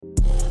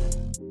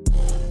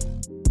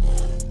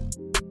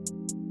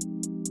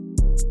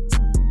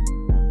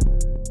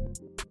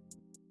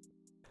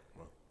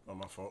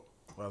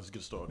Let's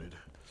get started.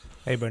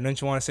 Hey, bro, don't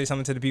you want to say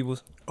something to the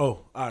peoples? Oh,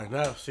 all right.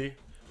 Now, see,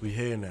 we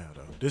here now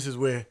though. This is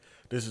where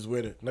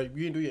the like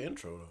you didn't do your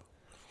intro though.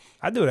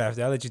 I do it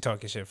after. I'll let you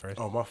talk your shit first.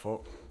 Oh, my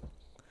fault.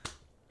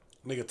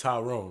 Nigga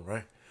Tyrone,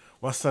 right?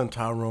 My son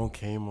Tyrone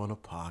came on a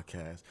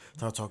podcast.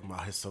 Started talking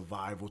about his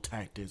survival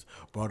tactics.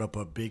 Brought up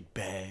a big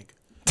bag.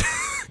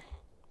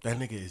 That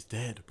nigga is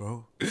dead,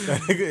 bro.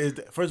 That nigga is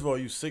dead. First of all,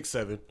 you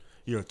 6'7".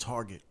 You're a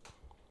target.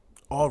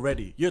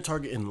 Already. You're a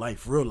target in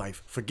life, real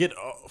life. Forget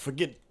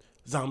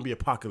zombie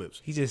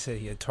apocalypse. He just said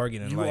he a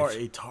target in life. You are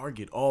a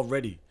target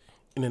already.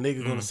 And the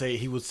nigga gonna say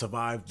he would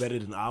survive better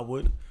than I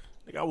would.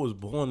 Like, I was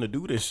born to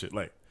do this shit.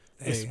 Like,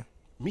 it's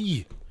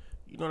me.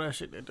 You know that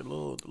shit, that the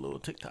little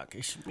TikTok,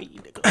 it's me,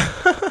 nigga.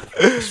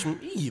 It's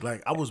me.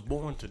 Like, I was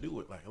born to do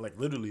it. Like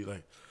literally,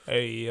 like.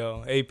 Hey,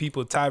 yo. Hey,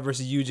 people, Ty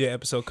versus UJ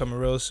episode coming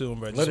real soon,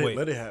 bro. Just wait.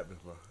 Let it happen,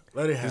 bro.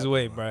 Let it happen. Just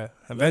wait, bro.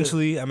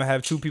 Eventually, I'm going to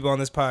have two people on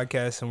this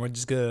podcast, and we're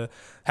just going to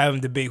have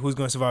them debate who's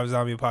going to survive a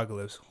zombie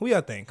apocalypse. Who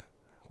y'all think?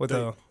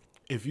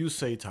 If you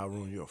say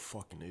Tyrone, you're a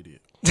fucking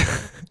idiot.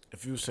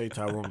 If you say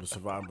Tyrone to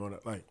survive, bro,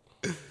 like,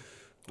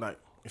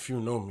 if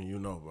you know me, you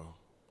know, bro.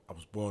 I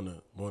was born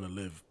to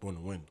live, born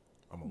to win.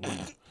 I'm a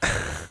winner.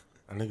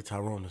 A nigga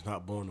Tyrone is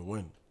not born to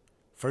win.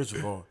 First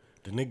of all,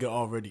 the nigga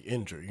already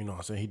injured. You know what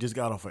I'm saying? He just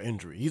got off an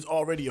injury. He's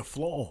already a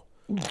flaw.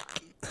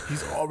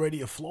 He's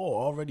already a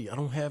flaw. Already, I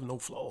don't have no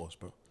flaws,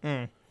 bro.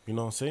 You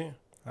know what I'm saying?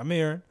 I'm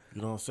here.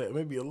 You know what I'm saying?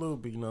 Maybe a little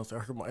bit, you know what I'm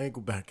saying? I hurt my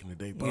ankle back in the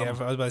day. But Yeah, I was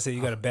about to say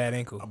you got a bad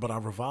ankle. But I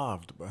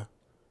revived, bro.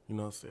 You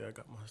know what I'm saying? I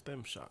got my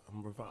stem shot.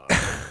 I'm revived.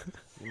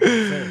 You know what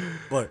I'm saying?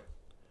 But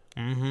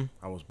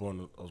I was born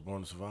to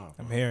survive.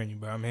 Bro. I'm hearing you,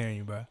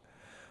 bro.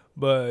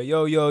 But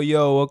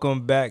yo,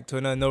 welcome back to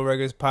another No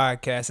Regulars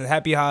podcast. And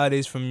happy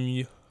holidays from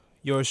you,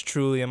 yours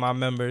truly and my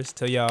members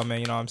to y'all,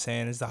 man. You know what I'm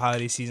saying? It's the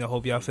holiday season.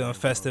 Hope y'all feeling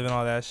festive and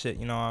all that shit.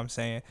 You know what I'm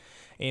saying?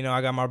 And, you know,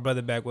 I got my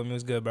brother back with me.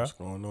 What's good, bro? What's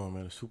going on,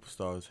 man? The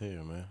superstar is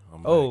here, man.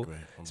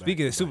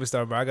 Speaking of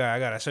superstar, bro, I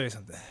gotta show you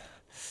something.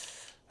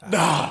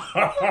 Nah,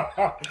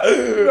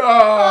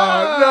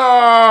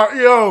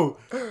 yo.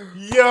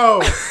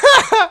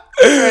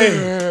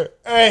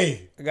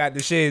 Hey. I got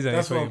the shades on.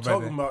 That's what I'm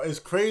talking about. It's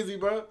crazy,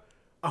 bro.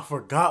 I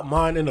forgot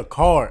mine in the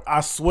car.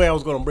 I swear I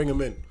was gonna bring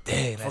them in.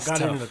 Damn, that's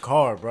forgot tough. it in the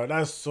car, bro.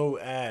 That's so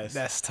ass.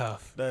 That's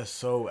tough. That's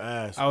so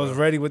ass. I was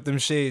ready with them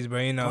shades, bro.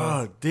 You know.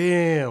 Oh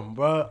damn,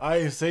 bro. I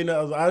ain't say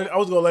nothing. I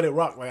was gonna let it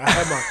rock. Like, I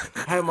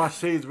had my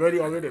shades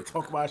ready already to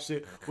talk about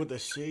shit with the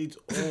shades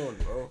on,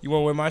 bro. You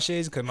want to wear my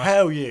shades?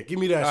 Hell yeah, give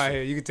me that. All right, shit.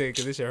 here, you can take it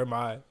because this shit hurt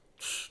my eye.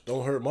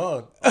 Don't hurt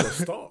mine. I'm a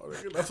star.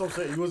 That's what I'm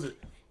saying. It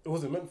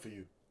wasn't meant for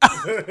you.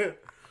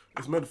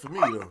 It's meant for me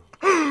though.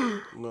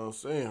 You know what I'm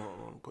saying? Hold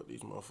on, put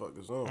these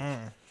motherfuckers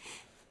on.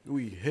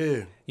 We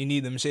here. You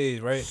need them shades,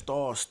 right?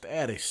 Star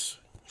status.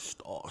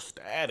 I'm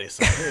here.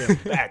 I'm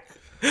back.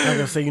 I'm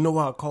gonna say, you know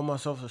why I call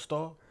myself a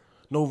star?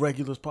 No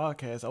Regulars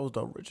podcast. I was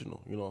the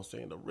original. You know what I'm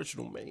saying? The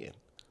original man.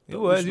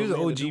 You was an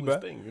OG, bro.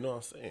 You know what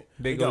I'm saying?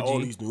 Big they got OG. all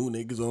these new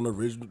niggas on the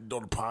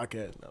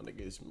podcast. Now,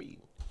 nigga, it's me.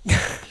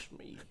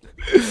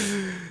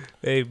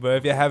 Hey, but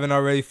if you haven't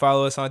already,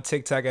 follow us on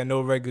TikTok at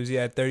No Regulars. You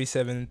had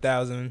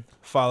 37,000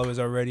 followers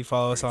already.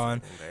 Follow us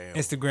on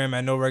Instagram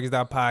at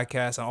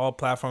NoRegulars.podcast on all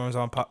platforms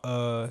on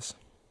podcasting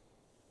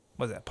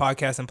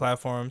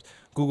platforms,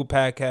 Google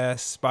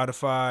Podcasts,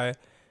 Spotify,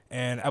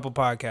 and Apple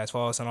Podcasts.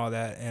 Follow us on all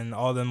that, and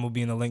all of them will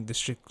be in the link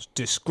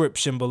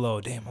description below.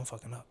 Damn, I'm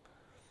fucking up.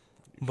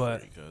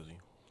 But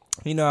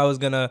you know,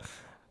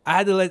 I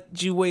had to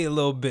let you wait a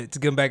little bit to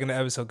get back in the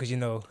episode because, you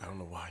know. I don't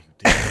know why you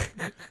did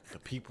that.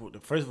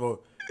 First of all,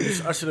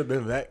 I should have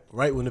been back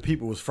right when the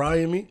people was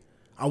frying me.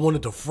 I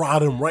wanted to fry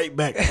them right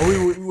back.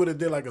 We would have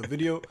did like a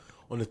video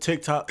on the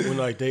TikTok when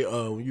like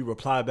when you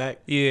reply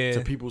back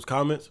to people's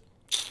comments.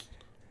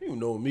 You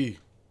know me.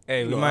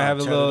 Hey, we might have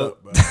a little.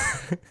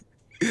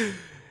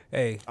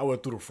 Hey, I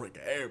went through the freak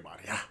of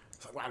everybody.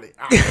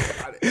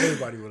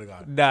 Everybody would have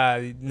got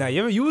it. Nah.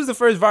 You was the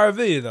first viral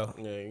video though.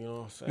 Yeah, you know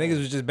what I'm saying. Niggas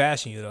was just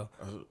bashing you though.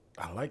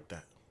 I like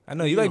that. I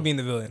know you like being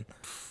the villain.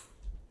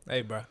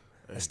 Hey, bro,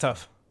 it's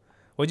tough.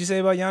 What'd you say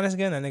about Giannis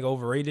again? That nigga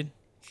overrated.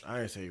 I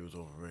didn't say he was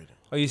overrated.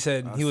 Oh, you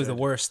said he was the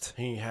worst.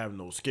 He ain't have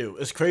no skill.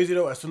 It's crazy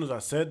though. As soon as I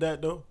said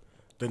that though,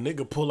 the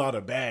nigga pull out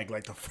a bag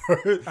like the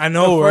first. I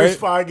know, the right? First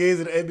 5 games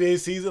of the NBA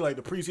season, like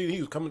the preseason, he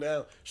was coming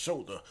down,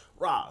 shoulder,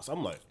 rise.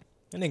 I'm like,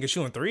 that nigga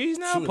shooting threes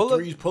now.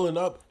 Pulling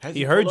up.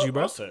 He heard you,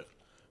 bro. I said,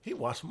 he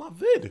watched my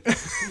vid. He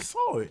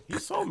saw it. He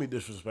saw me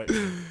disrespect.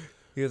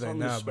 He was like,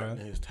 nah, bro.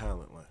 His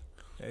talent, like.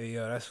 Hey,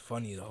 yo, that's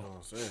funny though. You know what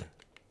I'm saying?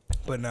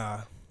 But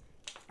nah,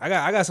 I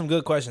got some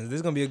good questions. This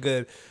is gonna be a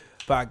good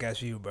podcast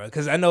for you, bro.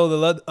 Because I know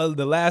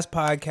the last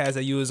podcast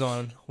that you was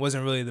on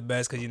wasn't really the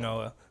best because, you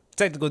know,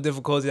 technical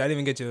difficulties. I didn't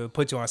even get to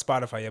put you on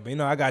Spotify yet, but you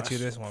know I got you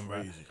this one, bro.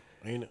 Crazy,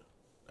 ain't it?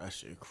 That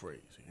shit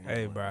crazy.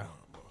 Hey, bro.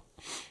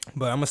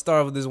 But I'm gonna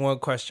start with this one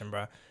question,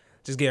 bro.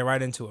 Just get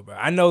right into it, bro.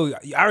 I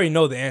already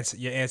know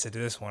your answer to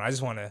this one. I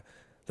just want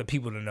the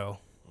people to know.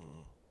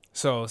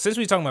 So since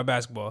we're talking about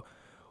basketball,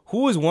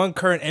 who is one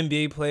current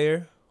NBA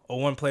player or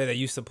one player that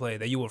used to play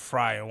that you would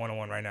fry in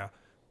 1-on-1 right now?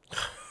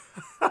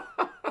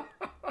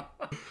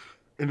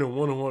 in the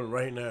 1-on-1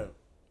 right now,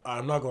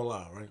 I'm not gonna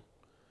lie, right?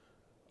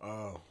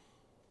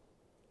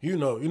 You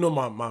know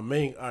my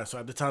main. All right, so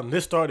at the time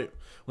this started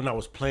when I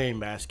was playing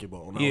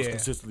basketball, when I was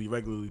consistently,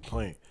 regularly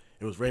playing.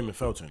 It was Raymond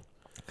Felton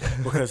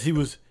because he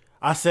was.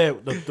 I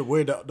said the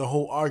way the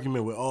whole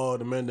argument with all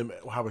the men,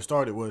 how it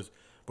started was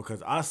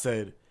because I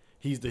said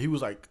he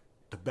was like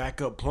the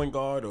backup point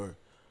guard, or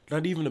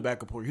not even the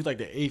backup point. He's like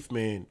the 8th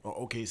man on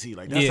OKC.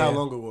 Like that's how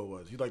long ago it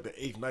was. He's like the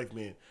 8th, 9th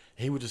man. And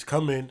he would just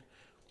come in,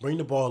 bring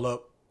the ball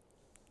up,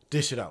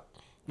 dish it out.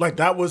 Like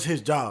that was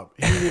his job.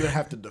 He didn't even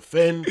have to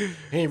defend. He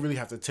didn't really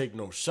have to take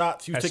no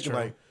shots. He was taking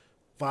like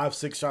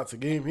 5-6 shots a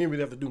game. He didn't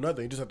really have to do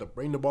nothing. He just had to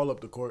bring the ball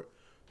up the court,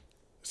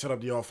 set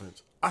up the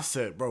offense. I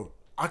said, bro,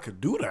 I could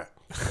do that.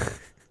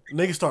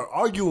 Niggas start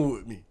arguing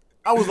with me.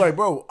 I was like,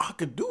 bro, I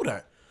could do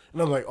that.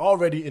 And I'm like,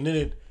 already. And then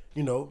it,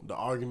 the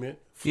argument,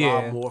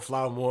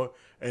 fly more.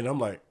 And I'm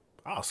like,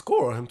 I'll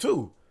score on him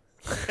too.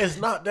 It's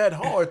not that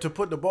hard to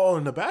put the ball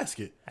in the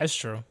basket. That's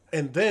true.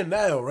 And then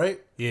now, right?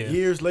 Yeah.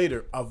 Years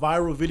later, a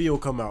viral video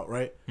come out,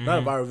 right? Mm-hmm. Not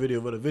a viral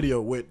video, but a video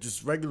with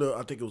just regular,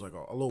 I think it was like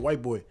a little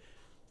white boy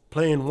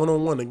playing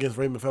 1-on-1 against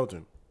Raymond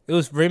Felton. It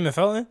was Raymond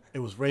Felton? It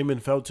was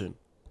Raymond Felton.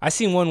 I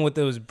seen one with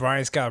it was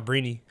Brian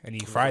Scalabrine, and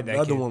he fried that kid.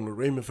 Another one with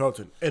Raymond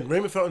Felton. And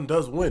Raymond Felton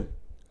does win.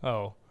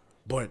 Oh.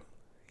 But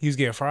he was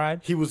getting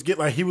fried? He was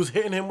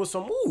hitting him with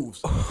some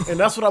moves. And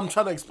that's what I'm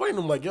trying to explain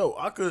to him. Like, yo,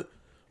 I could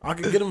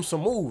get him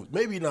some moves.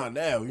 Maybe not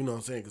now, you know what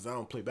I'm saying, because I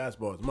don't play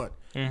basketball as much.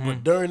 Mm-hmm.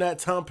 But during that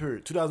time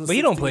period, 2016, but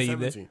he don't play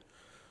either.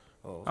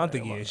 Oh, I don't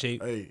think he's in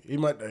shape. He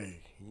might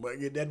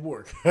get that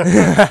work.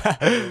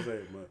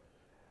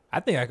 I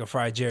think I could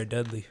fry Jared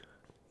Dudley,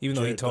 even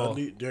though he's tall.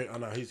 He's a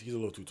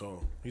little too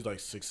tall. He's like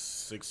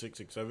 6'6",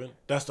 6'7".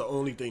 That's the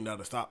only thing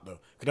that'll stop, though.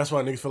 Because that's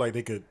why niggas feel like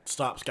they could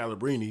stop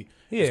Scalabrine.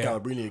 Yeah.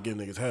 Scalabrine would give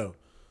niggas hell.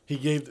 He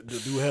gave the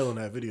dude hell in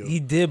that video. He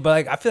did,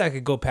 but I feel like I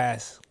could go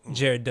past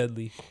Jared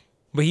Dudley.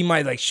 But he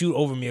might shoot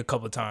over me a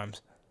couple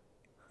times.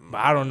 But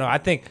I don't know. I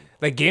think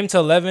game to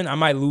 11, I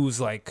might lose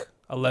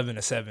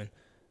 11-7.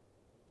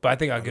 But I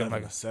think I'll give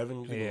him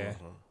 7. Yeah.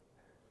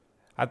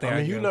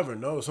 You never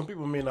know. Some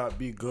people may not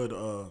be good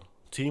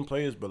team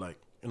players, but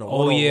in a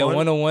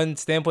one-on-one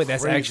standpoint,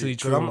 that's actually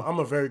true. I'm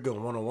a very good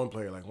one-on-one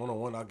player. Like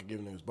 1-on-1, I could give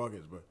niggas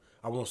buckets, but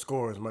I won't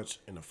score as much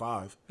in the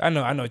 5. I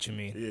know what you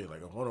mean. Yeah,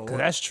 like a 1-on-1. Because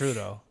that's true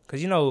though.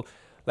 Because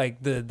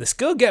the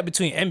skill gap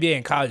between NBA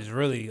and college is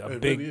really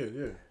big. Really is,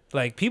 yeah.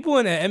 Like, people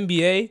in the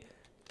NBA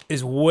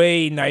is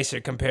way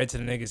nicer compared to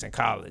the niggas in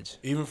college.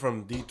 Even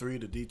from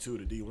D3 to D2 to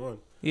D1.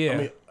 Yeah. I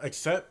mean,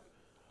 except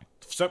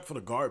for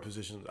the guard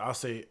positions, I'll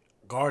say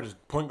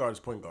point guard is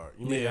point guard.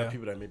 You may have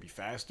people that may be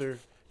faster,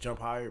 jump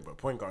higher, but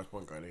point guard is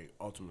point guard. They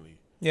ultimately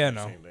the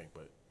same thing.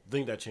 But I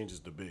think that changes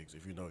the bigs.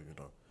 If you know, you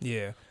know.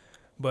 Yeah.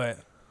 But,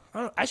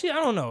 I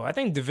don't know. I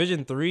think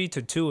Division 3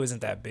 to 2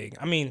 isn't that big.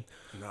 I mean.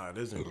 Nah, it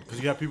isn't.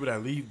 Because you have people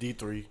that leave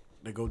D3,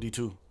 they go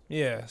D2.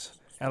 Yes.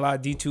 And a lot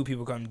of D2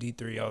 people come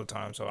D3 all the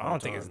time, so I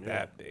don't think it's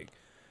that big.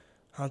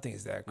 I don't think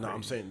it's that crazy. No,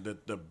 I'm saying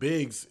the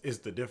bigs is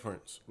the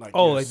difference.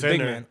 The big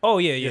man. Oh,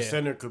 yeah. Your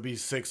center could be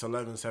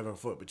 6'11", 7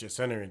 foot, but your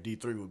center in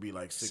D3 would be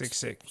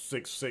 6'6",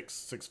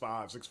 6'5",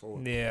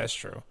 6'4". Yeah, that's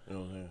true. You know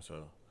what I'm saying?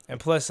 So. And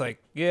plus, I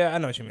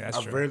know what you mean. That's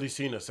true. I've rarely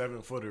seen a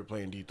 7-footer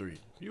playing D3.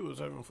 You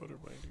was a 7-footer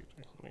playing D3.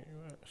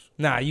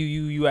 Nah,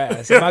 you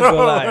ass. I'm not gonna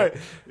lie.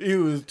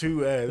 You was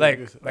too ass.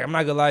 I'm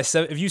not gonna lie.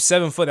 If you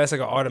 7 foot, that's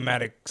an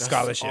automatic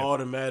scholarship.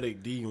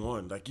 Automatic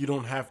D1. You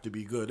don't have to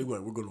be good. They're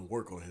like, we're gonna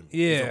work on him.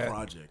 Yeah. It's a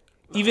project.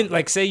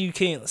 Even say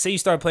you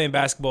start playing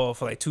basketball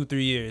for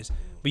 2-3 years,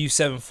 but you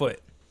 7 foot.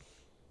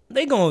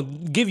 They gonna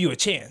give you a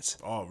chance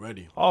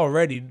already.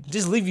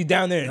 Just leave you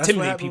down there and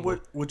intimidate people.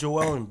 With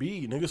Joel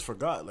Embiid, niggas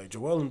forgot.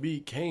 Joel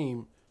Embiid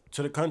came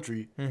to the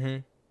country,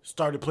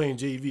 started playing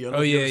JV. I don't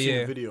know if you ever seen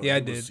the video. Yeah, I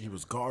did. He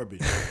was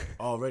garbage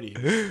already.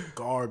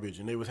 Garbage,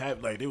 and they was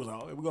like,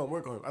 we're gonna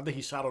work on him. I think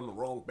he shot on the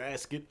wrong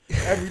basket.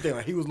 Everything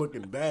he was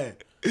looking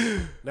bad.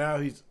 Now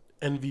he's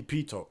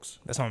MVP talks.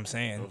 That's what I'm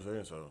saying. You know what I'm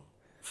saying? So,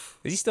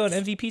 is he still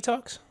in MVP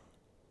talks?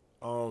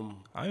 I don't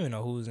even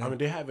know who's in. I mean,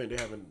 they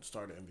haven't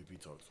started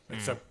MVP talks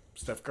except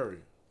Steph Curry.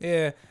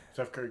 Yeah.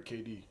 Steph Curry,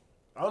 KD.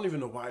 I don't even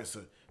know why it's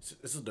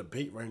a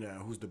debate right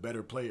now. Who's the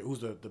better player? Who's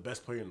the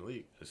best player in the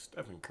league? It's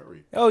Stephen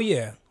Curry. Oh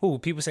yeah. Who?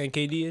 People saying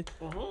KD is?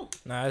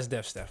 Nah,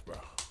 that's Steph, bro.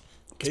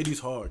 KD's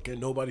hard. Can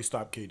nobody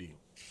stop KD?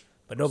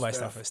 But nobody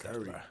stop Steph,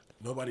 bro.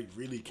 Nobody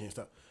really can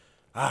stop.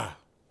 I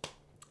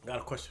got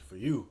a question for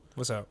you.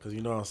 What's up? Because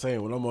you know what I'm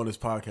saying. When I'm on this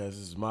podcast, this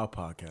is my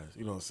podcast.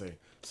 You know what I'm saying.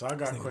 So I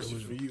got a question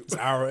for you. It's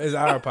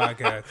our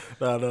podcast.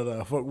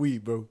 Nah. Fuck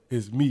weed, bro.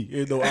 It's me.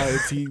 Ain't no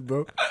INT,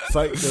 bro.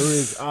 Psych, there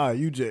is I.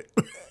 You jet.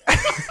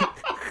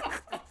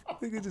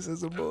 Nigga just said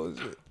some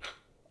bullshit.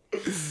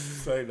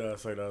 Say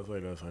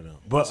that.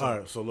 But all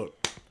right, so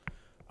look,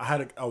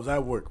 I was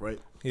at work, right?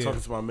 Yeah.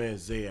 Talking to my man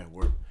Zay at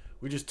work.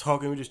 We just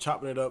talking, we just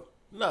chopping it up,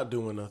 not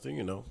doing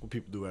nothing, what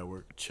people do at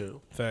work,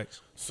 chill.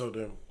 Facts. So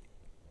then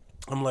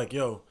I'm like,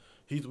 yo,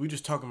 we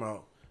just talking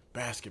about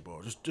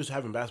basketball, just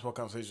having basketball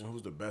conversation.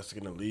 Who's the best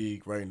in the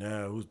league right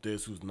now? Who's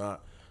this? Who's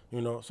not?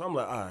 So I'm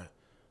like, all right.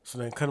 So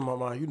then, cut in my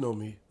mind, you know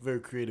me,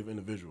 very creative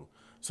individual.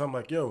 So I'm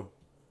like, yo,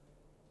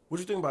 what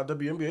do you think about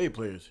WNBA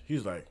players?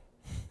 He's like,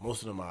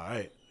 most of them are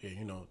alright. Yeah,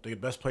 you know, the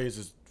best players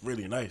is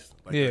really nice.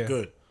 Like, they're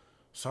good.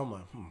 So I'm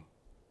like,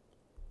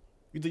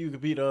 you think you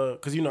could beat,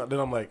 because, you know, then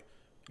I'm like,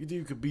 you think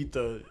you could beat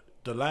the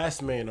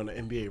last man on the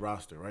NBA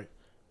roster, right?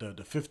 The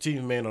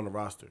 15th man on the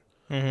roster,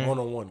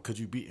 one-on-one. Could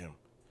you beat him?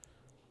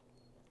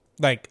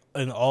 Like,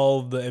 in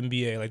all of the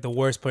NBA, like the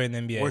worst player in the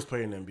NBA? Worst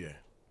player in the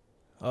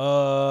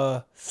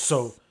NBA.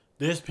 So,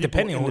 there's people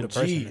depending on who the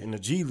person in the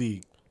G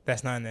League.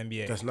 That's not in the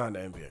NBA. That's not in the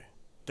NBA.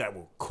 That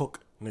will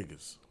cook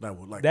niggas. That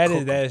will, like, that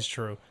is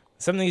true.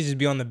 Some niggas just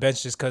be on the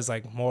bench just because,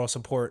 like, moral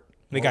support.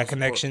 They got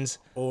connections.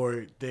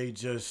 Or they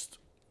just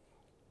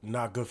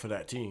not good for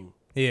that team.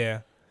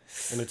 Yeah.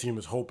 And the team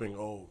is hoping,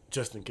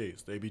 just in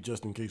case. They be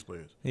just in case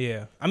players.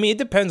 Yeah. I mean, it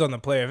depends on the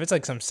player. If it's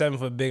like some 7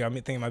 foot big, I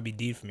think it might be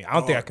deep for me. I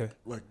don't think I could.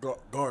 Like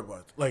guard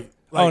wise. Like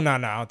oh, no, I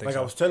don't think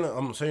so.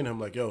 I'm saying to him,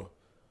 like, yo,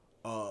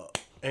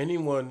 any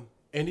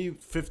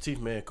 15th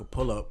man could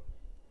pull up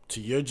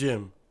to your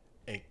gym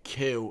and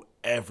kill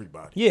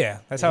everybody. Yeah,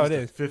 that's how it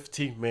is.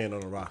 15th man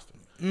on the roster.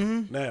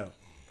 Mm-hmm. Now,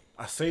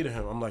 I say to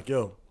him, I'm like,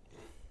 yo,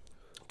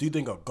 do you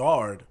think a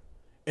guard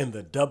in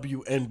the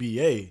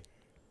WNBA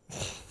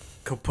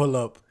could pull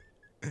up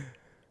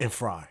and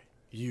fry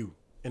you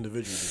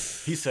individually?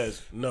 He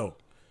says no.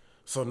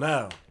 So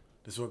now,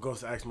 this is what goes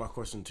to ask my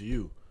question to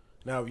you.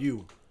 Now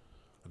you,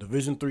 a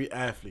Division III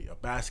athlete, a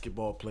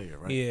basketball player,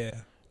 right?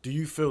 Yeah. Do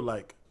you feel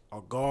like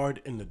a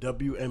guard in the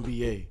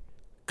WNBA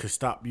could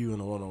stop you in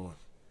a one-on-one?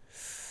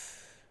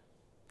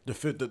 The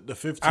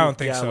 15th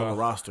guy on the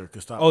roster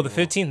could stop. Oh, the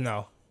 15th?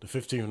 No. The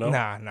 15th? No.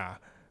 Nah.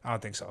 I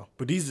don't think so.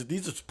 But these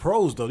are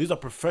pros though. These are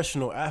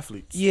professional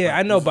athletes. Yeah, like,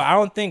 I know, but I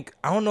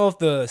don't know if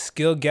the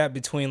skill gap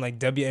between like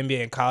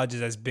WNBA and college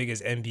is as big as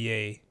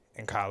NBA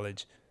and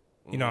college.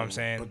 You know what I'm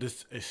saying? But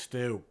this is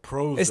still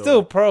pros. It's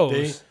still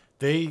pros.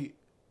 They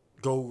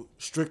go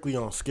strictly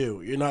on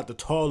skill. You're not the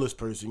tallest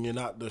person. You're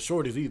not the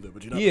shortest either.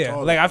 But you're not the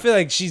tallest. Like I feel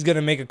like she's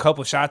gonna make a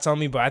couple shots on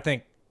me, but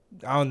I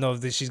don't know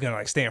if she's gonna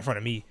like stay in front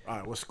of me. All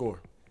right, what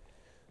score?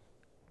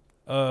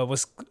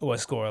 What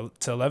score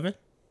to 11?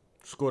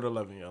 Scored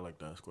 11. Yeah, I like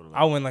that. Scored 11.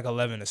 I win like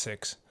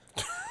 11-6.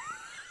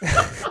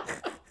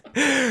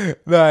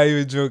 Nah,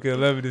 even joking.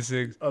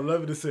 11-6.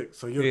 11-6.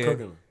 So you're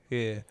cooking.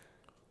 Yeah.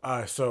 All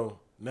right. So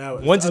now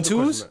ones and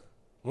twos.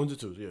 1s and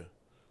 2s. Yeah.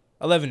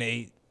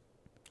 11-8.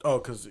 Oh,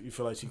 because you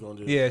feel like she's gonna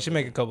do. Yeah, she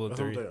make a couple of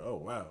threes. Oh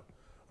wow.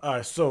 All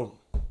right. So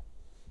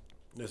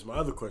that's my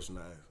other question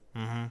I asked.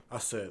 Mm-hmm. I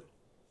said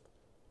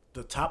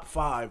the top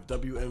 5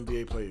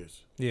 WNBA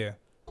players. Yeah.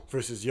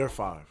 Versus your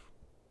 5,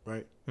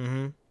 right?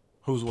 Mm-hmm.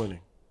 Who's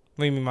winning?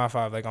 Leave me my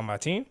 5, like on my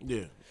team?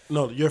 Yeah.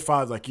 No, your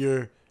 5, like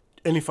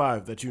any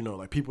 5 that you know,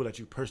 like people that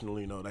you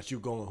personally know that you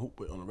go and hoop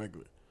with on a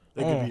regular.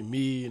 They could be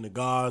me and the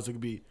guys. It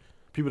could be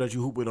people that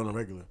you hoop with on a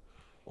regular.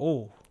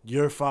 Oh.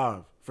 Your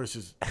 5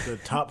 versus the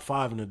top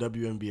 5 in the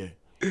WNBA.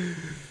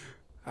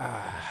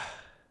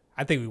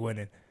 I think we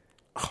winning.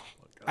 Oh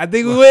I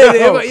think we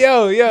winning.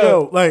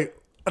 Yo. Like,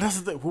 that's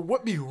the thing.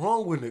 What be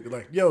wrong with it?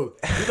 Like, yo,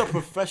 these are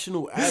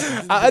professional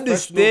athletes. I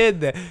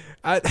understand that.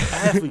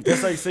 Athletes.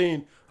 That's like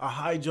saying a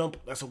high jump.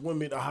 That's a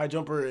woman, a high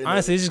jumper.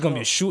 Honestly, it's just gonna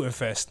be a shooting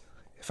fest.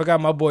 If I got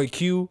my boy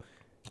Q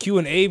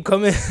and Abe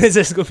coming, it's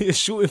just gonna be a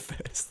shooting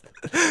fest.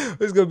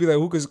 It's gonna be like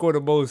who can score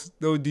the most.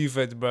 No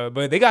defense, bro.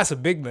 But they got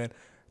some big men.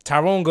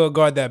 Tyrone gonna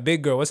guard that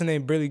big girl. What's her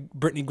name? Brittany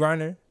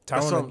Griner.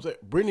 That's what I'm saying.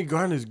 Brittany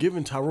Griner is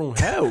giving Tyrone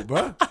hell,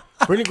 bro.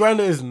 Brittany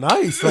Griner is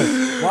nice. Like,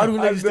 why do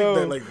niggas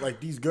think that like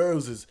these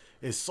girls is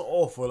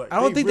soft or like? I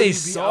don't think really they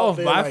soft,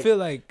 but I feel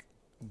like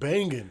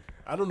banging.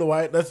 I don't know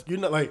why. You're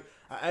not like.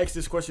 I asked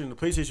this question in the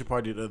PlayStation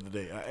party the other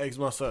day. I asked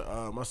my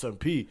son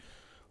P.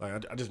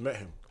 Like I just met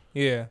him.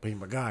 Yeah, but he's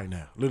my guy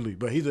now, literally.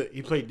 But he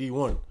played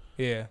D1.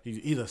 Yeah,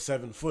 he's a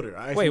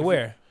 7-footer. Wait,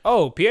 where?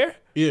 Oh, Pierre.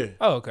 Yeah.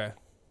 Oh, okay.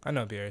 I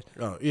know Pierre.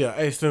 Oh yeah.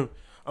 I asked him.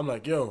 I'm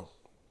like, yo,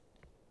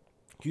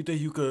 you think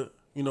you could,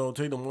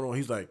 take them one on?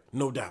 He's like,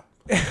 no doubt.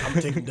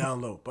 I'm taking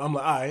down low. But I'm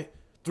like, all right,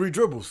 3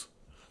 dribbles.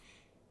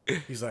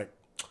 He's like,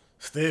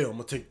 still, I'm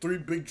gonna take 3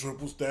 big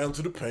dribbles down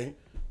to the paint.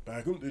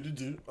 Back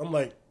him. I'm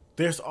like,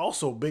 there's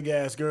also big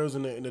ass girls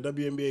in the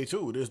WNBA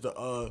too. There's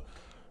the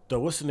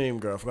what's the name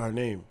girl? I forgot her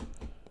name.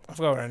 I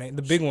forgot her name.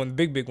 The big one,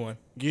 the big one.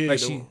 Yeah, like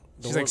she's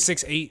like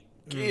 6'8".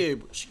 Yeah,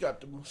 but she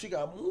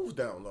got moves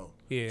down low.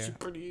 Yeah, she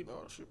pretty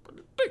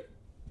thick.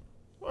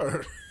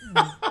 Word.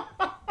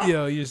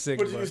 Yo, you're sick.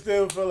 But you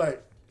still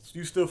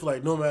feel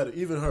like no matter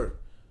even her.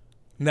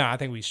 Nah, I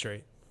think we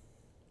straight.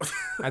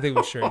 I think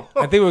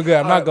we we're good.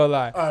 I'm not gonna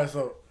lie. All right,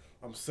 so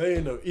I'm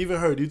saying though, even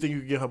her, do you think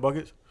you could get her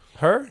buckets?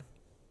 Her?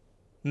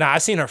 Nah,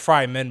 I've seen her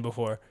fry men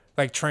before,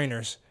 like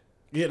trainers.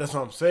 Yeah, that's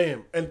what I'm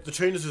saying. And the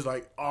trainers is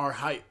like our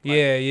height. Like,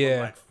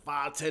 yeah. From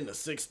like 5'10" to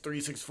 6'3",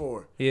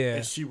 6'4". Yeah.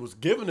 And she was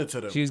giving it to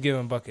them. She was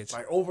giving buckets.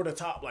 Like over the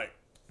top, like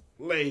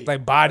lay.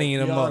 Like bodying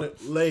them up.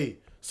 Lay.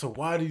 So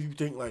why do you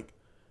think like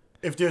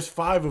if there's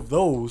 5 of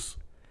those,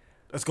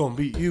 that's gonna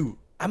beat you?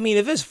 I mean,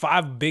 if it's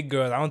 5 big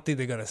girls, I don't think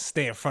they're gonna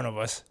stay in front of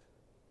us.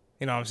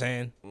 You know what I'm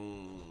saying?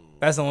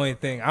 That's the only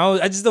thing.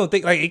 I just don't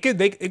think like it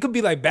could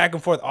be like back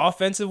and forth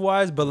offensive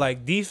wise, but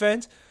like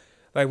defense,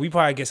 like we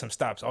probably get some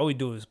stops. All we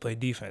do is play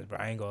defense, bro.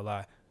 I ain't gonna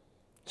lie.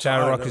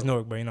 Shout out to Rutgers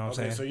Newark, bro. You know what I'm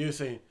saying? So you're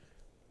saying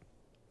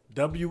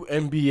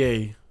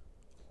WNBA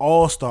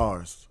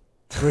All-Stars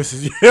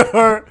versus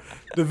your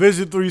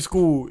Division 3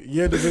 school.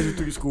 Your Division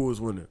 3 school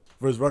is winning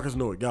versus Rutgers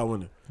Newark. Y'all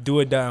winning. Do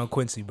it down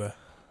Quincy, bro.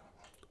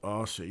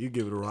 Oh shit, you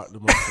give it a rock to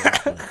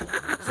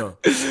myself. So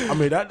I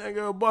mean that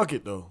nigga a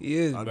bucket though. He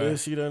is, I bro. did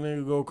see that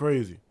nigga go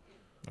crazy.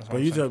 That's what But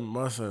I'm you saying. tell me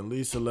my son,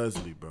 Lisa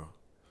Leslie, bro.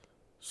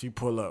 She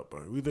pull up,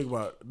 bro. We think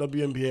about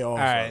WNBA All All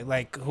right,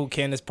 like who?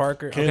 Candace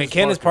Parker. Candace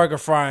Candace Parker. Parker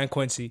frying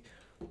Quincy.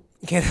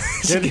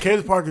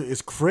 Candace Parker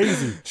is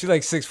crazy. She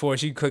like 6'4".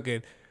 She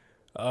cooking.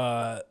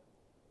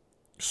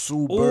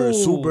 Sue Bird.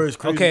 Sue Bird's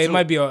crazy. Okay, too. it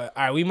might be. All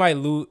right, we might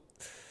lose.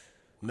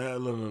 No.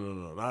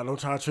 Nah, don't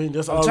try to train.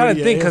 That's I'm trying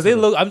to think because they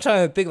look. I'm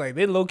trying to think like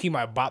they low key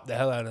might bop the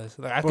hell out of us.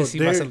 Like I can see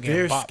myself getting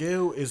their bopped.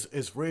 skill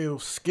is real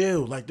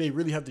skill. Like they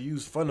really have to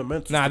use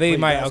fundamentals. Nah, to they play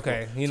might. basketball.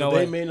 Okay, you so know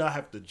they what? may not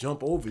have to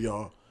jump over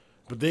y'all,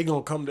 but they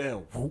gonna come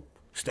down. Whoop,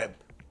 step.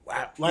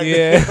 Whap, like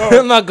Yeah,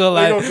 I'm not gonna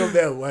They lie. gonna come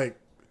down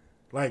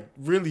like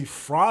really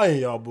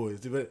frying y'all boys.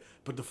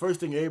 But the first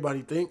thing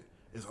everybody think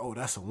is, oh,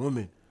 that's a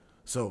woman.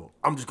 So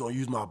I'm just gonna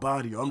use my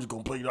body. Or I'm just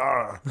gonna play.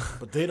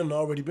 But they done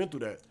already been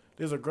through that.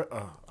 There's a great.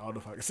 I don't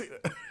know if I can say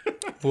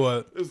that.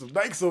 What? There's some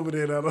dykes over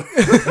there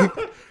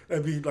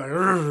that be like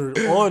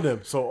on them.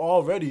 So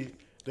already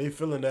they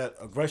feeling that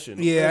aggression.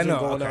 Yeah, I Imagine know.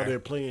 Going out Okay. there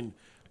playing.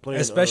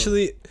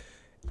 Especially,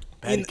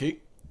 patty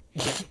cake.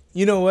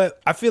 you know what?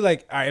 I feel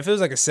like all right, if it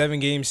was like a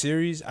 7-game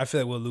series, I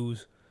feel like we'll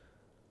lose.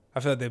 I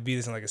feel like they'll beat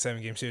us in like a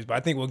 7-game series, but I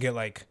think we'll get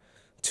like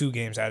 2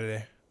 games out of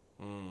there.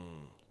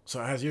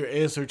 So has your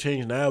answer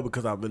changed now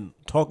because I've been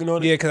talking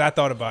on it? Yeah, because I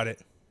thought about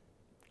it.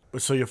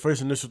 But so your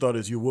first initial thought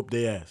is you whoop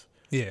their ass.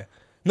 Yeah.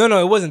 No,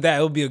 it wasn't that.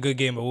 It would be a good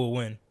game, but we'll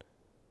win.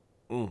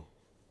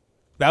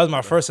 That was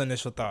my first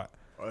initial thought.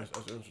 Oh, that's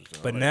interesting.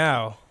 But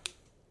now,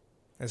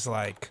 it's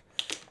like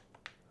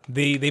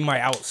they might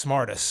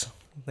outsmart us.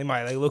 They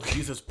might like look.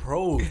 These is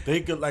pros.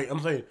 They could I'm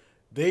saying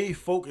they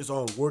focus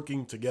on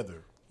working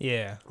together,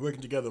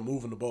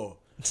 moving the ball.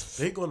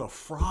 They gonna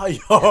fry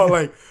y'all.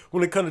 Like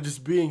when it comes to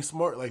just being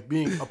smart, like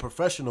being a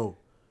professional,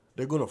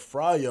 they're gonna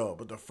fry y'all.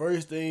 But the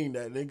first thing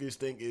that niggas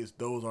think is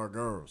those are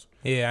girls.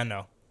 Yeah, I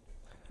know.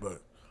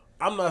 But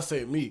I'm not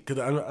saying me because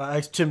I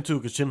asked Chim too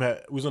because Chim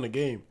was on the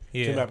game.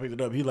 Yeah. Chim had picked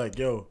it up. He like,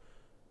 yo,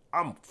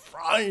 I'm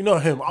frying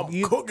on him. I'm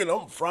cooking.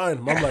 I'm frying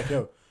him. I'm like,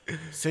 yo,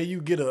 say you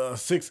get a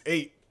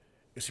 6'8",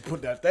 and she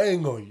put that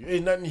thing on you.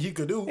 Ain't nothing he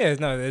could do. Yeah,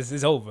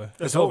 it's over.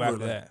 It's over after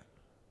that.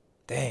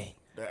 Dang.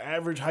 The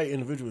average height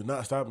individual is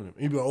not stopping him.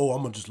 He'd be like, oh,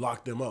 I'm gonna just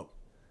lock them up.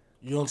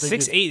 You don't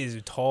think 6'8" is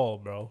tall,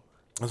 bro.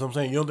 That's what I'm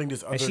saying. You don't think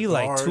this other she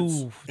like guards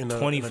 225. in the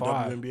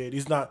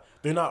WNBA?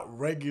 They're not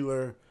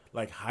regular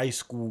like high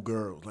school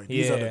girls. Like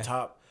these are the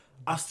top.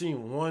 I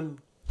seen one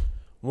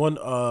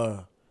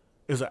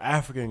is an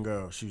African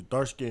girl. She's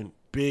dark skinned,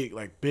 big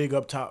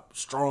up top,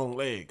 strong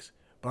legs.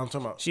 But I'm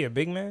talking about She a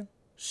big man?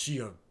 she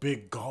a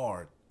big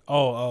guard.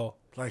 Oh.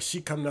 Like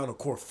she come down the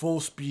court full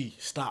speed,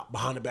 stop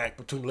behind the back,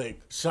 between the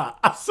legs, shot.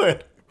 I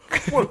said,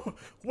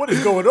 what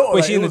is going on? Wait,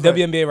 Like, she in the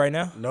WNBA right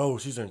now? No,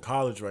 she's in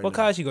college right What now.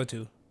 college she go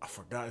to? I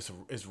forgot.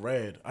 It's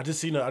red. I just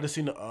seen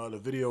the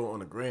video on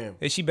the gram.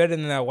 Is she better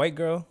than that white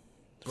girl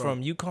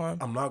from UConn?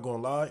 I'm not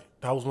gonna lie.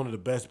 That was one of the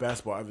best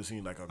basketball I've ever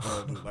seen. Like a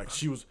girl do. Like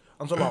she was.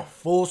 I'm talking about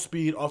full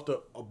speed off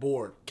a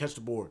board, catch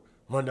the board,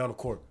 run down the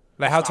court.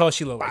 Like how tall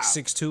she look? Like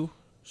 6'2"?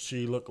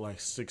 She looked like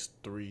 6'3",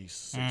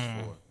 6'4".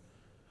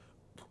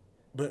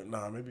 But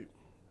nah, maybe.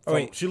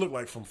 Wait. She looked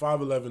like from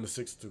 5'11"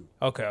 to 6'2".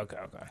 Okay.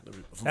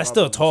 From That's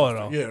still 5'11" to tall 6'2".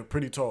 though. Yeah,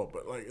 pretty tall.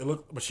 But like it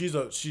looked. But she's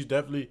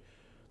definitely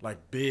like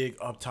big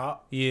up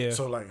top. Yeah.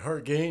 So like her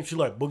game, she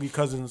like Boogie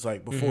Cousins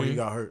like before Mm-hmm. he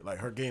got hurt. Like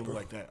her game was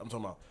like that. I'm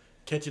talking about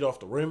catch it off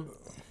the rim,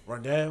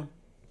 run down,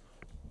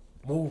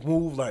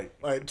 move like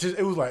just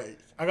it was like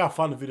I gotta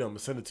find the video. I'm gonna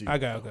send it to you.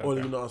 Okay. Or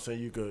you know what I'm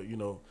saying, you could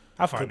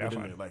I'll find clip it.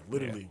 in there. Like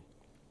literally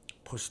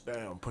pushing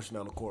down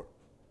the court.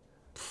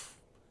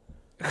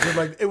 Just,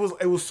 like it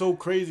was so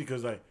crazy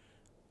because like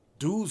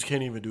dudes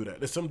can't even do that.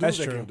 There's some dudes That's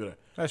that true. can't do that.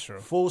 That's true.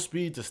 Full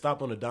speed to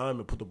stop on a dime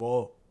and put the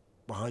ball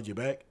behind your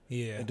back.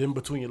 Yeah. And then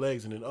between your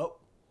legs and then up.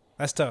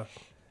 That's tough.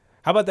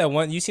 How about that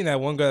one? You seen that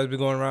one girl that's been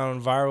going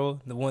around viral?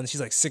 The one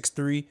she's like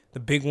 6'3", the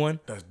big one.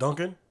 That's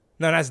dunking.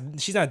 No,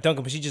 she's not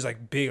dunking, but she's just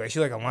like big. Like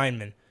she's like a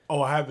lineman.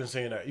 Oh, I have been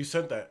saying that. You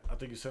sent that. I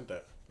think you sent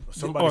that.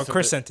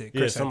 Chris sent it.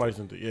 Yeah, somebody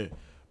sent it. Yeah,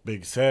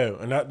 Big Sam.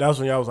 And that's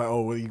when y'all was like,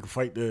 oh, well, you can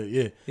fight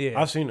the Yeah.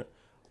 I've seen it.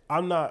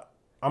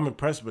 I'm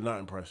impressed, but not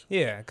impressed.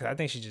 Yeah, because I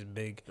think she's just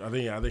big. I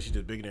think she's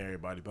just bigger than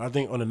everybody. But I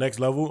think on the next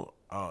level,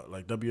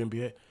 like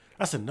WNBA,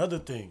 that's another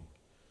thing.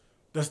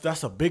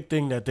 That's a big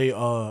thing that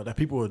that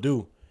people will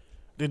do.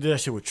 They did that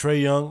shit with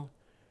Trae Young.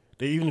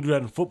 They even do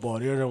that in football.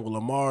 They did it with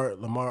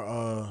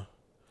Lamar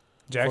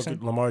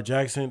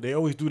Jackson. They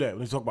always do that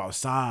when they talk about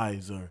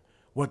size or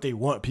what they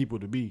want people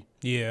to be.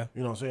 Yeah.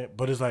 You know what I'm saying?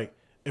 But it's like,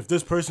 if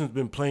this person's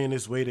been playing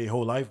this way their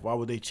whole life, why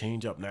would they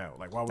change up now?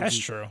 Like, why would That's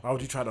you, true. Why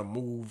would you try to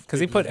move? Because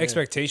they put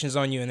expectations. expectations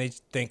on you and they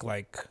think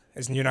like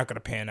you're not going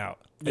to pan out.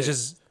 It's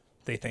just,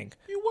 they think.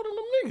 You one of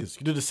them niggas.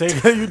 You did the same.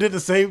 You did the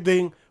same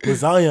thing with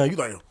Zion. You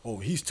like, oh,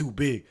 he's too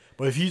big.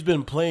 But if he's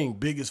been playing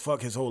big as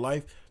fuck his whole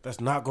life, that's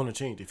not gonna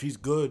change. If he's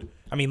good,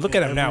 I mean, look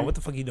at him now. What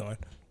the fuck he doing?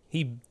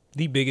 He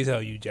big as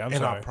hell, UJ. I'm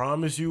sorry. I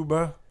promise you,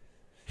 bro,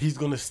 he's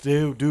gonna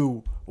still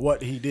do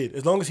what he did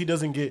as long as he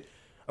doesn't get.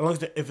 As long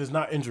as if it's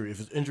not injury, if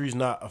his injury's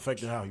not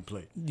affecting how he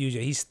played.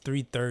 UJ, he's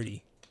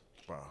 330.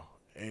 Bro,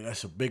 hey,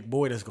 that's a big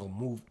boy that's gonna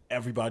move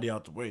everybody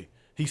out the way.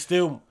 He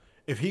still,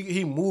 if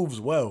he moves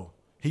well,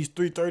 he's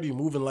 330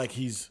 moving like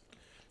he's.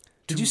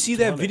 Did you see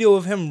that video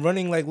of him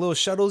running like little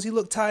shuttles? He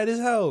looked tired as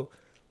hell.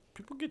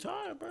 People get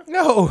tired, bro.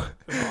 No,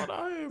 it's all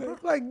out here, bro.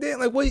 Like damn,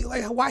 like what?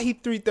 Like why he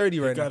 330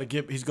 right now?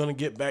 He's gonna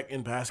get back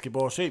in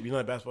basketball shape. He's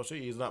not in basketball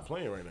shape. He's not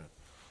playing right now.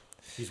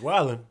 He's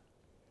wilding.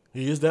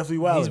 He is definitely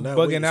wilding. He's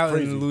bugging out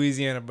in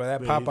Louisiana, bro.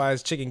 That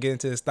Popeye's chicken getting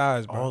to his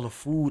thighs, bro. All the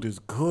food is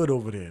good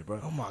over there, bro.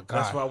 Oh my god.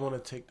 That's why I want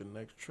to take the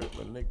next trip.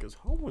 My niggas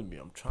home with me.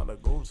 I'm trying to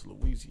go to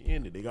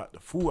Louisiana. They got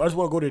the food. I just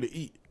want to go there to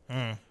eat.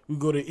 We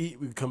go to eat.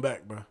 We can come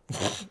back, bro.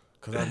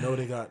 Cause I know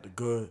they got the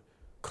good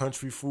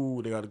country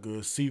food. They got the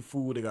good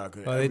seafood. They got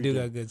good. Oh, everything. They do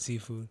got good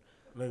seafood.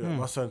 Nigga,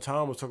 my son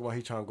Tom was talking about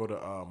he trying to go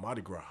to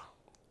Mardi Gras.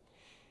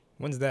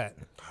 When's that?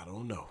 I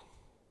don't know.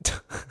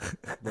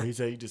 But he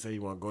just said he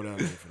want to go down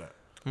there for that.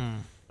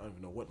 I don't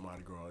even know what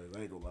Mardi Gras is.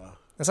 I ain't gonna lie.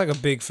 It's like a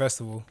big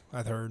festival,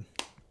 I've heard.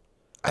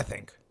 I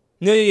think.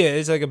 Yeah.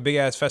 It's like a big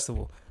ass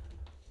festival.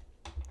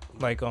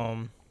 Like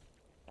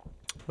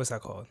what's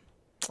that called?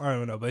 I don't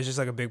even know, but it's just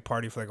like a big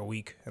party for like a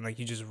week, and like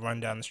you just run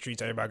down the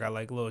streets. Everybody got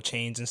like little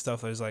chains and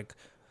stuff. There's like,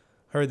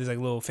 heard there's like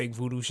little fake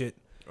voodoo shit.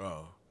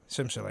 Oh.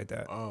 Some shit like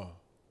that. Oh.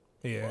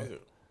 Yeah.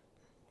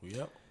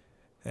 Yep.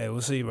 Hey,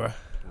 we'll see, bro.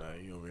 Nah,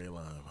 you over here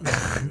lying.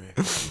 What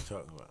you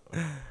talking about?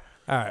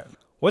 All right.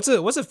 What's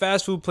a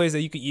fast food place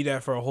that you could eat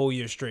at for a whole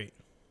year straight?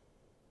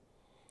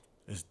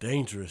 It's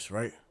dangerous,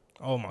 right?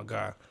 Oh my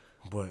god.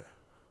 But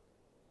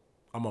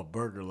I'm a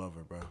burger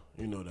lover, bro.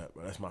 You know that,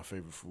 bro. That's my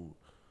favorite food.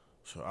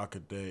 So I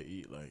could dare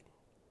eat like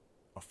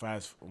a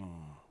fast food.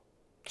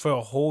 For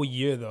a whole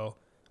year, though.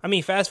 I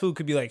mean, fast food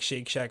could be like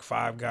Shake Shack,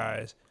 Five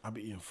Guys. I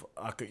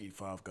could eat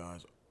Five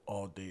Guys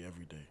all day,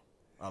 every day.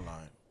 I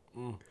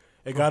lied.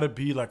 It gotta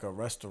be like a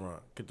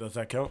restaurant. Does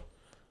that count?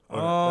 It's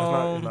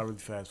not really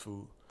fast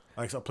food.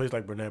 Like a place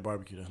like Burnett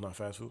Barbecue, that's not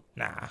fast food?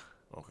 Nah.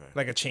 Okay.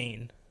 Like a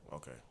chain.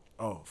 Okay.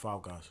 Oh,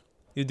 Five Guys.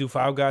 You do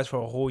Five Guys for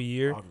a whole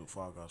year? I'll do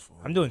Five Guys for a whole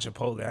year. I'm doing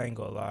Chipotle. I ain't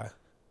gonna lie.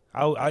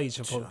 I'll eat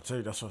Chipotle. I tell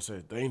you, that's what I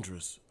said.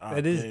 Dangerous.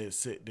 It is.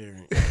 Sit there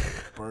and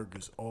eat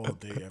burgers all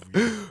day, every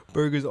day.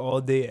 Burgers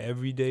all day,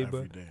 every day, bro.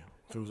 Every day.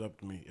 If it was up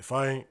to me. If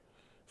I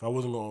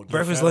wasn't gonna get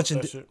breakfast, lunch,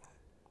 and shit,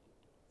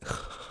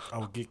 I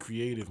would get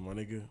creative, my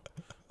nigga.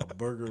 A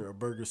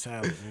burger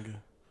salad,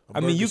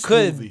 nigga. You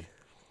could.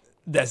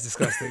 That's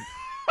disgusting.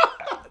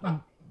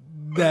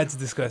 That's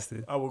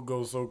disgusting. I would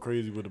go so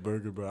crazy with a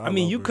burger, bro.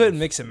 You could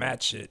mix and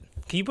match shit.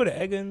 Can you put an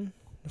egg in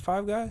the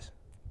Five Guys?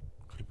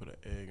 Can you put an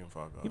egg in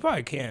Five Guys? You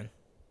probably can.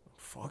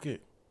 Fuck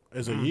it.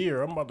 It's a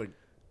year. I'm about to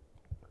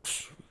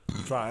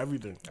try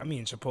everything. I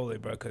mean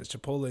Chipotle, bro, because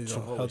Chipotle is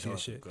healthy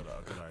as shit. Good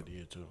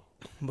idea too.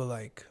 But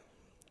like,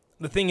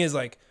 the thing is,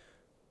 like,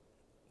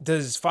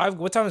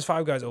 what time is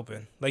Five Guys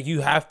open? Like, you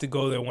have to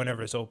go there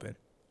whenever it's open.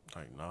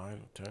 Like 9 or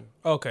 10.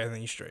 Okay,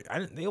 then you straight.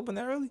 They open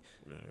that early?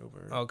 Yeah, they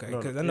open early. Okay,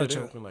 because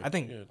I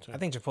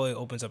think Chipotle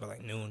opens up at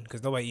like noon,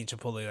 because nobody eats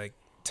Chipotle like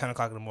 10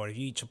 o'clock in the morning.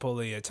 If you eat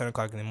Chipotle at 10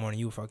 o'clock in the morning,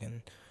 you a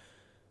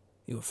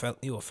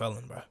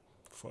felon, bro.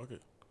 Fuck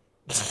it.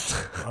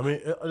 I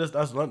mean,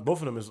 that's lunch.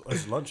 Both of them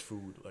is lunch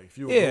food. Like if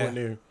you were going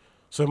there,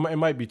 so it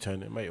might be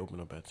 10. It might open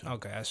up at 10.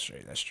 Okay, that's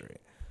straight.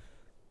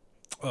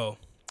 Oh,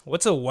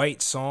 what's a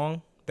white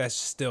song that's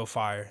still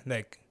fire?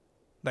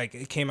 Like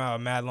it came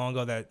out mad long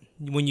ago that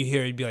when you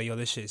hear it, you'd be like, yo,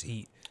 this shit's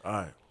heat. All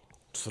right.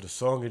 So the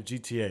song in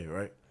GTA,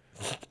 right?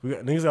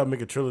 Niggas gotta make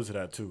a trailer to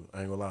that too.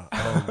 I ain't gonna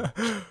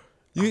lie.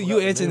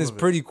 You answering this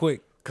pretty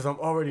quick. Cause I'm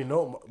already you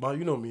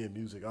know me in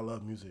music. I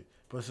love music.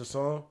 But it's a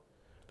song.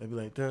 They be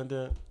like dun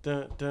dun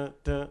dun dun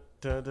dun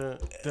dun dun dun.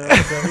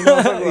 You know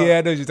what I'm talking about? Yeah,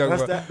 I know what you're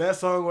talking about. That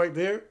song right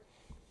there,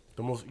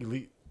 the most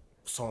elite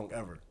song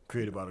ever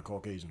created by the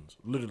Caucasians.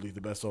 Literally the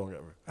best song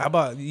ever. How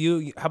about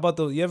you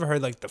ever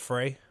heard like The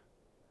Fray?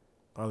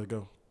 How's it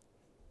go?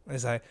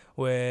 It's like,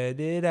 where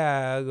did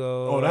I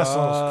go? Oh, that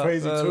song's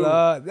crazy too.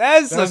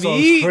 That's some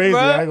heat, crazy. Bro.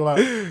 I ain't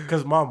gonna lie.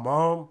 Cause my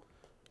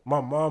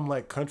mom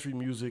like country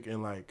music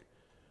and like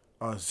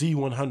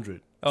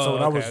Z100. So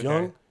when I was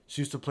young,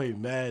 she used to play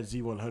mad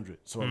Z100.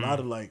 So a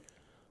lot of like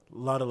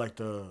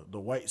the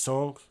white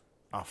songs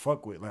I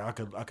fuck with. Like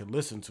I could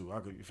listen to.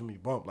 You feel me,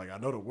 bump. Like I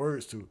know the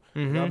words to.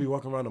 Mm-hmm. I'll be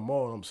walking around the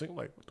mall and I'm singing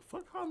like, what the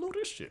fuck? How I know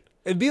this shit?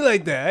 It'd be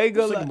like that. I ain't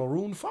gonna lie. Like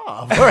Maroon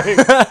 5. Right?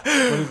 But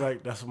it's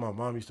like that's what my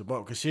mom used to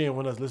bump because she didn't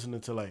want us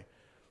listening to like,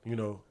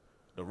 the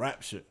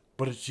rap shit.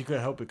 But she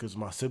couldn't help it because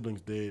my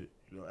siblings did.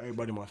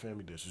 Everybody in my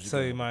family did.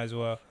 So you might as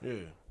well. Yeah.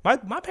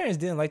 My parents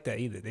didn't like that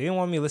either. They didn't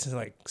want me to listen to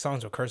like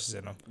songs with curses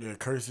in them. Yeah,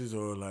 curses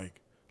or like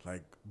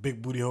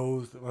big booty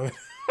hoes.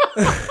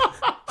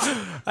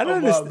 I don't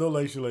understand. Don't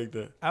like shit like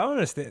that. I don't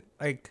understand.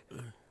 Like,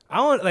 I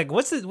don't like.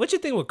 What's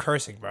your thing with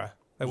cursing, bro?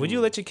 Like, would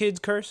you let your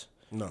kids curse?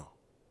 No.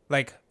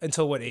 Like,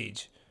 until what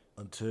age?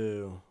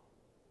 Until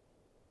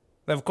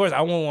Like, of course,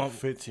 I won't want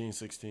 15,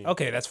 16.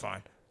 Okay, that's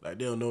fine. Like,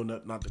 they don't know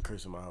not to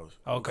curse in my house.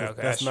 Okay, Because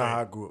okay. that's not straight.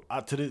 how I grew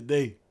up. To this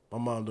day, my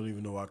mom don't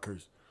even know I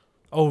curse.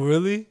 Oh,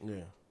 really?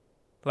 Yeah.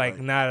 Like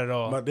not at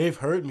all. They've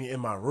heard me in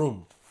my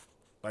room.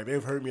 Like,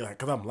 they've heard me, like,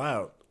 because I'm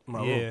loud in my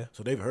room.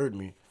 So they've heard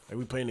me. Like,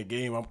 we playing the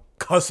game. I'm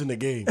cussing the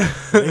game.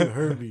 They've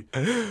heard me.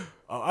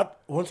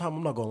 One time,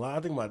 I'm not going to lie, I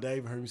think my dad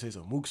even heard me say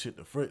some mook shit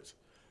to Fritz.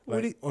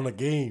 Like, on a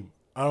game.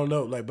 I don't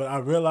know. Like, but I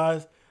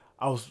realized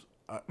I was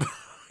on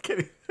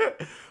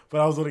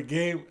a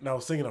game and I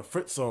was singing a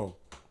Fritz song.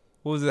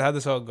 What was it? How'd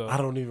this all go? I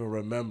don't even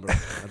remember.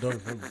 I don't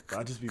remember.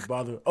 I just be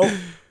bothered. Oh,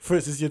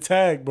 Fritz, it's your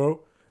tag,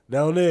 bro.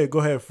 Down there. Go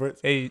ahead,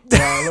 Fritz. Hey,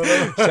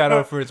 shout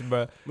out Fritz,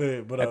 bro.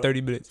 Man, but, at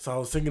 30 minutes. So I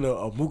was singing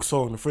a Mook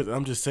song to Fritz, and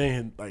I'm just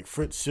saying, like,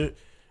 Fritz shit.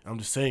 I'm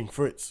just saying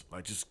Fritz.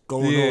 Like, just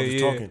going on,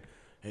 just talking.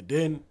 And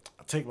then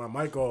I take my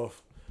mic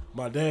off.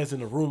 My dad's in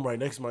the room right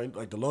next to my,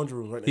 like, the laundry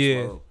room right next to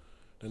my room.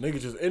 The nigga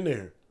just in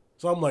there.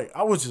 So I'm like,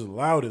 I was just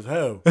loud as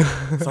hell.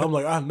 So I'm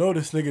like, I know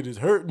this nigga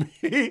just hurt me.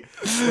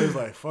 So it's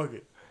like, fuck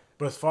it.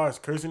 But as far as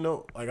cursing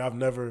though, like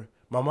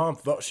my mom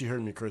thought she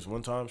heard me curse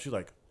one time. She's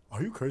like,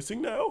 are you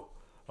cursing now?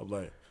 I'm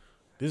like,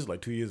 this is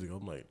like 2 years ago.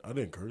 I'm like, I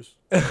didn't curse.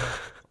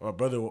 my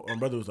brother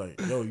was like,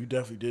 yo, you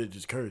definitely did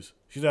just curse.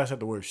 She just said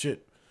the word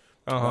shit.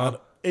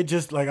 It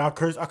just like I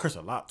curse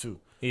a lot too.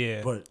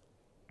 Yeah. But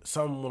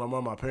something when I'm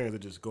around my parents, it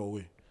just go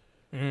away.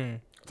 I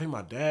think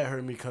my dad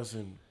heard me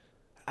cussing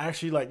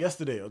actually like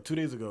yesterday or 2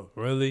 days ago.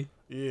 Really?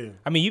 Yeah.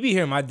 I mean, you be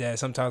hearing my dad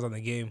sometimes on the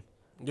game.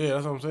 Yeah,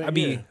 that's what I'm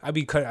saying. I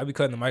be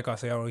cutting the mic off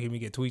so y'all don't hear me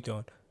get tweaked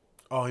on.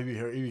 Oh, he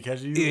be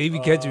catching you? Yeah, he be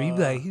catching me.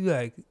 He be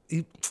like,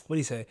 what do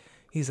he say?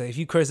 He's like, if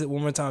you curse it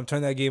one more time,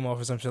 turn that game off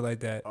or some shit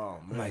like that. Oh,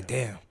 man. I'm like,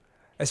 damn.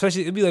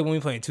 Especially, it'd be like when we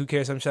playing 2K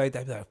or some shit like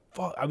that. I'd be like,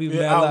 fuck. I'd be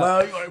mad out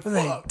loud. You like, I'm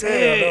like, fuck.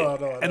 damn. I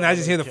know, and I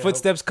just hear the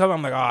footsteps come.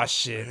 I'm like, oh,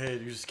 shit. Yeah,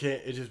 you just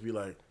can't. It just be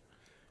like,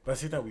 but I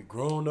see that we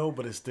grown though,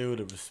 but it's still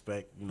the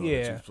respect, that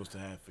Yeah. you're supposed to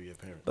have for your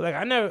parents. But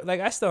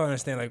I still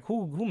understand, like,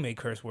 who made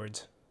curse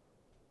words?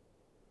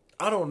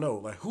 I don't know.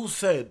 Like, who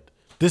said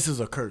this is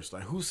a curse?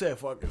 Like, who said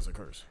fuck is a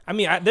curse? I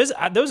mean,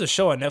 there was a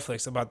show on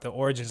Netflix about the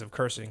origins of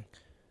cursing.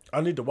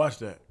 I need to watch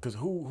that because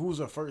who's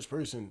the first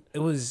person?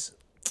 It's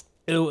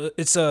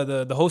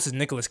the host is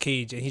Nicolas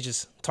Cage, and he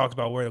just talks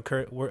about where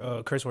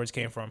curse words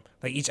came from.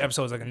 Like each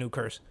episode is like a new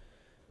curse.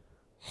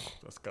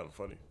 That's kind of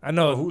funny. I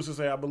know. But who's to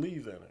say I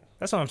believe in it?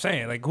 That's what I'm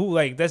saying.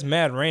 Like that's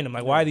mad random.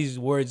 Like why are these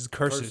words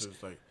curses?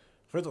 Like,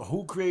 first of all,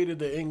 who created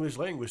the English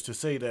language to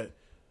say that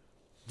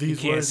these you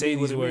can't words say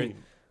these words?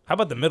 mean? How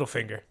about the middle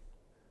finger?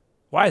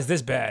 Why is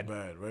this bad?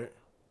 Bad, right?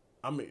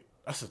 I mean,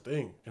 that's the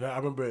thing. And I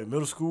remember in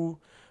middle school,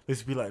 they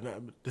used to be like, nah,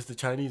 this is the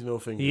Chinese middle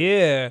finger.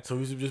 Yeah. So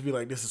we used to just be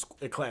like, this is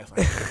in class.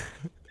 Like,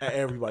 at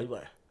everybody,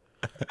 like,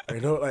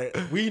 like,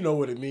 we know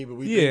what it means, but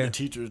we think the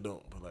teachers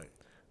don't.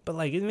 But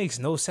it makes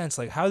no sense.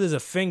 Like, how does a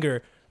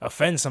finger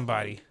offend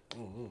somebody?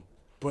 Mm-hmm.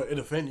 But it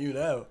offend you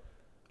now.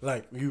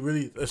 Like, you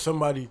really, if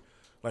somebody,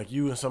 like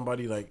you and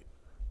somebody, like,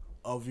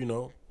 of,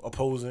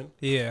 opposing.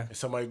 Yeah. And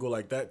somebody go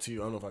like that to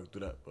you. I don't know if I can do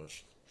that, but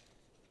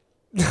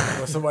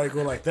when somebody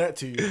go like that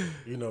to you,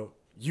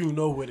 you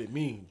know what it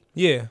means.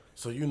 Yeah.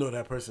 So you know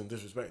that person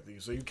disrespected you.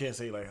 So you can't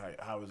say,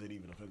 like, how is it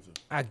even offensive?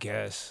 I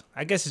guess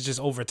it's just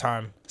over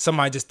time.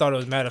 Somebody just thought it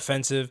was mad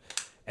offensive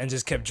and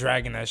just kept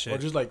dragging that shit. Or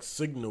just, like,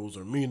 signals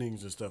or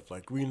meanings and stuff.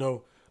 Like, we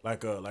know,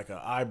 like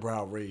a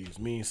eyebrow raise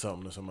means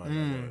something to somebody.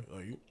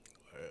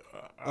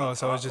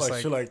 So it's just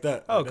like shit like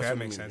that. Okay, that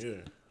makes sense. Yeah.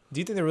 Do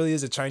you think there really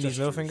is a Chinese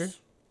middle finger?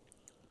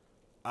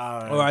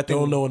 I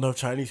don't know enough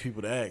Chinese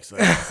people to ask.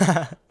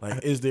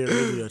 Like, is there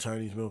really a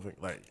Chinese middle finger?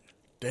 Like,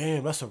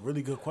 damn, that's a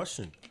really good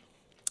question.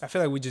 I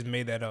feel like we just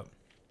made that up.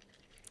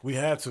 We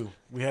had to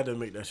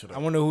make that shit up. I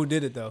wonder who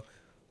did it though.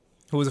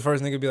 Who was the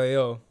first nigga to be like,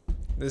 yo,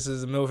 this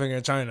is a middle finger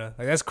in China?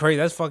 Like, that's crazy.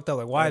 That's fucked up.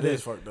 Like, why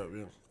this? Fucked up,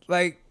 yeah.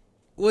 Like,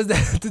 what's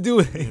that to do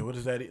with it? Yeah, what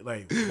is that?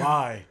 Like,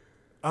 why?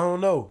 I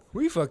don't know.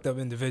 We fucked up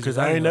individuals. Because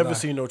I ain't never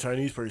seen no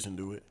Chinese person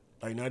do it.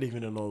 Like, not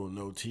even in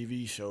no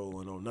TV show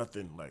or no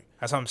nothing. Like,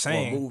 that's what I'm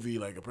saying. Or a movie,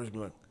 like, a person be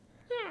like,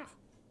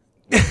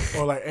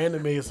 or like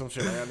anime or some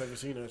shit. Like, I never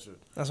seen that shit.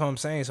 That's what I'm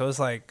saying. So it's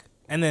like,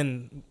 and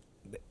then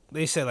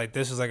they said like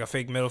this was like a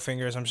fake middle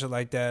finger or some shit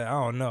like that. I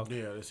don't know.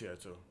 Yeah, they see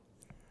that too.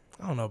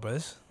 I don't know, but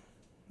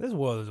this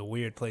world is a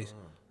weird place.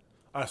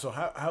 All right, so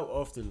how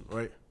often,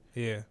 right?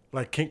 Yeah.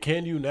 Like,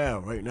 can you now,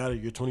 right? Now that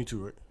you're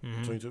 22, right?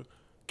 Mm-hmm. 22,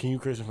 can you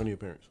curse in front of your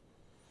parents?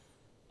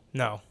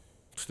 No.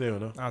 Still,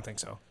 no? I don't think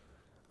so.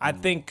 I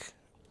think,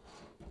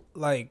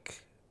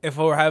 like, if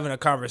we're having a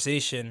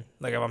conversation,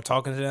 like, if I'm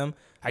talking to them,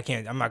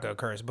 I'm not gonna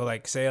curse. But,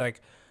 like, say,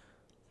 like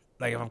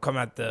if I'm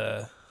coming out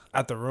the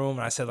room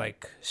and I said,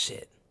 like,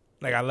 shit,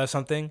 like, I left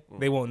something,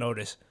 they won't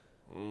notice.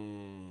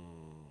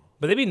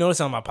 But they be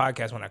noticing on my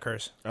podcast when I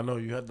curse. I know,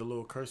 you had the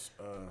little curse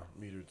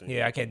meter thing.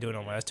 Yeah, I can't do it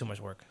no more. That's too much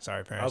work.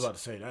 Sorry, parents. I was about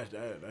to say,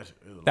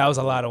 that was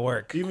a lot of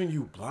work. Even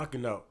you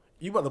blocking out.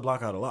 You about to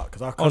block out a lot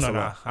because I cuss a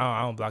lot.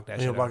 I don't block that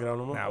shit. You don't block it out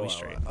no more? Nah, we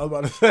straight. I was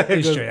about to say.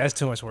 We straight. That's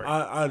too much work.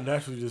 I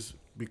naturally just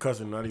be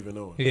cussing, not even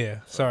knowing. Yeah,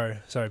 sorry,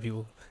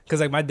 people.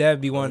 Cause like my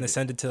dad be wanting to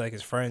send it to like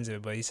his friends,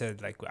 but he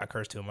said like I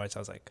curse too much. I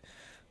was like,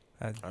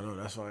 I know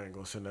that's why I ain't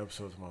gonna send the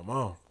episode to my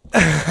mom.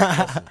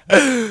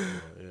 Yeah.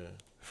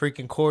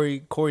 Freaking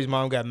Corey's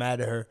mom got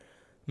mad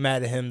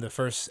at him the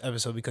first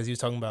episode because he was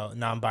talking about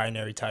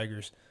non-binary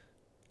tigers,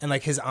 and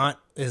like his aunt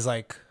is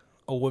like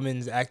a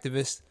women's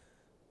activist,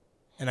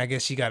 and I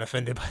guess she got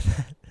offended by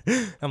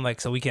that. I'm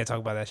like, so we can't talk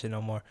about that shit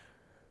no more.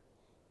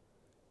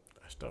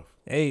 That's tough.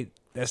 Hey,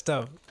 that's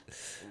tough.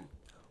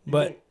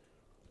 But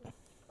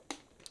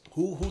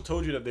who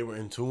told you that they were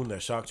in tune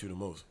that shocked you the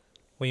most?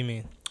 What do you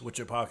mean? With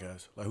your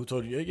podcast? Like who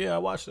told you? Yeah, I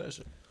watched that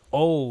shit.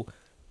 Oh,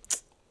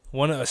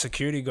 a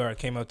security guard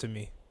came up to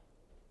me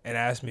and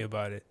asked me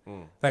about it.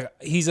 Like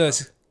he's a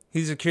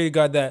security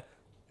guard that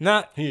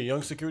he a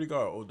young security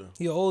guard or older?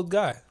 He an old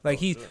guy. Like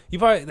he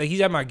probably like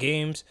he's at my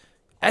games.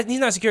 He's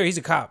not security, he's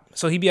a cop.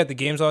 So he be at the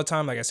games all the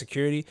time, like at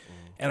security.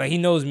 And like he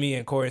knows me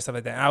and Corey and stuff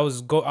like that. And I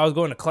was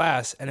going to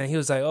class, and then he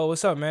was like, "Oh,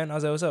 what's up, man?" I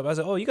was like, "What's up?" I was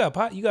like, "Oh, you got a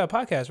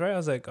podcast, right?" I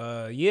was like,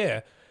 yeah."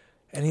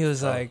 And he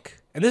was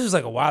like, and this was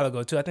like a while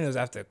ago too. I think it was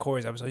after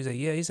Corey's episode. He's like,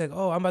 "Yeah." He's like,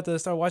 "Oh, I'm about to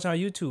start watching on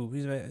YouTube."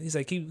 He's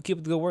like, "Keep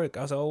up the good work."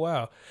 I was like, "Oh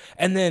wow."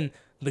 And then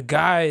the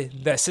guy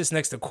that sits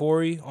next to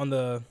Corey on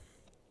the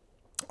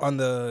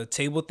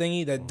table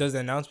thingy that does the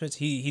announcements,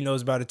 he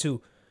knows about it too.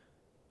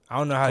 I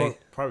don't know how.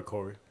 Probably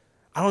Corey.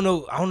 I don't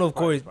know if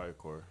Corey. Probably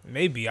Corey.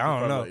 Maybe I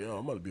don't know. Like, yo,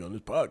 I'm about to be on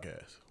this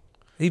podcast.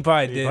 He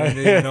probably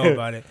didn't know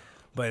about it,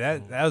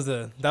 but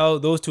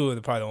those two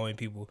are probably the only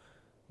people.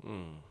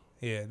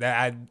 Yeah, that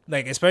I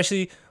like,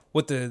 especially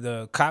with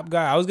the cop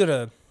guy. I was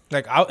gonna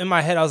like in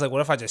my head, I was like,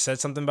 what if I just said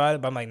something about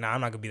it? But I'm like, nah, I'm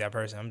not gonna be that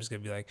person. I'm just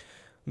gonna be like,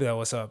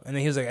 what's up? And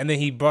then he was like, and then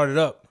he brought it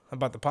up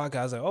about the podcast.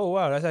 I was like, oh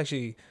wow, that's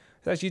actually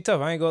tough.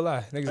 I ain't gonna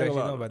lie. Niggas actually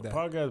know about that. The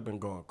podcast has been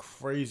going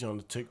crazy on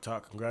the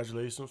TikTok.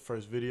 Congratulations.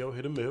 First video,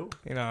 hit a mill.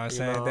 You know what I'm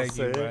saying? Thank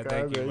you, bro.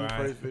 Thank you,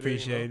 bro.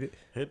 Appreciate it.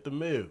 Hit the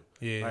mill.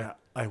 Yeah.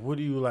 Like, what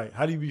do you like?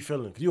 How do you be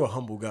feeling? Cause you're a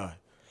humble guy.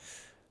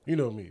 You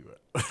know me, bro.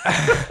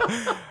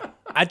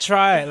 I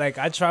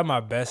try my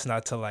best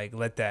not to like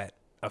let that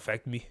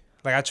affect me.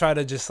 Like I try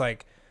to just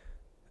like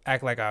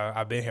act like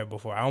I've been here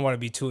before. I don't want to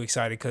be too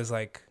excited because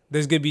like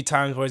there's gonna be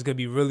times where it's gonna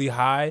be really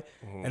high,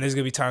 and there's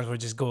gonna be times where it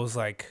just goes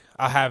like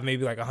I'll have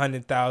maybe like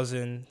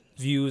 100,000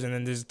 views, and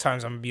then there's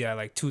times I'm gonna be at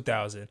like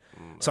 2,000.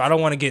 So I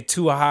don't want to get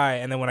too high,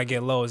 and then when I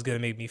get low, it's gonna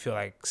make me feel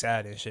like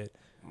sad and shit.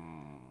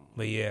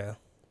 But yeah,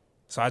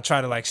 so I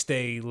try to like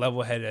stay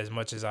level headed as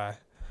much as I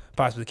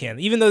possibly can.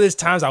 Even though there's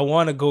times I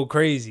want to go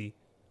crazy,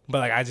 but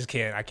like I just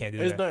can't. I can't do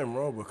that. There's nothing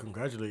wrong with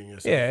congratulating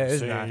yourself. Yeah, it's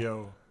saying, not.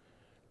 Yo,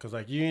 because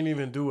like you ain't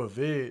even do a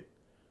vid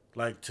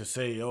like to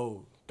say,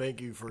 yo,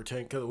 thank you for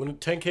 10. Because when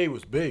 10K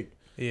was big,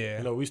 Yeah.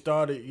 You know, we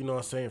started, you know what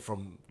I'm saying,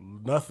 from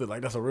nothing.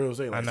 Like, that's a real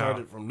thing. Like,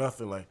 started from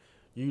nothing. Like,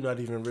 you not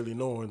even really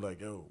knowing,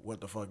 like, yo,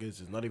 what the fuck is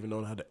this? Not even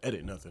knowing how to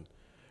edit nothing.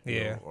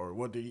 You know? Or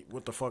what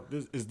the fuck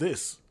is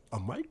this? A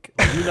mic?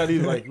 Like, you're not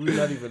even, like, we're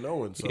not even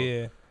knowing. So,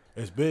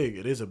 it's big.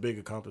 It is a big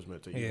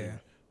accomplishment. To you.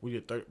 We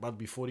get about to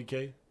be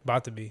 40K?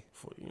 About to be.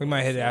 We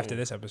might hit it after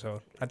this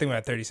episode. I think we're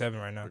at 37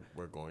 right now.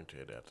 We're going to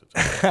hit it after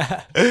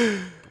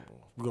this.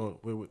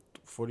 We're with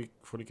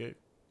 40K?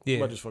 Yeah.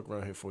 We might just fuck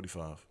around here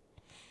 45.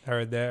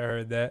 Heard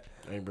that.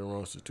 I ain't been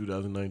wrong since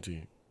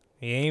 2019.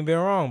 He ain't been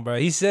wrong, bro.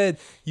 He said,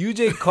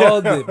 UJ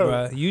called it,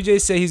 bro.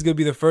 UJ said he's going to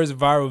be the first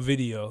viral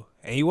video.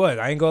 And he was.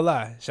 I ain't going to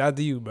lie. Shout out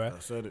to you, bro. I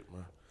said it,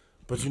 man.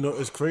 But you know,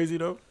 it's crazy,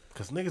 though,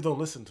 because niggas don't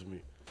listen to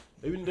me.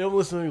 They don't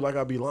listen to me like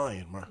I be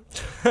lying, man.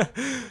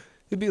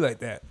 It'd be like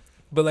that.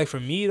 But, like, for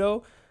me,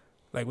 though,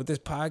 like, with this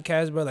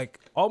podcast, bro, like,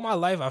 all my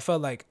life, I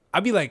felt like,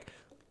 I'd be like,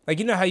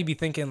 you know how you be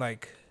thinking,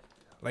 like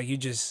you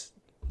just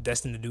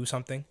destined to do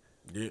something?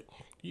 Yeah.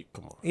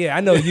 Come on. Yeah,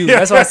 I know you.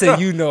 That's why I said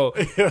you know.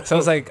 So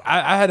it's like,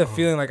 I had a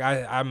feeling like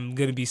I'm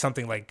going to be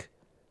something like,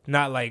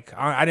 not like,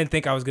 I didn't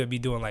think I was going to be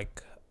doing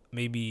like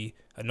maybe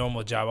a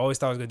normal job. I always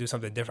thought I was going to do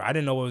something different. I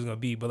didn't know what it was going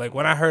to be. But like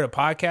when I heard a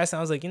podcast, I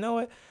was like, you know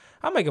what?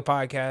 I'll make a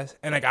podcast.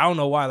 And like, I don't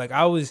know why. Like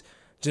I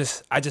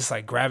just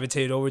like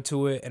gravitated over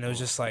to it. And it was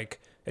just like,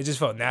 it just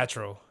felt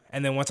natural.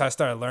 And then once I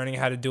started learning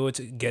how to do it,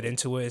 to get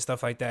into it and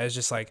stuff like that, it's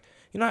just like,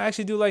 you know, I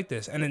actually do like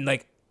this. And then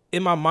like,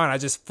 in my mind, I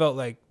just felt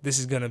like this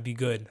is going to be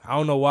good. I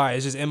don't know why.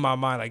 It's just in my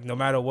mind. Like, no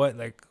matter what,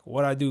 like,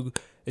 what I do,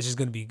 it's just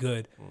going to be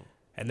good.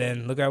 And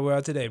then look at where we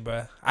are today,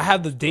 bro. I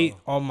have the date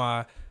on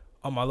my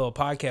little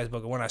podcast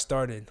book.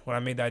 When I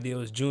made the idea, it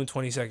was June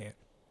 22nd.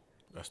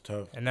 That's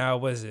tough. And now,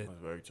 what is it? That's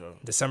very tough.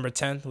 December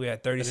 10th, we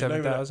had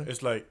 37,000.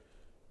 It's like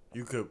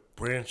you could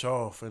branch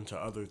off into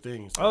other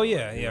things. Oh,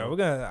 yeah, yeah. We're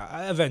going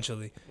to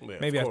eventually. Yeah,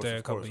 maybe after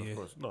a couple of years.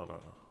 No.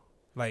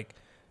 Like,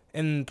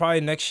 and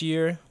probably next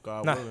year.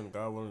 God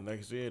willing,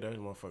 next year, that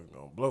motherfucker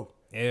gonna blow.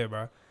 Yeah,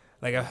 bro.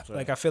 Like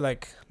I feel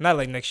like not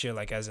like next year,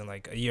 like as in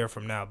like a year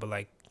from now, but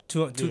like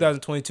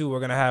 2022, we're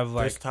gonna have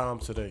like this time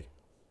today.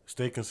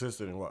 Stay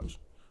consistent and watch.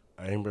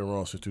 I ain't been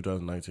wrong since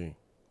 2019.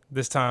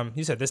 This time,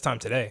 you said this time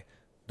today.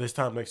 This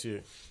time next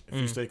year, if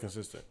you stay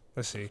consistent.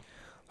 Let's see.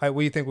 Like,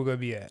 where you think we're gonna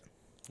be at?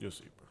 You'll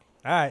see, bro.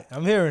 All right,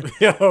 I'm hearing.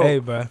 Yo, Hey,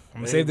 bro, I'm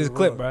gonna save this ain't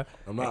clip, wrong.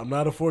 bro. I'm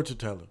not a fortune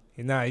teller.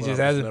 Nah, he Well, just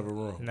I was hasn't. never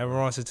wrong. Never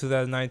wrong since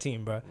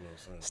 2019, bro. You know what I'm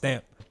saying?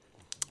 Stamp.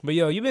 But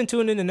yo, you been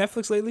tuning into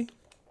Netflix lately?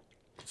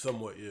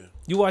 Somewhat, yeah.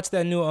 You watched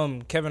that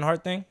new Kevin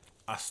Hart thing?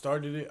 I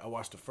started it. I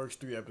watched the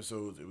first 3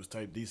 episodes. It was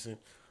type decent.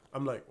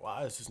 I'm like,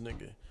 why is this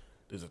nigga?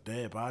 There's a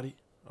dead body.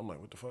 I'm like,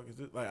 what the fuck is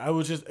this? Like,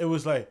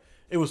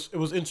 it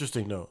was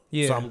interesting though.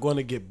 Yeah. So I'm going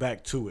to get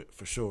back to it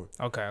for sure.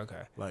 Okay.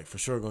 Like for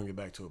sure, going to get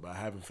back to it, but I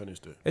haven't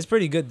finished it. It's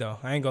pretty good though.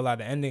 I ain't gonna lie,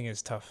 the ending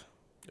is tough.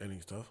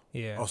 Ending stuff.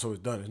 Yeah. Also, it's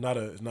done. It's not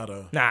a.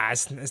 Nah,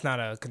 it's not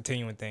a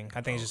continuing thing.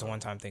 I think it's just a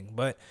one-time thing.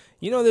 But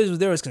you know,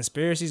 there was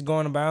conspiracies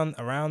going about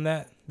around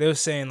that. They were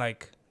saying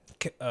like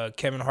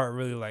Kevin Hart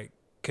really like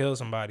killed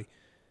somebody.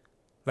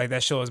 Like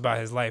that show is about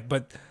his life,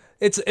 but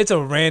it's a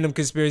random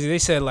conspiracy. They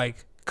said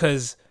like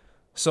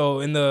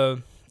so in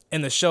the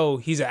show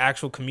he's an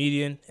actual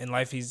comedian. In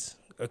life he's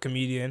a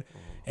comedian.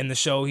 In the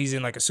show he's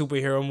in like a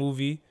superhero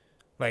movie.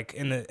 Like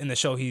in the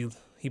show he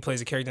plays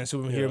a character in a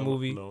superhero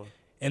movie. No.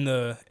 In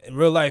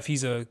real life, he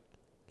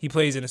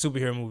plays in a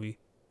superhero movie,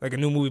 like a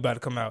new movie about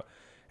to come out.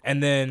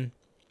 And then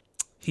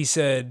he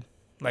said,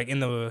 like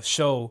in the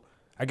show,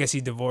 I guess he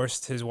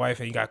divorced his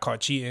wife and he got caught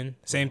cheating.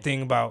 Same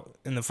thing about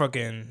in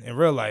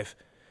real life.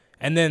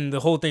 And then the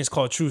whole thing's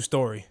called True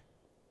Story.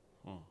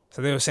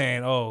 So they were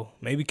saying, oh,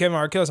 maybe Kevin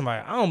Hart killed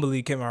somebody. I don't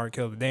believe Kevin Hart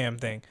killed the damn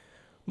thing.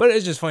 But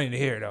it's just funny to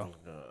hear, though.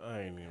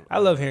 I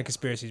love hearing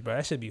conspiracies, bro.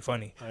 That should be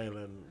funny. I ain't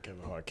letting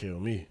Kevin Hart kill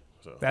me.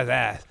 So. That's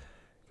ass.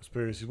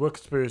 Conspiracies. What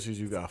conspiracies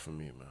you got for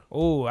me, man?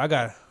 Oh,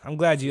 I'm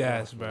glad you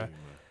asked, bro.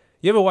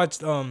 You ever watched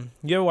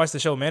the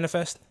show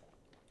Manifest?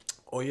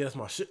 Oh yeah, that's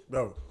my shit,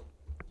 bro.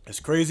 It's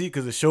crazy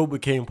because the show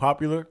became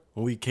popular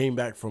when we came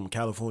back from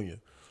California.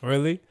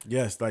 Really?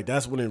 Yes, like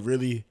that's when it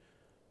really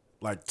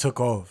like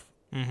took off.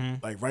 Mm-hmm.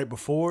 Like right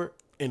before,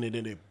 and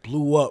then it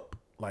blew up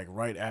like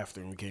right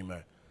after we came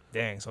back.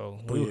 Dang, so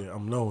But yeah,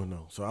 I'm knowing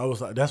though. So I was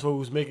like, that's what we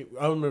was making.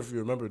 I don't remember if you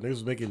remember. Niggas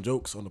was making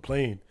jokes on the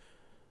plane,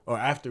 or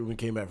after we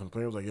came back from the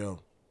plane. I was like, yo,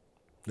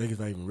 niggas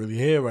not even really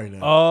here right now.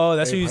 Oh,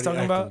 that's Everybody what you was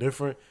talking about?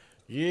 Different.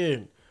 Yeah.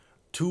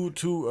 Two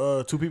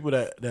people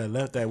that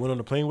left that went on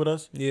the plane with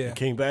us. Yeah. And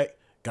came back,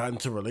 got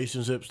into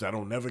relationships that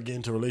don't never get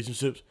into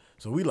relationships.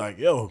 So we like,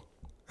 yo,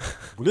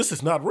 well, this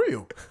is not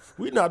real.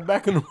 We not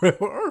back in the real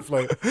earth.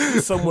 Like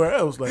we somewhere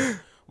else. Like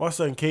my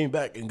son came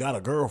back and got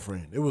a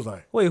girlfriend. It was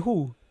like, wait,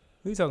 who?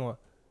 Who you talking about?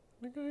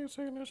 nigga ain't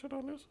saying that shit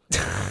on this.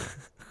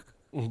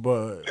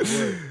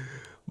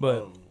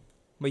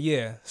 But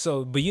yeah.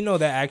 So, but you know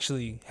that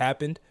actually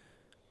happened.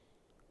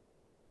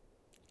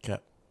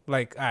 Cap.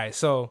 Like, all right.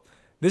 So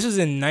this was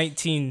in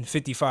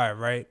 1955,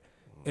 right?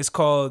 It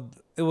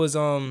was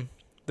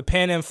the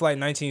Pan Am flight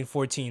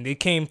 1914. They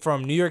came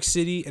from New York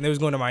City and they was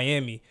going to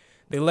Miami.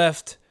 They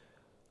left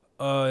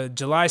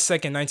July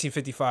 2nd,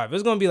 1955. It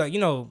was going to be like,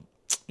 New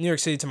York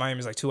City to Miami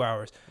is like 2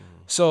 hours.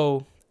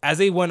 So as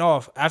they went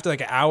off, after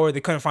like an hour,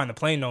 they couldn't find the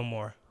plane no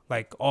more.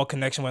 Like all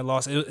connection went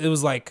lost. It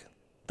was like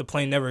the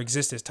plane never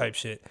existed type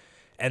shit.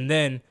 And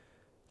then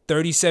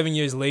 37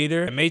 years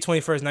later, May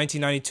 21st,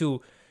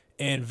 1992,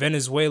 in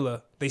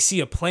Venezuela, they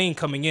see a plane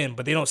coming in,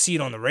 but they don't see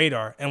it on the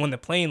radar. And when the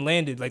plane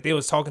landed, like they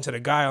was talking to the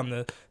guy on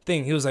the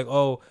thing. He was like,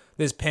 oh,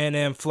 this Pan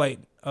Am flight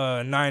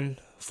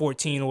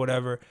 914 or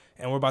whatever,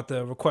 and we're about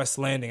to request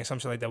landing or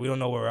something like that. We don't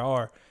know where we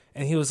are.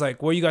 And he was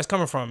like, where are you guys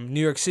coming from?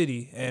 New York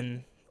City.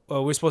 And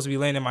we're supposed to be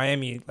landing in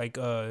Miami like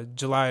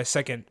July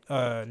 2nd,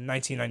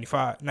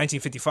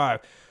 1955.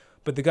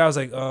 But the guy was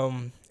like,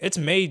 it's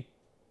May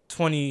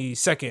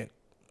 22nd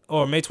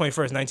or May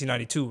 21st,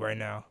 1992 right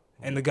now.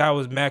 And the guy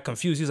was mad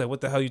confused. He was like,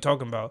 what the hell are you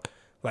talking about?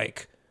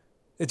 Like,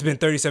 it's been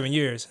 37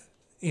 years.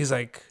 He's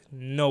like,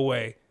 no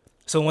way.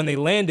 So when they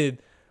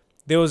landed,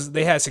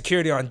 they had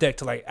security on deck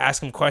to like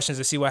ask him questions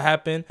to see what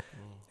happened.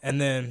 And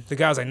then the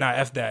guy was like, nah,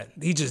 F that.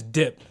 He just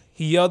dipped.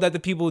 He yelled at the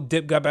people,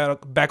 dipped, got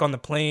back on the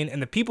plane.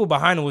 And the people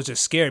behind him was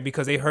just scared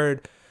because they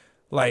heard,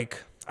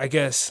 like, I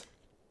guess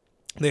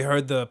they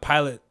heard the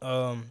pilot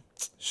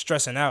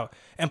stressing out.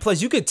 And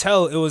plus, you could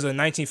tell it was a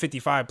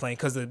 1955 plane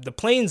because the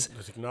planes...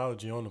 The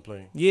technology on the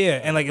plane.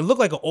 Yeah, and like it looked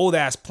like an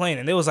old-ass plane.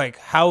 And it was like,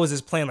 how is this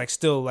plane like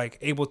still like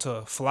able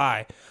to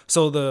fly?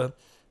 So the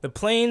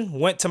plane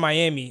went to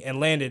Miami and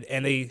landed,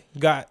 and they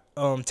got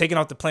taken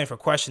off the plane for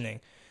questioning.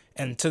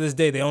 And to this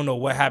day, they don't know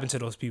what happened to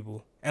those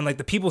people. And like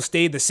the people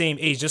stayed the same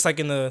age, just like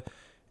in the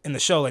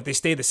show. Like they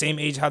stayed the same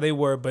age how they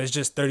were, but it's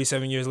just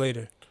 37 years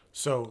later.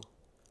 So...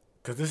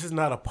 Because this is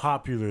not a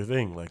popular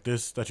thing like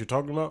this that you're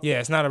talking about. Yeah,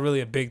 it's not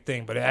really a big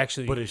thing, but it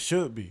actually... But it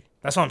should be.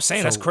 That's what I'm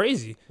saying. So that's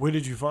crazy. Where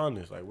did you find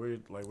this? Like,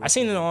 I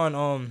seen it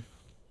on...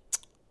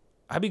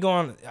 I be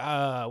going...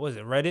 what is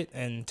it? Reddit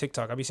and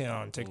TikTok. I be seeing it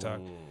on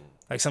TikTok.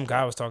 Like, some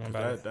guy was talking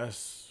about it.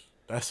 That's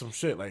some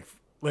shit. Like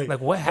what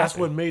happened? That's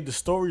what made the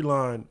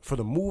storyline for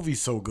the movie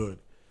so good.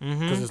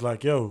 Because it's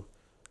like, yo,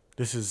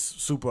 this is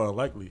super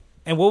unlikely.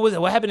 And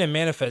what happened in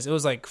Manifest? It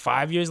was like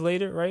 5 years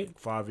later, right?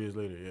 5 years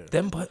later, yeah.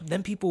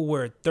 Them people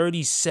were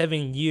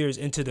 37 years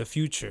into the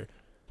future.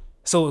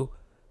 So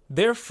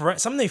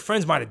some of their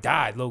friends might have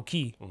died low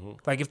key.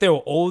 Like if they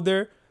were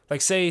older,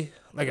 like say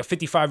like a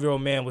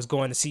 55-year-old man was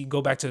going to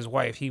go back to his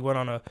wife. He went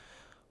on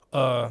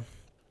a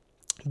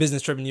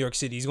business trip in New York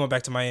City. He's going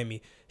back to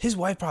Miami. His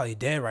wife probably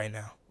dead right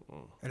now.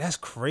 And that's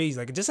crazy.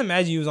 Like, just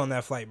imagine you was on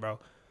that flight, bro.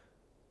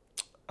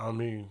 I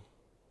mean,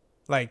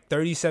 like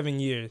 37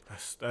 years.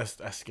 That's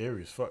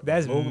scary as fuck.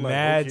 That's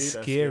mad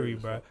scary,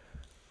 bro.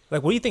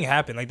 Like, what do you think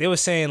happened? Like, they were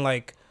saying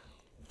like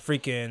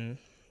freaking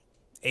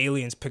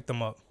aliens picked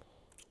them up.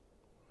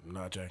 I'm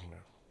not jacking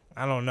that.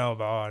 I don't know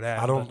about all that.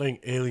 I don't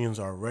think aliens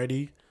are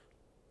ready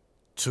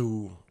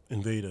to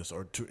invade us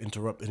or to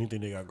interrupt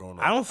anything they got going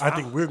on. I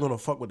think we're gonna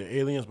fuck with the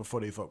aliens before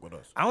they fuck with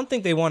us. I don't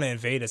think they want to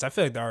invade us. I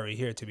feel like they're already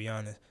here, to be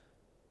honest.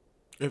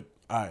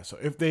 So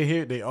if they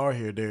here, they are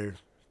here.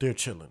 They're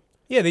chilling.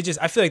 Yeah,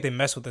 I feel like they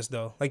mess with us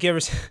though. Like, you ever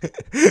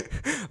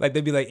like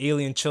they'd be like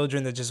alien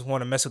children that just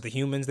want to mess with the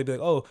humans. They'd be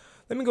like, oh,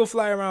 let me go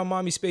fly around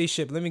mommy's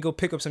spaceship. Let me go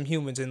pick up some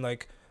humans and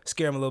like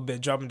scare them a little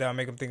bit, drop them down,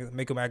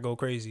 make them act go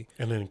crazy.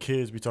 And then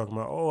kids be talking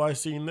about, oh, I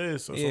seen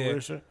this or some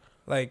weird shit.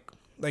 Like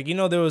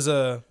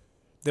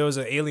there was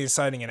an alien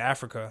sighting in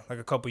Africa like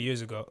a couple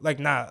years ago. Like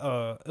it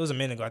was a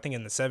minute ago. I think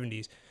in the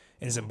 70s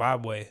in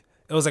Zimbabwe.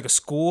 It was like a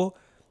school,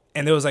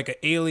 and there was like an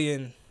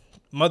alien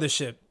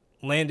mothership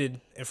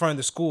landed in front of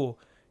the school,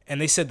 and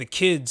they said the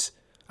kids.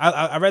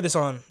 I read this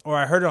I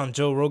heard it on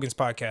Joe Rogan's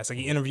podcast. Like,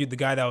 he interviewed the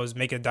guy that was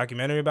making a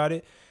documentary about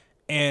it,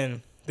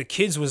 and the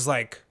kids was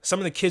like, some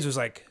of the kids was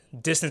like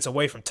distance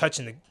away from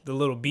touching the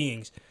little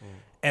beings,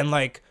 and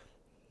like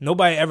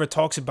nobody ever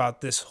talks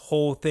about this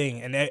whole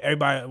thing, and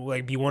everybody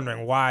like be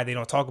wondering why they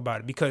don't talk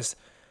about it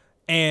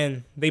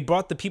and they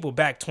brought the people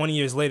back 20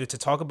 years later to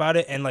talk about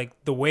it, and like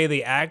the way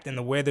they act and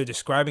the way they're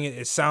describing it,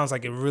 it sounds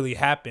like it really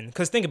happened.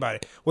 Because think about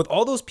it, with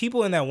all those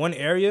people in that one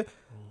area,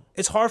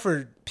 it's hard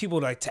for people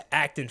like to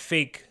act and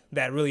fake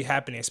that really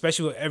happening,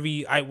 especially with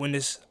every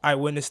eyewitness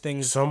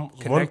things.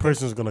 One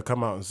person is gonna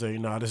come out and say,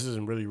 "Nah, this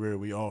isn't really real.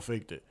 We all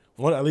faked it."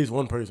 At least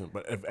one person.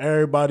 But if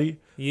everybody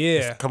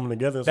is coming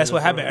together, that's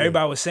what happened.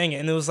 Everybody was saying it,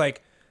 and it was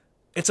like,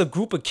 it's a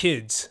group of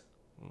kids.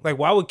 Like,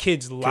 why would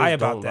kids lie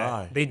about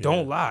that? They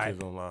don't lie. Kids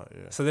don't lie.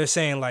 Yeah. So they're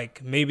saying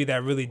like maybe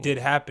that really did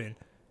happen,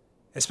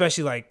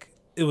 especially like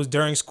it was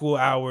during school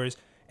hours,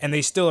 and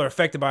they still are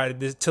affected by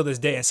it till this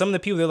day. And some of the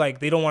people, they're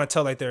like, they don't want to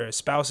tell like their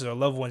spouses or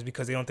loved ones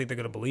because they don't think they're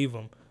gonna believe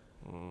them.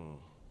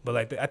 But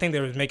like, I think they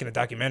were making a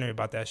documentary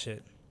about that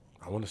shit.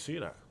 I want to see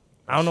that.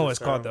 I don't know what it's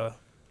called though.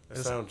 That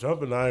sound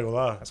jumping. I ain't gonna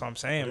lie. That's what I'm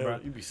saying, bro.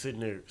 You be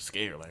sitting there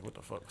scared, like, what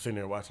the fuck? Sitting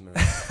there watching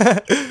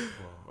that.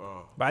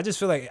 But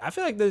I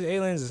feel like those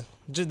aliens,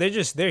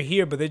 they're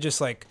here, but they're just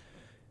like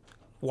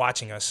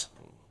watching us.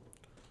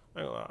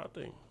 I ain't gonna lie. I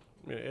think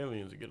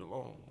aliens get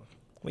along.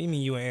 What do you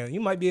mean you an alien? You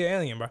might be an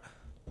alien, bro.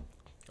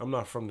 I'm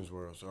not from this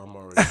world, so I'm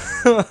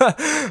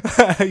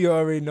already. You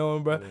already know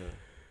him, bro. Yeah.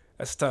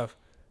 That's tough.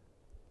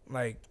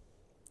 Like,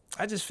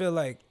 I just feel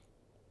like,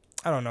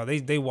 I don't know.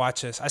 They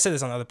watch us. I said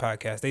this on other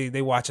podcasts.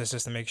 They watch us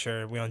just to make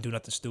sure we don't do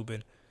nothing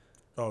stupid.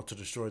 Oh, to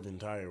destroy the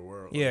entire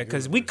world. Yeah,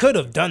 because we could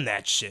have done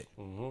that shit.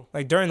 Mm-hmm.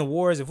 Like, during the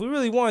wars, if we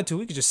really wanted to,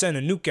 we could just send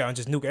a nuke out and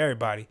just nuke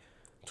everybody.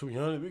 To be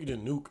honest, we could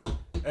just nuke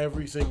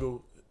every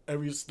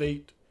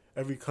state,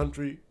 every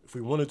country. If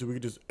we wanted to, we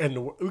could just end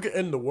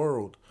the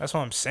world. That's what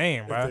I'm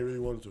saying, bro. If they really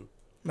wanted to.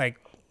 Like,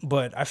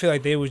 but I feel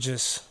like they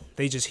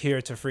just here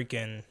to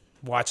freaking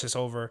watch us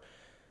over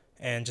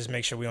and just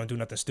make sure we don't do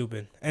nothing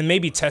stupid. And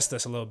maybe test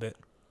us a little bit.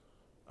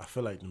 I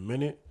feel like the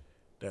minute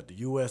that the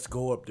U.S.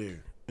 go up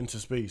there into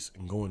space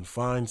and go and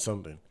find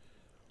something,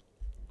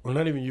 or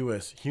not even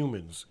U.S.,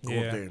 humans go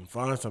up there and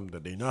find something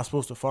that they're not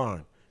supposed to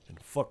find and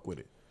fuck with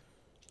it.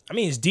 I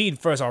mean, it's deed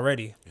for us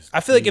already.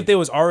 I feel like if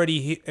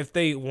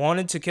they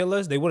wanted to kill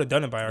us, they would have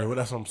done it by already. Yeah, well,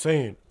 that's what I'm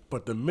saying.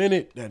 But the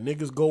minute that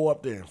niggas go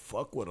up there and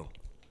fuck with them,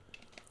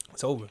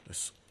 it's over.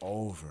 It's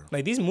over.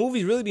 Like, these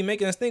movies really be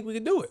making us think we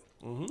could do it.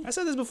 Mm-hmm. I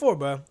said this before,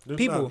 bro.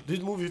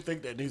 These movies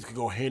think that niggas can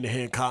go hand to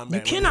hand combat.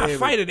 You cannot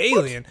fight an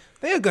alien.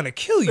 They are gonna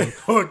kill you.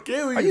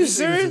 Kill you. Are you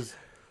serious?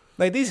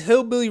 Like, these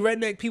hillbilly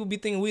redneck people be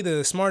thinking we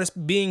the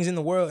smartest beings in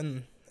the world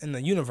and in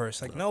the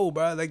universe. Like, no,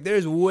 bro. Like,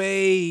 there's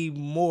way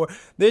more.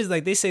 There's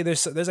like, they say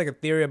there's like a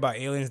theory about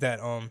aliens that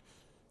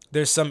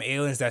there's some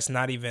aliens that's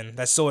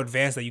so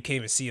advanced that you can't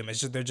even see them.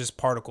 They're just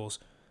particles.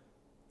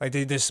 Like,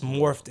 they just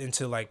morphed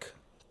into like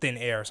thin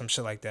air or some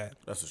shit like that.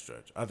 That's a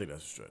stretch. I think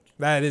that's a stretch.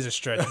 That is a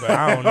stretch, but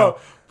I don't know.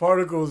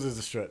 Particles is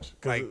a stretch.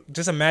 Like,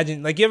 just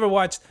imagine. Like, you ever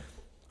watch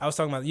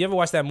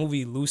that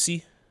movie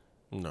Lucy?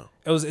 No.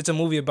 It's a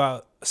movie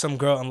about some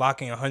girl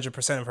unlocking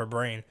 100% of her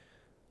brain.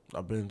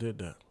 I've been did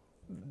that.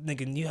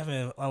 Nigga, you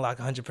haven't unlocked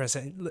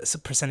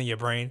 100% of your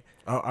brain.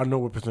 I know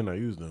what percent I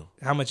use though.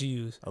 How much you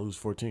use? I lose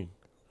 14.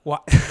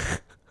 What?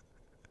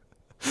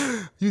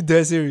 You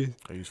dead serious?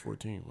 I use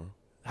 14, bro.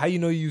 How you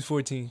know you use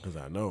 14? Because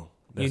I know.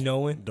 You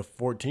knowing? The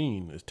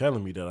 14 is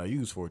telling me that I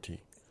use 14.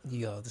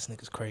 Yo, this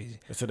nigga's crazy.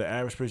 It said the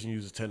average person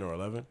uses 10 or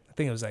 11. I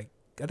think it's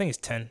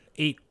 10.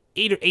 8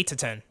 to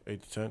 10.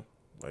 8 to 10.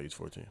 I use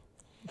 14.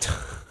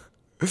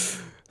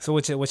 So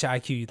what's your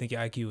IQ? You think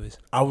your IQ is?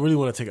 I really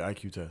want to take an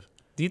IQ test.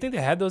 Do you think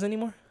they have those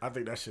anymore? I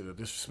think that shit is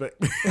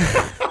disrespect.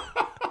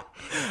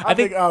 I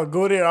think I'll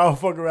go there, I'll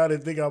fuck around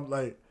and think I'm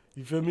like,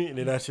 You feel me? And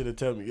then that shit will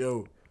tell me,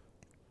 yo,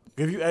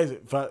 you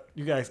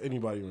can ask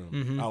anybody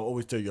around, I'll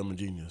always tell you I'm a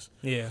genius.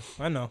 Yeah,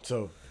 I know.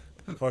 So,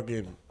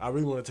 fucking, I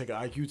really want to take an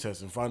IQ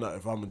test and find out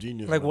if I'm a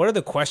genius. Like, what are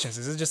the questions?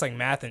 Is it just like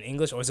math and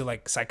English, or is it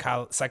like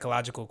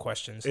psychological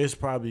questions? It's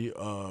probably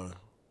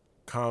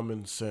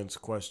common sense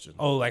question.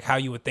 Oh, like how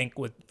you would think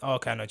with. Oh,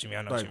 okay, I know what you mean.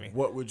 I know what you mean.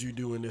 What would you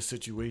do in this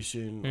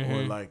situation,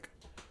 or like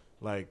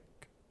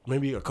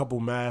maybe a couple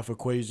math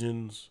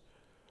equations.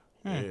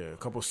 Yeah, a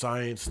couple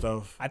science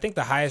stuff. I think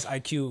the highest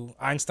IQ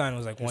Einstein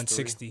was like History.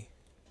 160.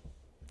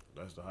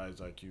 That's the highest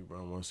IQ, bro.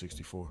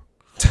 164.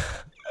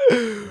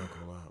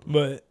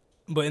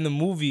 But in the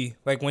movie,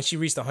 like when she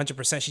reached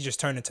 100%, she just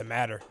turned into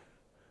matter.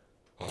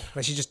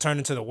 Like she just turned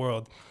into the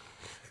world.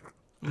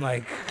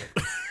 Like.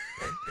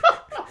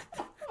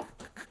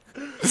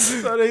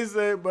 So they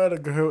say, bro, the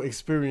girl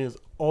experienced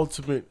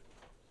ultimate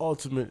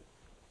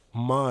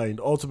mind,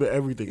 ultimate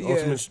everything,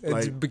 ultimate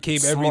like became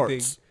smarts,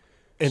 everything,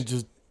 and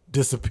just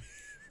disappeared.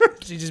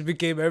 She just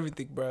became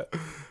everything, bro.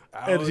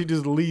 And she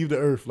just leave the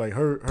earth, like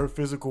her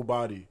physical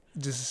body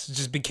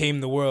just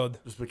became the world.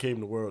 Just became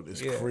the world.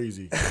 It's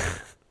crazy.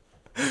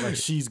 Like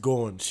she's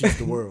gone. She's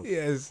the world.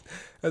 Yes,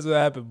 that's what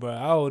happened, bro.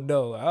 I don't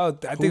know. I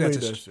think that's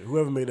that shit?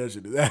 Whoever made that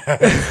shit.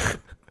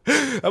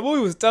 That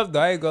movie was tough though.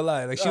 I ain't gonna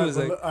lie. Like she was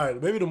like, all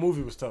right, maybe the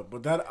movie was tough,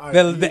 but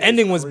the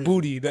ending was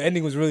booty. The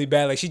ending was really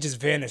bad. Like she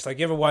just vanished. Like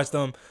you ever watched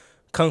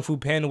Kung Fu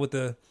Panda with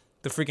the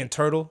freaking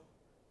turtle?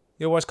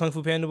 You ever watched Kung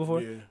Fu Panda before?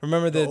 Yeah.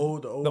 Remember the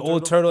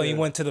old turtle and he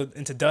went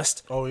into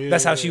dust? Oh yeah.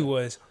 That's how she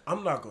was.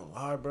 I'm not gonna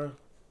lie, bro.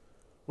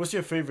 What's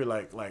your favorite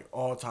like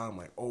all time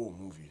like old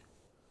movie?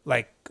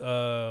 Like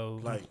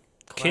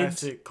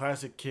classic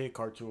kid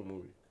cartoon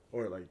movie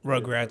or like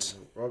Rugrats.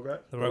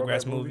 The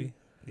Rugrats movie.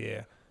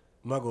 Yeah.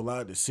 I'm not gonna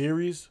lie, the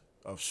series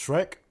of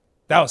Shrek.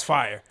 That was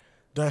fire.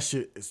 That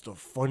shit is the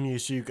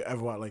funniest shit you could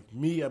ever watch. Like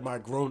me at my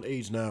grown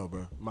age now,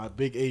 bro. My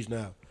big age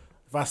now.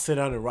 If I sit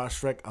down and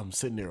watch Shrek, I'm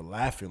sitting there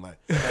laughing, like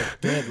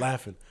dead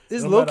laughing.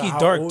 It's low-key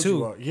dark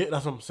too. Yeah,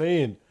 that's what I'm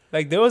saying.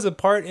 Like there was a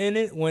part in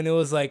it when it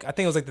was like I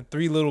think it was like the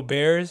 3 little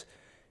bears,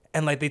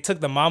 and like they took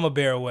the mama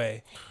bear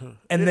away,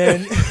 and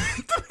then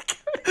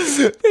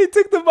they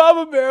took the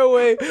mama bear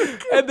away,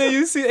 and then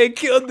you see they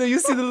killed them. You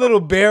see the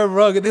little bear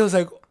rug, and they was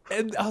like.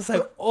 And I was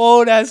like,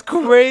 oh, that's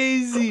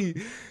crazy.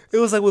 It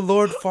was like with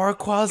Lord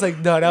Farquaad. I was like,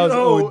 no, that was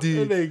OD.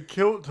 And they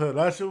killed her.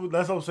 That's what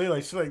I'm saying.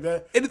 Like shit like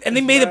that. And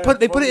they made it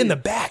put it in the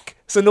back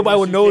so nobody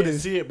would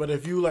notice. See it, but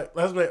if you like,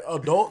 that's like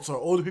adults or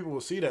older people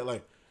will see that.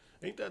 Like,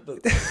 ain't that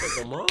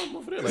the mom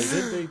over there? Like,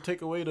 didn't they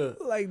take away the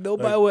like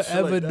nobody would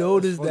ever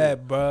notice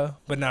that, bro.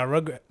 But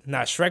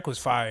Shrek was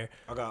fire.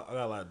 I got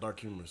a lot of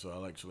dark humor, so I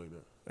like shit like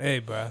that. Hey,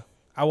 bro,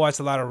 I watched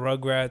a lot of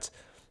Rugrats.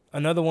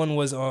 Another one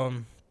was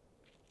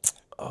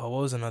what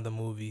was another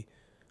movie?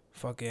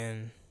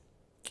 Fucking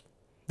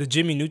the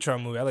Jimmy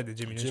Neutron movie. I like the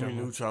Jimmy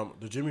Neutron.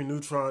 The Jimmy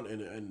Neutron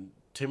and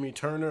Timmy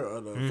Turner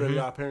or the Fairly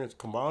Odd Parents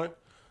combined.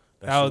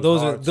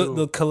 Those are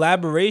the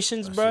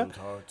collaborations, that bro. Shit was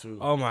hard too.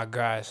 Oh my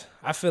gosh,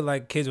 I feel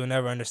like kids will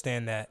never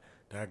understand that.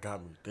 That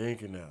got me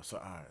thinking now. So,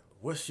 all right,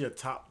 what's your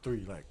top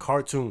 3 like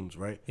cartoons,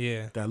 right?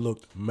 Yeah. That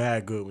looked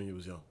mad good when you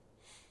was young.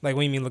 Like,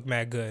 what do you mean look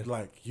mad good?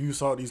 Like you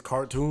saw these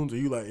cartoons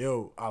and you like,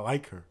 yo, I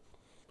like her.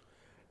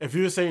 If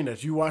you were saying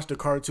that you watched the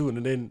cartoon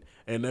and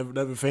never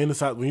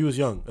fantasized when you was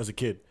young as a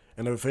kid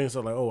and never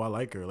fantasized like, oh, I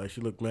like her, like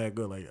she looked mad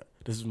good, like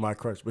this is my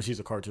crush, but she's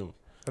a cartoon.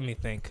 Let me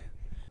think.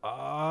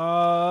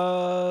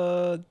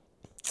 I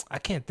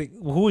can't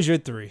think. Who was your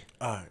 3?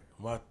 All right,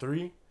 my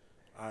 3.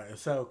 All right, it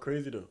sounds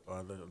crazy though. All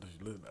right,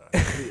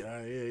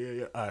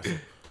 yeah. All right, so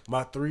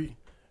my 3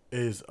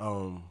 is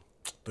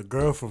the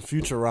girl from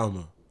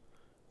Futurama.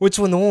 Which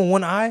one? The one with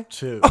one eye?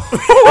 Chill.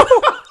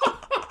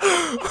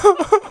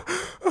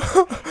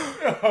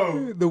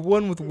 The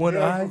one with one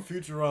eye? From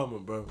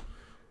Futurama, bro.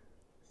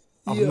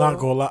 I'm not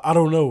gonna lie. I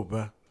don't know,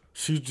 bro.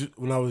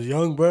 When I was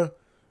young, bro,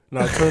 and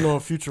I turned on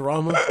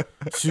Futurama,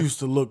 she used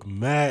to look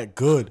mad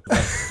good.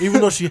 Like,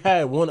 even though she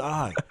had one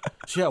eye.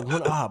 She had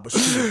one eye, but she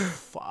was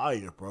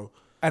fire, bro.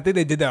 I think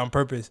they did that on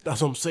purpose.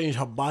 That's what I'm saying.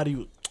 Her body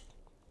was...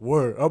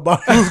 Her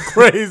body was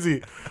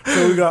crazy.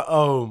 So we got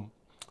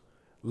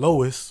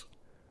Lois.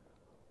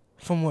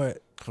 From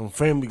what? From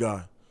Family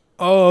Guy.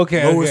 Oh,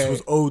 okay. Lois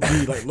was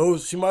OD. Like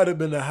Lois, she might have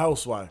been a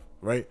housewife,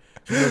 right?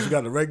 She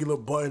got a regular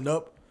button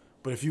up,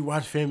 but if you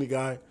watch Family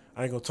Guy,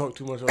 I ain't gonna talk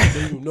too much.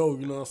 Then you know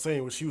what I'm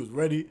saying. When she was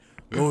ready,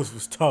 Lois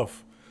was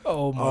tough.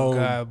 Oh my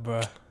god,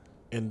 bro.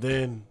 And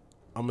then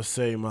I'm gonna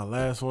say my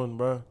last one,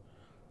 bro.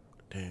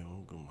 Damn,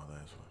 I'm going my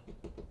last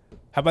one.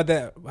 How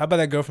about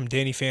that girl from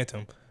Danny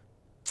Phantom?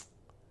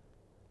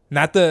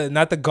 Not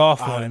the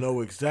golf one. I know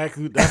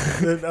exactly.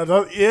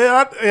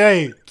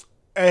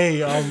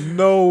 Hey, I'm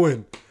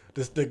knowing.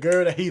 This the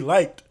girl that he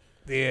liked.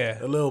 Yeah.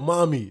 The little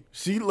mommy.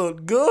 She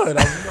looked good.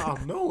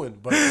 I'm knowing.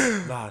 But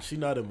nah, she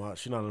not in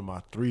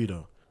my 3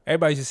 though.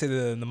 Everybody used to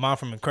say the mom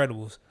from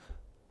Incredibles.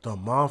 The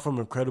mom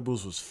from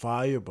Incredibles was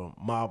fire, but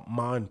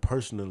mine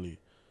personally,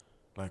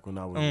 like when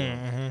I was young,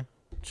 I'm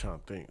trying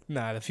to think.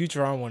 Nah, the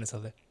Futurama one is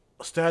hilarious.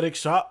 Static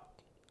Shock,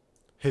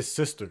 his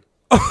sister.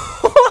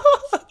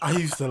 I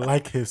used to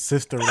like his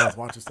sister when I was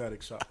watching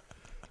Static Shock.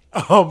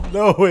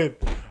 Knowing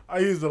I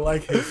used to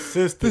like his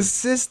sister. The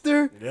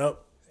sister? Yep.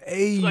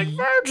 Hey. Like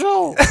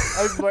Virgil.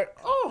 I was like,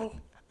 oh.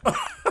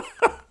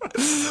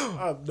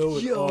 I know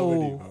it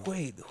already, bro.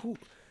 Wait, who?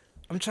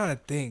 I'm trying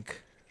to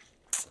think.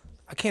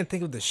 I can't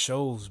think of the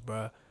shows,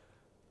 bro.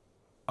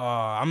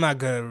 I'm not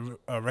good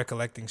at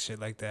recollecting shit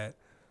like that.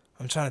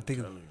 I'm trying to think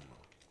of.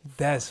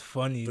 That's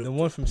funny. The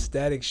one from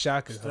Static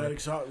Shock is Static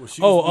Shock.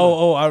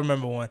 I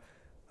remember one.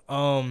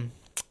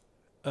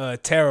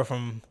 Tara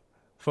from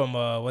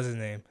what's his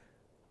name?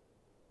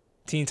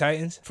 Teen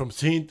Titans. From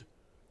Teen.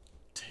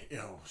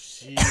 Yo,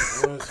 she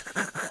was.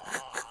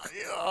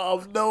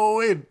 I'm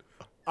knowing.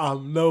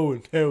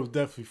 That was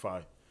definitely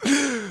fire.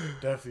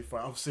 Definitely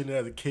fire. I'm sitting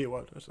there as a kid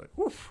watching. I was like,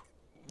 woof.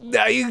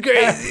 Nah, you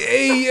crazy.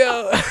 Hey,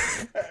 yo.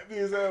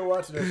 Niggas ain't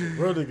watching that shit.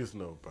 Real niggas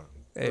know, bro.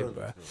 Hey,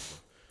 bro.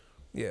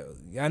 Yeah,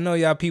 I know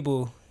y'all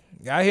people.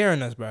 Y'all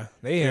hearing us, bro.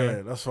 They hearing.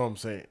 Yeah, that's what I'm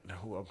saying.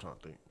 Who I'm trying to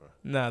think, bro.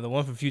 Nah, the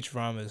one from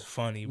Futurama is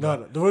funny, bro.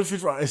 No, the one from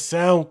Futurama, it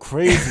sound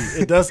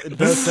crazy. It does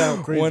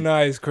sound crazy. One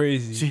eye is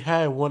crazy. She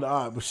had one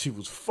eye, but she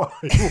was fire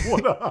with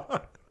one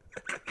eye.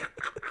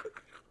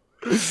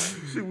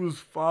 She was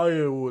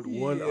fire with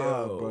one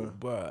eye,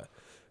 bro.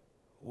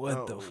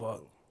 What the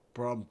fuck?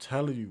 Bro, I'm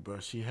telling you, bro.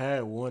 She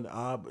had one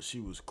eye, but she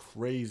was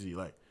crazy.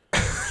 Like,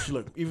 she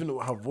looked, even though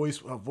her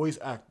voice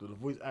actor, the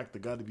voice actor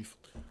got to be.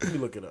 Let me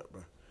look it up,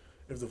 bro.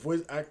 If the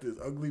voice actor is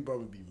ugly, bro, I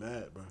would be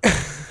mad, bro.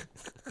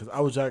 Because I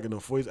was jacking the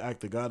voice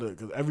actor got to,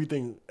 because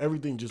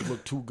everything just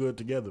looked too good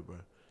together, bro.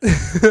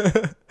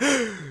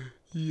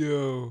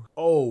 Yo.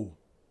 Oh.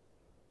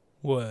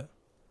 What?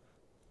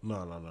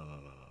 No.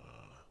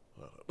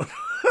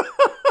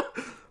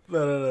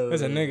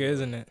 That's a nigga,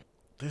 isn't it?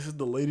 This is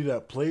the lady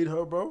that played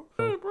her, bro.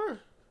 Hey, bro.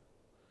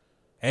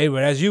 Hey,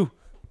 bro, that's you.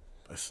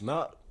 It's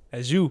not.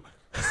 That's you.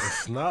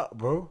 It's not,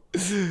 bro.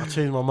 I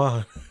changed my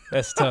mind.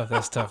 That's tough.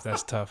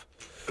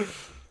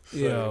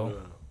 Yo.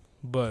 Same,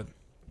 But,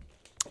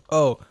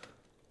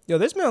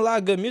 there's been a lot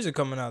of good music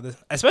coming out,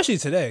 especially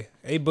today.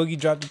 A Boogie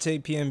dropped the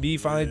tape. PNB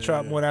finally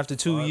dropped one after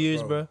 2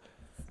 years, bro.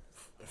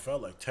 It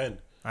felt like 10.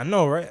 I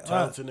know, right?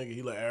 Talented nigga,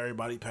 he let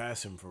everybody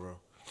pass him, for real.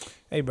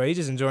 Hey, bro, he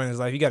just enjoying his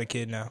life. He got a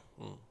kid now.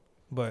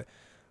 But,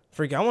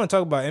 freaking, I want to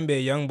talk about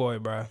NBA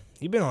Youngboy, bro.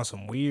 He been on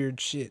some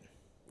weird shit.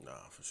 Nah,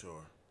 for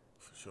sure.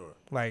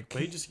 Like,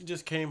 but he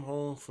just came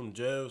home from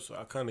jail, so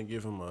I kind of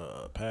give him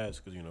a pass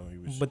because, you know, he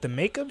was. But the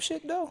makeup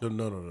shit, though?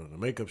 No. The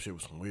makeup shit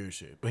was some weird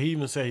shit. But he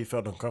even said he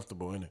felt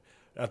uncomfortable in it.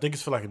 I think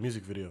it's for like a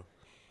music video.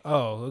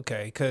 Oh,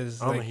 okay.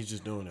 Because, I don't think he's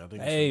just doing it. I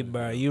think. Hey,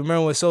 bro, you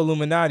remember what Soul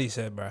Illuminati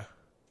said, bro?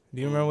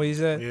 Do you remember what he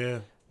said?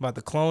 Yeah. About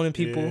the cloning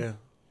people? Yeah.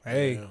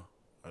 Hey. Yeah.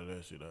 I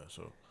did see that.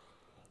 So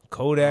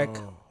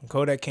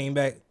Kodak came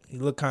back. He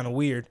looked kind of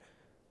weird.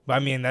 But, I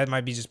mean, that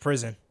might be just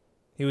prison.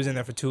 He was in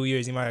there for 2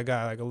 years. He might have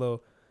got like a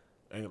little.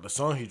 And the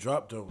song he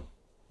dropped, though,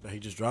 that he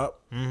just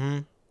dropped,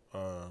 that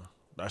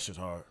shit's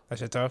hard. That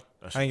shit tough?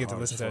 I didn't get to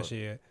listen to that shit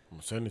yet. I'm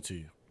going to send it to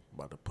you. I'm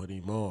about to put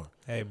him on.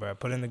 Hey, bro,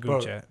 put it in the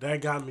group chat.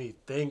 That got me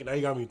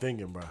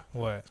thinking, bro.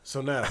 What? So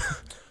now,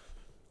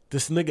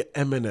 this nigga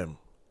Eminem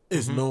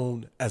is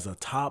known as a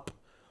top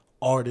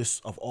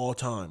artist of all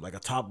time, like a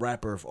top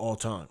rapper of all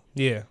time.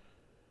 Yeah.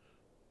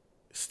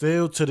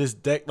 Still to this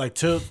deck, like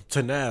to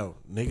now,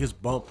 niggas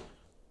bump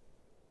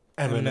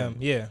Eminem.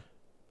 Yeah.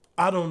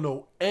 I don't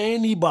know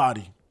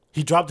anybody.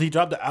 He dropped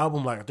the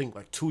album I think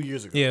 2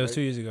 years ago. Yeah, it was right?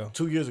 2 years ago.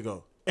 2 years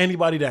ago.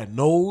 Anybody that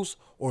knows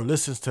or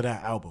listens to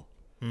that album.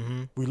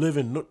 We live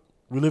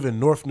in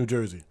North New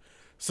Jersey.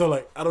 So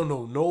I don't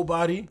know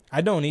nobody.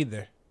 I don't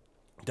either.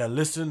 That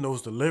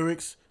knows the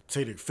lyrics,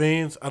 say they're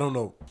fans. I don't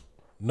know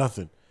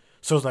nothing.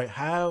 So it's like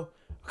how?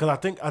 Because I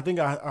think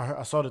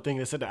I saw the thing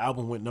that said the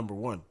album went number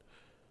one.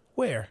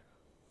 Where?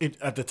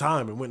 At the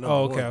time it went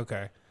number one.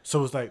 Okay.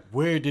 So it's like,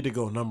 where did it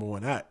go number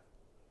one at?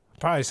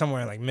 Probably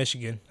somewhere in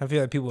Michigan. I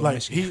feel like people in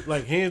Michigan.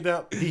 He hands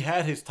down. He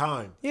had his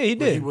time. Yeah, he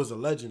did. He was a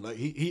legend.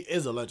 He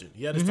is a legend.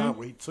 He had his time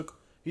where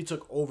he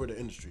took over the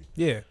industry.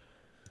 Yeah.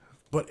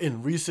 But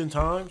in recent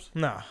times,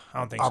 nah, I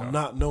don't think so. I'm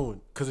not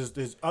knowing because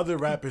there's other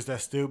rappers that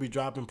still be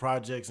dropping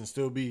projects and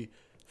still be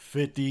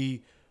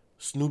 50.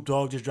 Snoop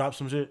Dogg just dropped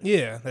some shit.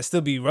 Yeah, that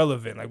still be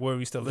relevant. Like where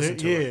we still listen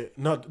to it.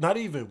 Yeah, not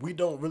even. We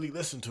don't really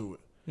listen to it.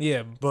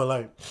 Yeah,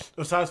 but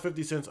besides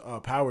 50 Cent's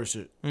power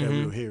shit that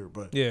we'll hear,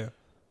 but yeah.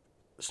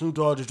 Snoop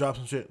Dogg just dropped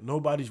some shit.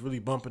 Nobody's really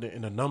bumping it,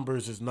 and the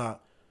numbers is not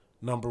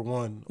number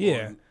one.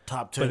 Yeah,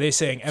 top 10. But they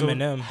saying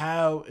Eminem. So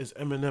how is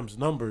Eminem's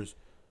numbers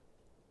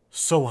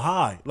so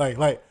high?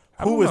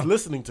 Who is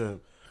listening to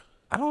him?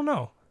 I don't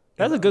know.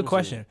 That's a good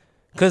question.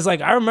 Because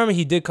I remember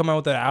he did come out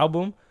with that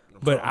album,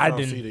 but I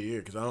didn't see the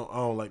year because I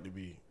don't like to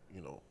be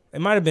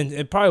It might have been.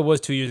 It probably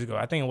was 2 years ago.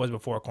 I think it was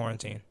before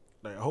quarantine.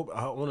 I want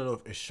to know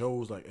if it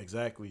shows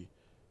exactly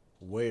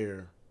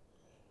where.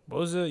 What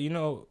was it?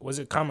 Was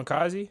it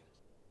Kamikaze?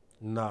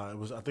 Nah,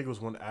 I think it was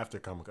one after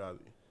Kamikaze.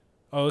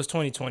 Oh, it was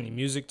 2020.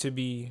 Music to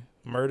be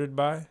Murdered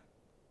By.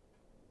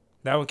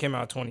 That one came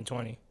out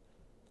 2020.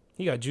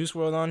 He got Juice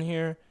WRLD on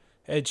here,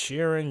 Ed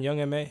Sheeran, Young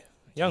M.A.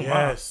 Young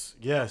Yes.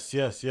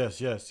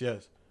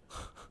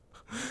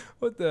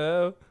 What the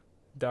hell?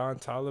 Don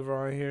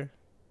Toliver on here.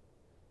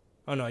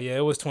 Oh no, yeah,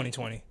 it was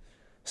 2020.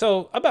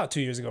 So about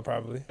 2 years ago,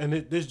 probably. And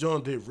this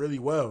joint did really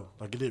well.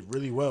 Like, it did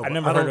really well. I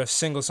never heard a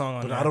single song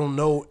on but that. I don't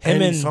know Him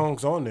any and-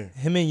 songs on there.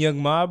 Him and Young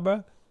Ma,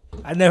 bro.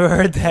 I never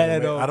heard that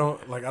at all. I don't.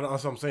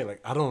 That's what I'm saying. Like,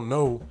 I don't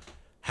know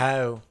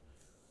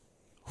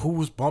who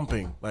was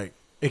bumping. Like,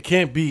 it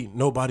can't be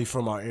nobody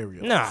from our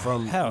area. Nah,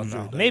 from hell New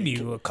no. Jersey. Maybe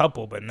Like, a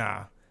couple, but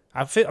nah.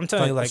 I'm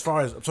telling you, like, as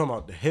far as I'm talking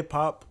about the hip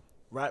hop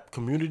rap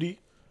community,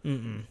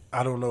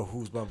 I don't know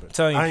who's bumping.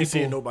 Telling you, I ain't people-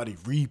 seeing nobody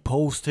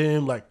repost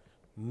him. Like,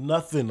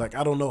 nothing. Like,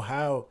 I don't know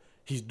how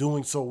he's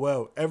doing so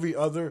well. Every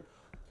other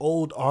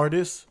old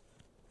artist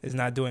is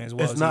not doing as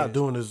well. is as not he is.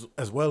 doing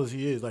as well as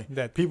he is. Like,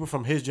 That- people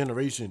from his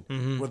generation,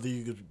 whether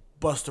you could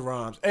Busta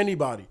Rhymes,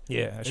 anybody,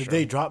 Yeah, that's if true.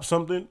 they drop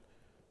something,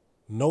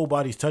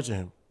 nobody's touching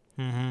him.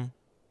 Mm-hmm.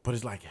 But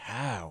it's like,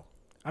 how?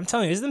 I'm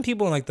telling you, isn't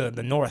people in like the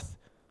north,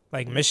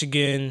 like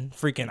Michigan,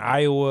 freaking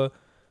Iowa,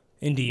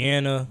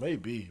 Indiana,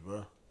 Maybe,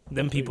 bro.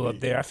 them people up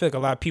there? I feel like a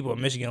lot of people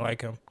in Michigan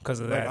like him because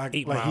of that Like,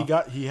 8 like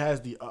Mile. he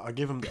has the. I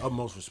give him the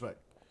utmost respect.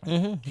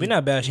 We're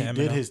not bashing He him.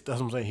 did his. That's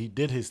what I'm saying. He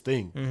did his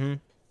thing.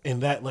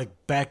 And that, like,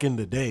 back in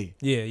the day.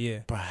 Yeah,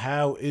 yeah. But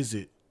how is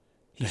it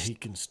that he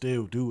can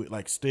still do it?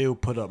 Like, still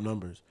put up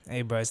numbers.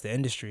 Hey, bro, it's the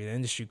industry. The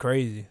industry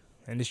crazy.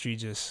 The industry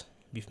just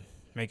be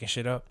making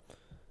shit up.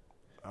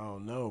 I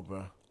don't know,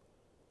 bro.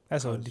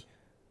 That's what.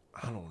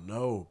 I don't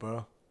know,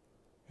 bro.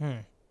 Hmm.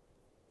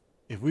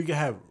 If we could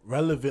have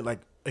relevant, like,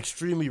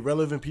 extremely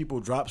relevant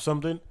people drop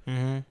something,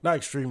 not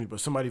extremely,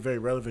 but somebody very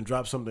relevant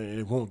drop something and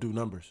it won't do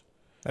numbers.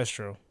 That's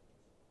true.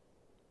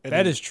 And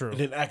That then, is true. And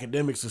then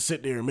academics will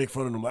sit there and make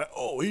fun of them like,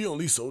 oh, he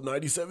only sold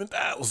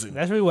 97,000.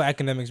 That's really what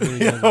academics really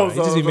You does. know Bro. He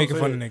just be making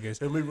fun of saying?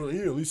 niggas. And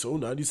he only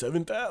sold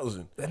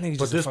 97,000. That nigga's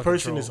But just a this fucking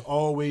person troll. is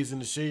always in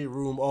the shade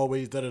room,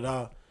 always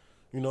da-da-da.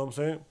 You know what I'm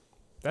saying?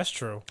 That's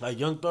true. Like,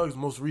 Young Thug's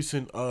most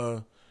recent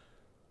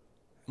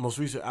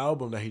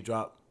album that he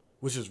dropped,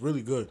 which is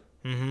really good,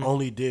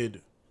 only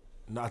did,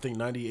 I think,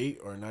 98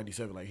 or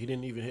 97. Like, he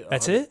didn't even hit 100.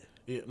 That's it?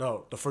 Yeah,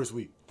 no, the first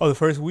week. Oh, the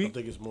first I week?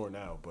 think it's more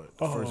now, but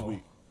the first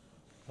week.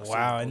 I seen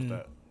Wow. him post And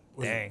that.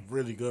 Was dang.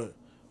 really good.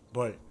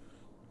 But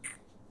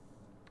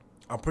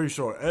I'm pretty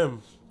sure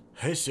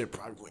his shit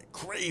probably went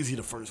crazy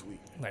the first week.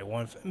 like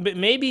one, but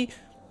maybe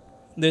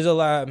there's a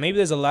lot. Maybe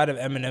there's a lot of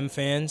Eminem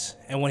fans,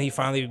 and when he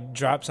finally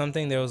dropped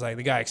something, there was like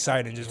the guy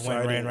excited and just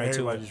ran right to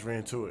Everybody it. just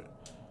ran to it.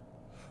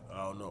 I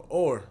don't know.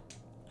 Or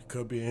it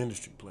could be an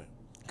industry plan.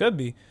 Could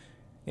be.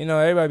 You know,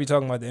 everybody be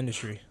talking about the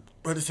industry.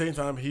 But at the same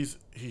time, he's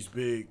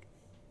big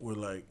with,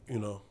 like, you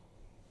know,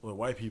 with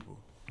white people.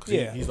 'Cause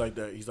Yeah. he's like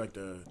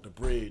the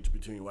bridge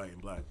between white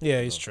and black. Yeah,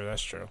 you it's know? true.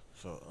 That's true.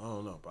 So I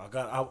don't know.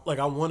 But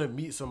I want to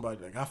meet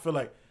somebody. Like, I feel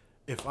like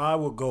if I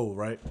would go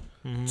right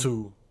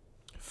to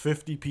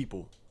 50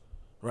 people,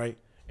 right,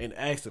 and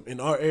ask them in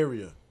our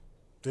area,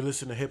 they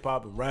listen to hip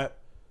hop and rap.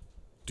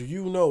 Do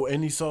you know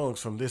any songs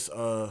from this?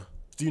 Do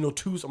you know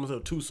two? I'm gonna tell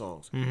 2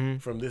 songs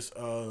from this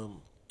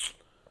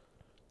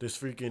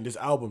this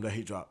album that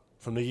he dropped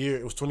from the year.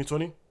 It was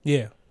 2020.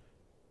 Yeah.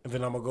 And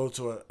then I'm gonna go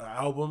to an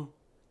album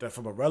that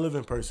from a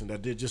relevant person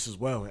that did just as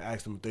well and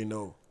ask them if they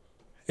know.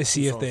 And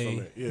see if songs from they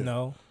it, yeah.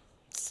 know.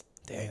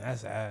 Dang,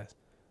 that's ass.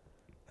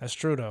 That's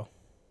true though.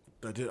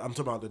 I'm talking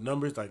about the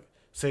numbers. Like,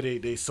 say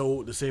they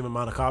sold the same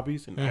amount of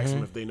copies and ask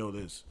them if they know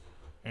this.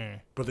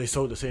 But they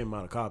sold the same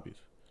amount of copies.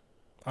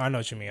 I know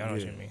what you mean. I know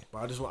what Yeah. you mean.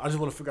 But I just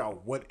want to figure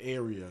out what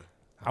area.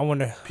 I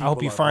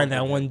hope you are find that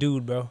bumping one it.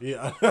 dude, bro.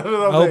 Yeah,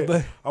 hope-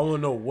 I want to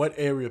know what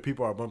area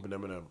people are bumping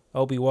Eminem. I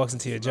hope he walks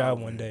into your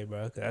job one day,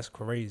 bro. 'Cause that's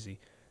crazy.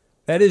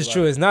 That is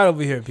true. It's not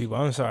over here, people.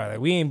 I'm sorry. Like,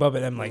 we ain't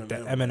bumping them like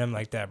that. Eminem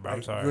like that, bro. I'm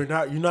Like, sorry.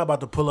 You're not about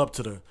to pull up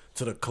to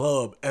the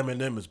club.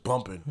 Eminem is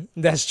bumping,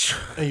 That's true.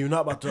 and you're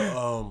not about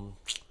to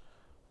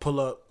pull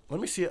up.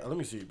 Let me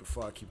see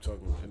before I keep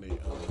talking. And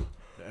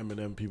the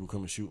Eminem people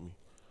come and shoot me.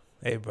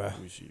 Hey, bro.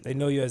 Let me see. They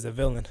know you as the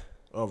villain.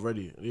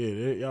 Already,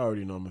 yeah, y'all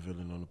already know I'm a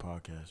villain on the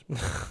podcast.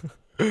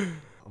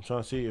 I'm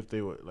trying to see if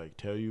they would, like,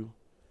 tell you.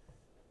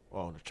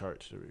 Oh, on the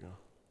charts. There we go.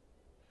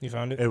 You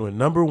found it? It went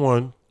number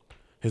 1.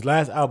 His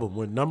last album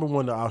went number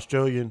 1 to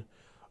Australian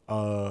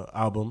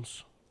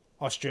albums.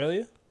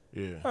 Australia?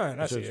 Yeah. All right,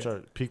 I It's see at it.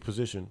 chart, peak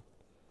position.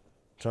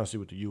 Trying to see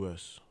what the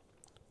U.S.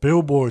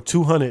 Billboard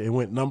 200. It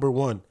went number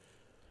 1.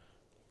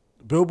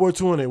 Billboard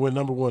 200. It went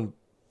number 1.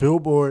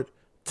 Billboard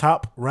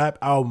top rap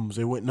albums.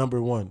 It went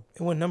number 1.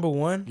 It went number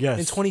 1? Yes.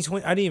 In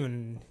 2020? I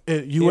didn't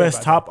even... U.S.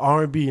 about top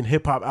R&B and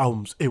hip hop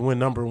albums. It went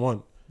number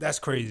 1. That's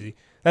crazy.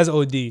 That's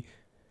OD.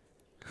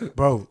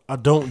 Bro, I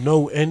don't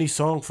know any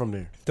song from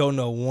there. Don't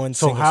know one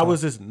So single how song.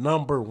 is this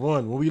number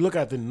 1? When we look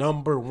at the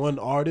number 1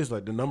 artist,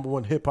 like the number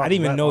 1 hip hop, I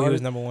didn't even rap know he was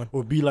artist number 1.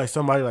 would be like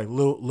somebody like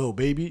Lil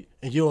Baby,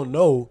 and you don't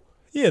know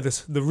Yeah,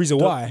 the reason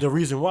why. the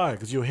reason why,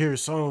 because you'll hear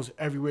his songs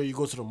everywhere. You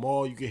go to the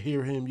mall, you can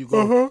hear him. You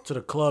go to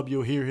the club,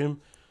 you'll hear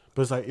him.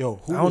 But it's like, yo,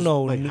 who I don't is-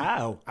 know. like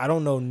how? I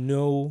don't know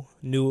no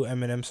new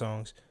Eminem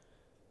songs.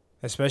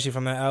 Especially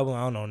from that album,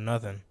 I don't know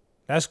nothing.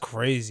 That's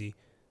crazy.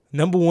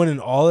 Number 1 in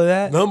all of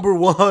that? Number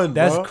 1,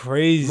 That's bro.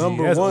 crazy.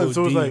 Number That's 1.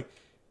 So it's OD. like,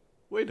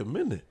 wait a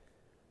minute.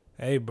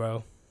 Hey,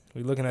 bro.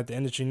 We looking at the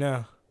industry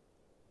now.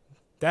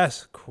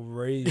 That's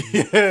crazy.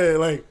 Yeah,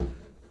 like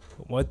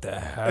What the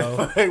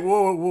hell? like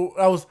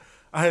whoa.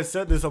 I had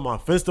said this on my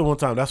Finsta one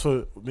time. That's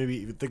what maybe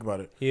even think about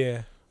it.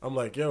 Yeah. I'm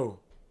like, yo,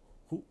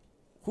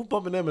 who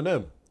bumping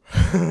Eminem?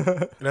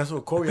 And that's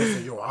what Corey had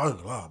said. Yo, I ain't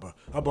gonna lie, but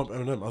I bump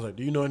Eminem. I was like,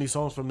 do you know any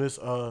songs from this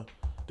album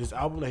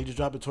that he just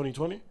dropped in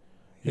 2020?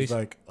 He's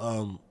like,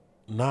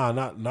 nah,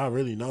 not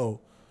really. No.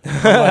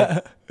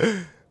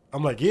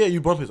 I'm like, yeah,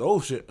 you bump his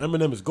old shit.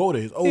 Eminem is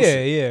goated. His old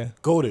shit. Yeah.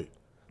 Goated.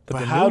 But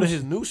the how new did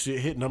his new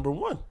shit hit number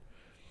one?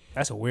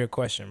 That's a weird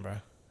question, bro.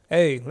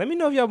 Hey, let me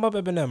know if y'all bump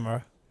Eminem,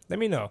 bro. Let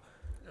me know.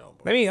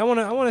 I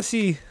wanna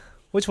see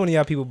which one of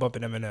y'all people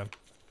bumping Eminem.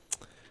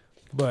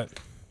 But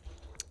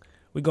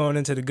we going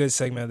into the good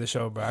segment of the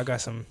show, bro. I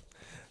got some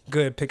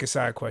good pick a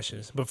side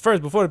questions. But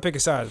first, before the pick a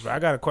sides, bro, I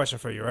got a question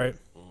for you, right?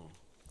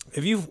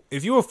 If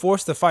you were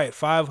forced to fight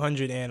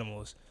 500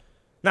 animals,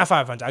 not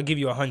 500, I'll give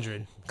you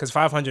 100 because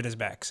 500 is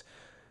max.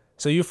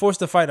 So you're forced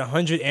to fight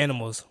 100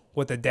 animals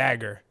with a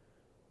dagger,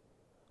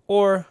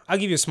 or I'll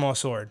give you a small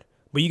sword,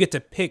 but you get to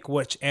pick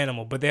which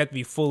animal, but they have to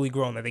be fully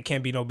grown. Like they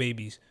can't be no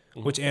babies.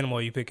 Mm-hmm. Which animal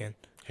are you picking?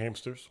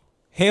 Hamsters.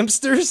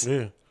 Hamsters?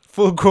 Yeah.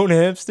 Full grown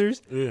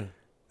hamsters? Yeah.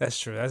 That's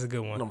true. That's a good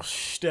one. And I'm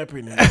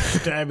stepping and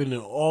stabbing in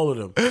all of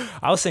them.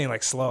 I was saying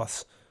like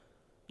sloths.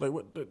 Like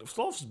what? The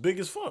sloths is big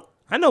as fuck.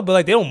 I know, but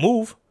like they don't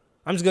move.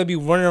 I'm just gonna be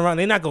running around.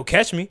 They're not gonna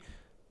catch me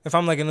if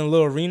I'm like in a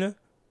little arena.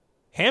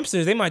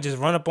 Hamsters, they might just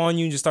run up on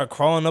you and just start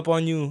crawling up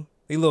on you.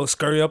 They little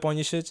scurry up on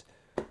your shits.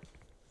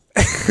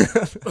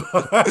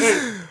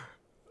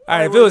 All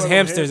right, if it was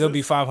hamsters, it'll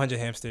be 500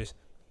 hamsters.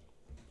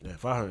 Yeah,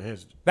 500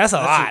 hamsters. That's a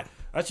lot.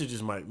 That shit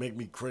just might make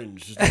me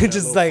cringe.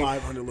 Just like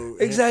 500 little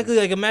exactly.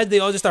 Like imagine they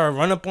all just start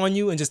run up on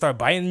you and just start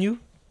biting you.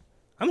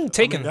 I'm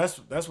taking. That's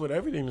what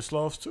everything the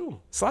sloths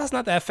too. Sloths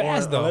not that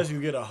fast though. Unless you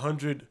get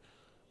 100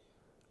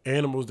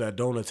 animals that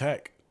don't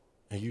attack,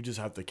 and you just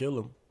have to kill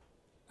them.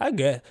 I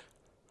guess,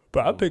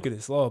 but I'm picking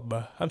a sloth,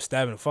 bro. I'm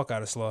stabbing the fuck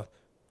out of sloth.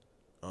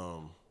 I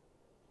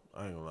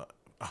ain't gonna lie.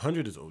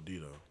 100 is OD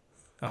though.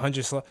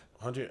 100 sloth.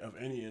 100 of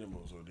any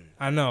animal is OD.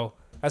 I know.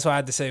 That's why I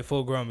had to say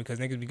full grown because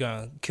niggas be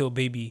gonna kill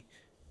baby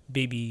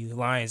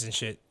lions and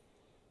shit.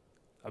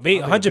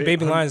 100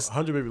 baby lions.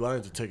 100 baby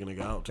lions are taking a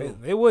nigga out too.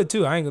 They would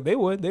too. They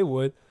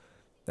would.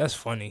 That's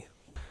funny.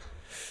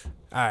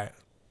 All right.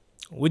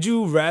 Would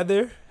you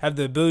rather have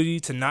the ability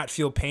to not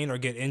feel pain or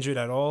get injured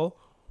at all,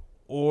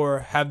 or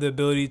have the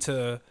ability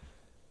to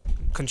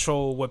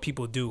control what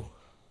people do?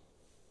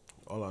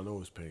 All I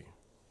know is pain.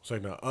 It's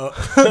like now,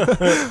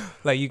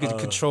 like you could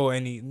control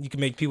you can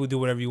make people do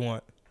whatever you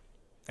want.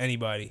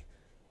 Anybody.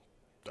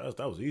 That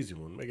was an easy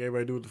one. Make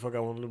everybody do what the fuck I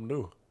want them to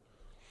do.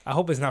 I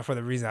hope it's not for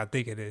the reason I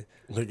think it is.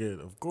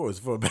 Nigga, of course,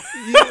 for bad.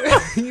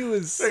 You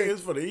was sick.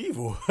 It's for the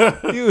evil.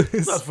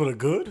 It's not for the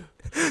good.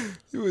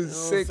 You was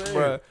sick,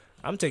 bro.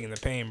 I'm taking the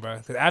pain, bro.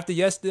 Cause after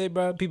yesterday,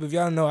 bro, people, if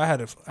y'all know, I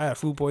had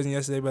food poisoning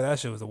yesterday, bro. That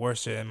shit was the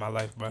worst shit in my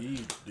life, bro.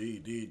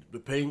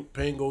 The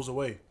pain goes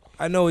away.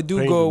 I know it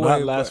pain go away.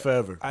 Not last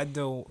forever. I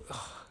don't.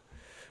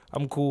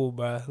 I'm cool,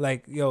 bro.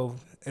 Like, yo,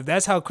 if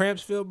that's how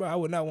cramps feel, bro, I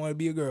would not want to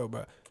be a girl,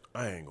 bro.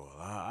 I ain't gonna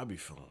lie. I be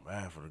feeling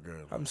bad for the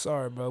girl. I'm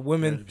sorry, bro.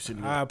 Women,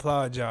 I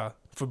applaud y'all.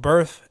 For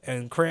birth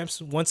and cramps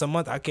once a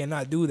month, I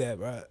cannot do that,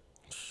 bro.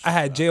 I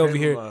had Jay over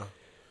here.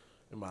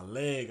 In my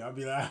leg, I'd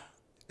be like,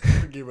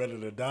 get ready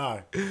to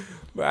die.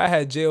 But I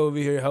had Jay over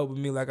here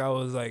helping me like I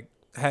was like,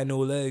 had no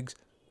legs.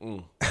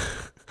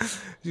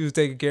 She was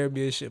taking care of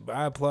me and shit. But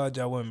I applaud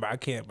y'all women, but I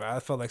can't, bro. I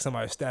felt like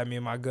somebody stabbed me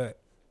in my gut.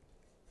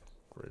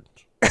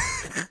 Cringe.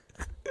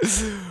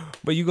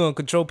 But you gonna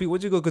control people?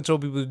 What you gonna control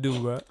people to do,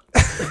 bro?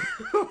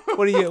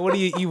 What are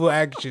your evil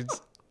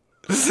actions?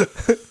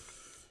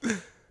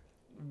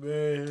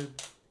 Man,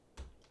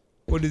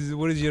 what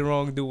is your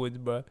wrongdoings,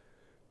 bro?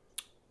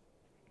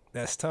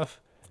 That's tough.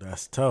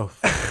 That's tough.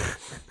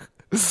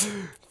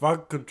 If I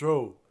could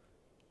control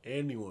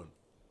anyone,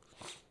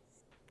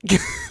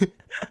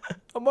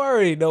 I'm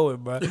already knowing,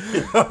 bro.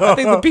 I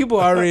think the people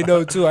already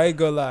know too. I ain't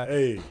gonna lie.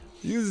 Hey,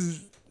 he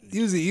was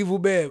an evil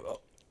man, bro.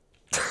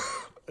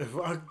 If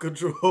I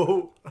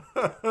control,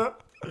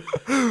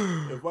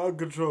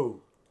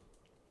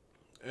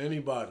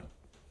 anybody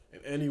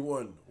and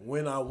anyone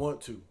when I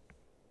want to,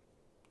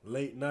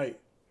 late night.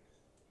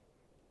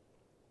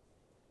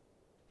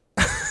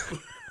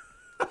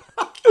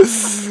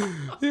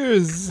 You're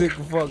a sick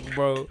fuck,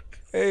 bro.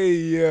 Hey,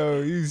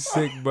 yo, you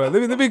sick, bro.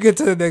 Let me get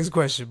to the next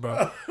question,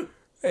 bro.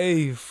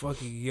 Hey,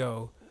 fucking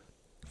yo,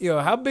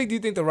 how big do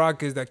you think the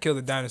rock is that killed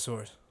the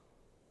dinosaurs?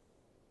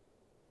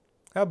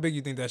 How big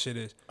you think that shit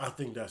is? I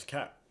think that's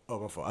cap. Oh,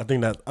 my fault. I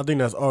think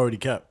that's already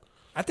cap.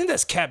 I think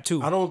that's cap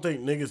too. I don't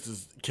think niggas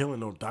is killing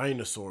no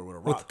dinosaur with a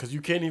rock because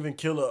you can't even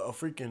kill a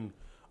freaking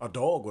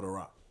dog with a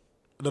rock.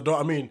 The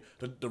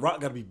rock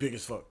got to be big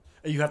as fuck,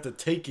 and you have to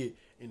take it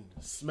and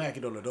smack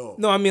it on the dog.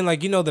 No, I mean like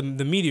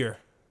the meteor.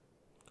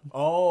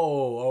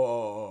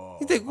 Oh.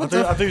 I think you're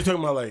talking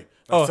about like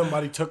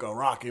somebody took a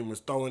rock and was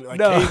throwing it. Like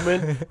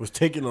cavemen was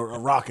taking a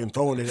rock and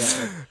throwing it at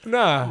them.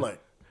 Nah. I'm like,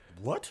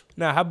 what?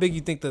 Nah, how big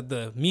you think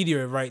the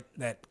meteor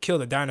that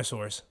killed the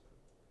dinosaurs?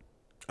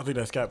 I think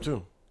that's cap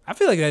too. I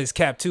feel like that is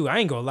cap too. I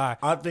ain't gonna lie.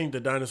 I think the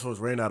dinosaurs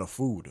ran out of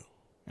food.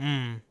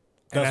 And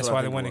that's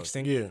why they went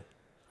extinct. Yeah.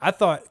 I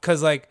thought,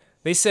 because like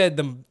they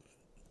said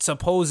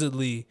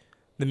supposedly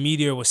the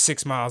meteor was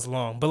 6 miles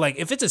long, but like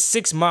if it's a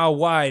 6 mile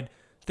wide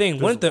thing,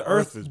 wouldn't the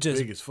Earth is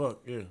just big as fuck?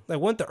 Yeah. like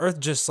wouldn't the Earth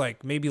just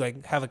like maybe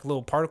like have like a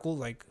little particle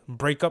like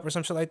break up or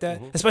some shit like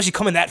that? Especially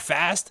coming that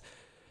fast,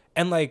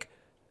 and like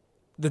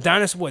the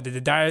dinosaur, what did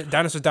the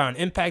dinosaurs die on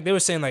impact? They were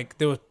saying like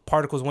there was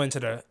particles went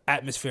into the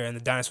atmosphere and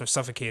the dinosaurs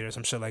suffocated or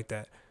some shit like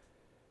that.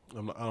 I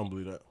don't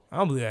believe that. I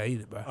don't believe that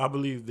either, bro. I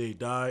believe they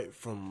died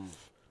from.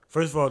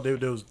 First of all, there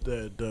was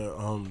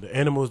the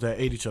animals that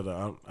ate each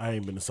other. I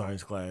ain't been to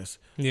science class.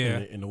 Yeah.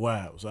 In the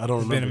wild, so I don't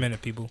remember. It's been a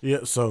minute, people. Yeah,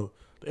 so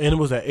the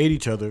animals that ate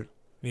each other.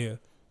 Yeah.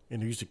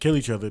 And they used to kill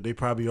each other. They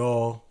probably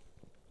all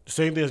the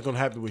same thing is gonna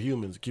happen with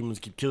humans. Humans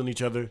keep killing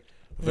each other.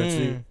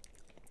 Eventually,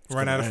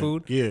 run out of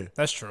food. Yeah,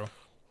 that's true.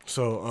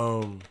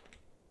 So,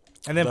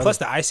 and then plus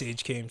the Ice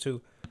Age came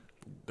too.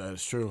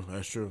 That's true.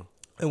 That's true.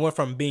 It went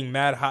from being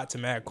mad hot to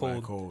mad cold.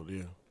 Mad cold,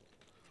 yeah.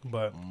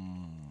 But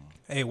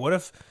hey, what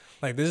if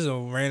like this is a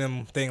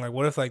random thing? Like,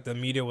 what if like the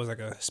meteor was like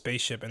a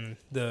spaceship and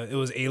it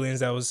was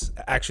aliens that was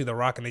actually the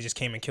rock and they just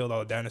came and killed all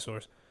the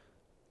dinosaurs?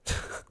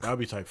 That'd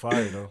be type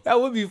fire, though.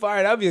 That would be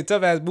fire. That'd be a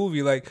tough ass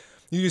movie. Like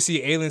you just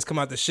see aliens come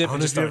out the ship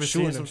and just start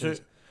shooting some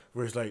shit.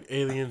 Where it's like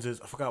aliens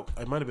is I forgot.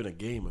 It might have been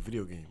a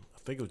video game. I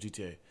think it was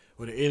GTA.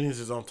 Where the aliens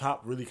is on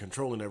top, really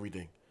controlling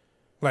everything.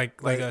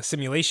 Like a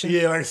simulation.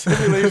 Yeah, like a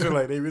simulation.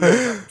 Like they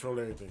really control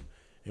everything,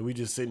 and we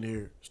just sitting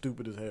here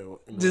stupid as hell.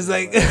 Just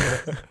like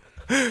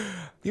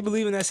you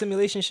believe in that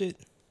simulation shit?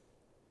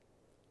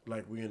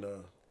 Like we in a.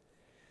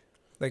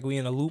 Like we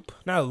in a loop?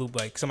 Not a loop.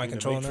 Like somebody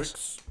controlling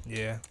us.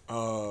 Yeah.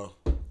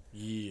 Yeah.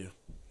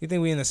 You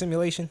think we in a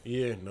simulation?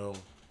 Yeah. No.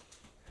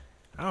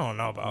 I don't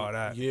know about all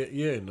that.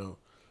 Yeah. No.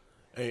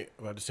 Hey,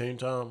 but at the same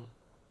time,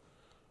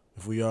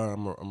 if we are,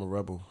 I'm a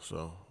rebel.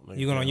 So like,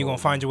 you gonna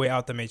find your way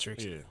out the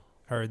matrix. Yeah.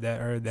 Heard that.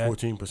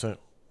 14%.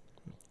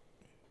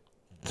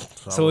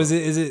 So is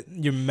it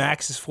your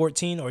max is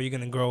 14, or you're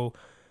gonna grow?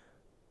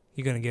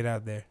 You're gonna get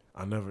out there.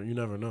 You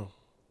never know.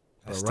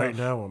 That's but right tough.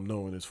 now, I'm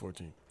knowing it's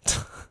 14.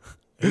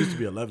 It used to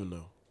be 11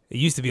 though. It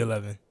used to be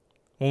 11.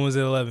 When was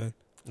it 11?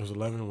 It was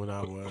 11 when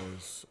I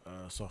was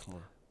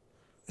sophomore.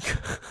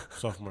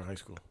 Sophomore high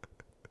school.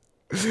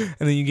 And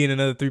then you gain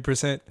another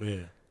 3%. Yeah.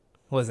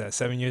 What was that?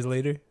 7 years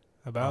later?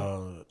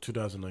 About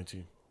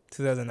 2019.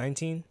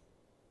 2019.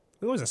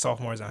 We wasn't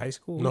sophomores in high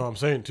school. No, I'm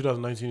saying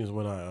 2019 is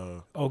when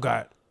I. Oh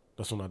God.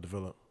 That's when I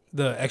developed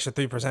the extra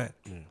 3%.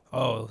 Yeah.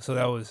 Oh, so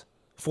that was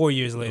 4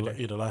 years later.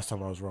 Yeah, the last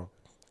time I was wrong.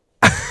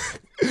 All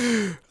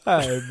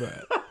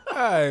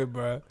right,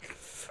 bro.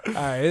 All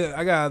right,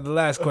 I got the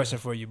last question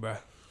for you, bro.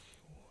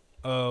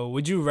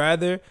 Would you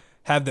rather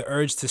have the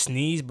urge to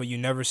sneeze but you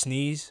never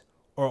sneeze,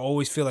 or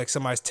always feel like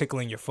somebody's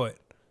tickling your foot?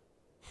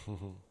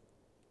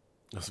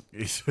 That's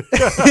easy.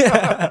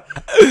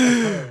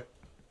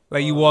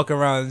 Like you walk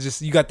around, and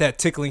just you got that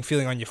tickling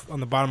feeling on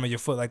the bottom of your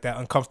foot, like that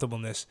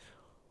uncomfortableness,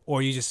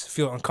 or you just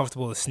feel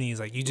uncomfortable to sneeze,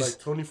 like you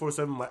just like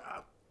 24/7, like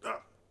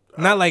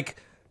not like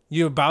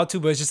you're about to,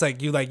 but it's just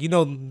like you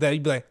know that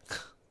you'd be like,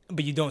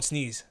 but you don't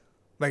sneeze,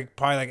 like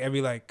probably like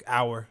every like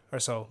hour or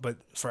so, but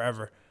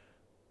forever.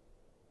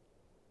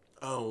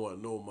 I don't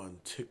want no one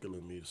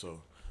tickling me,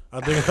 so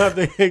I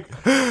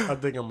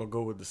think I'm gonna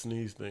go with the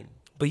sneeze thing.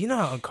 But you know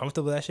how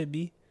uncomfortable that should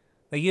be.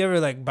 Like you ever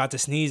like about to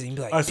sneeze and you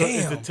be like, right, so damn.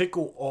 is the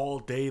tickle all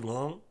day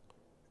long?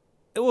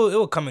 It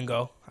will come and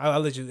go.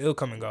 I'll let you. It'll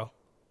come and go.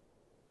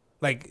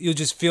 Like you'll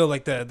just feel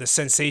like the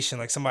sensation,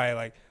 like somebody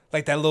like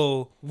that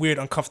little weird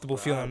uncomfortable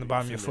feeling on the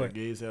bottom of your foot.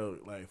 Gay as hell,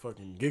 like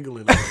fucking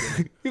giggling.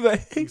 You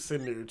like he's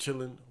sitting there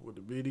chilling with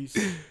the biddies.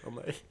 I'm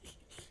like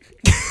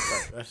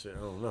that shit. I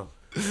don't know.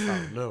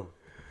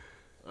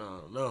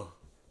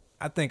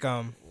 I think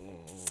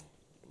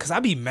cause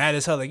I be mad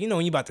as hell. Like you know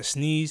when you about to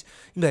sneeze,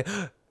 you be like,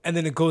 and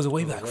then it goes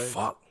away. You be like,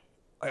 fuck.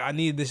 Like I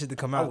needed this shit to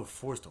come out. I would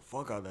force the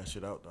fuck out of that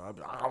shit out though. I'd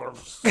be like,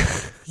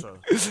 so,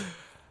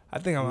 I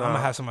think I'm gonna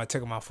have somebody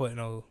tickle my foot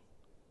and I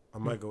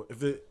might go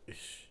if it.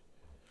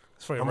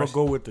 I'm gonna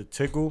go with the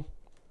tickle.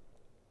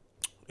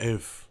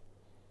 If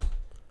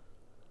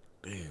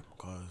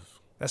cause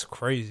that's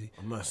crazy.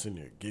 I'm not sitting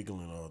there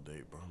giggling all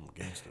day, bro. I'm a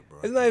gangster, bro.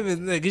 It's not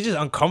even like it's just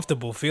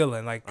uncomfortable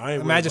feeling. Like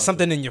imagine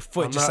something in your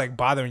foot just like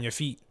bothering your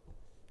feet,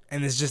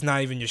 and it's just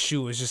not even your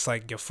shoe. It's just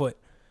like your foot.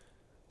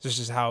 It's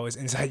just how it's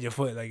inside your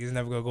foot. Like it's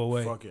never gonna go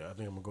away. Fuck it. I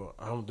think I'm gonna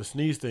go. The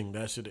sneeze thing.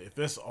 That shit. If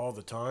that's all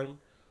the time,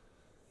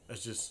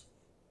 that's just.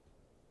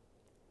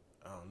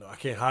 I don't know. I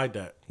can't hide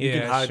that. You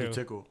can hide the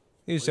tickle.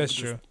 Yes, that's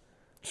true.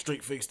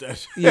 Straight face that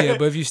shit. Yeah,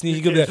 but if you sneeze,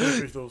 you could be like,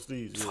 don't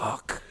sneeze. Yeah.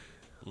 Fuck.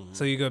 Mm-hmm.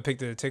 So you gonna pick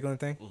the tickling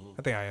thing? Mm-hmm.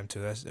 I think I am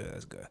too. That's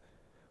good.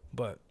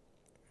 But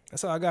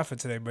that's all I got for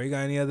today, bro. You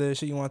got any other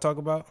shit you want to talk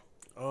about?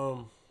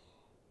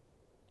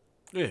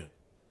 Yeah.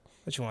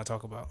 What you want to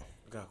talk about?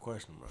 I got a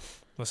question, bro.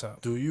 What's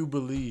up? Do you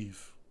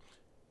believe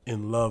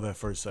in love at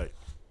first sight?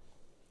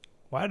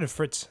 Why did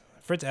Fritz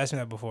ask me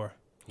that before?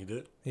 He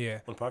did?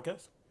 Yeah. On the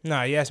podcast?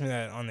 Nah, he asked me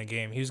that on the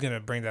game. He was gonna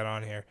bring that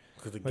on here.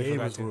 Because the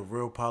game is where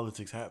real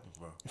politics happen,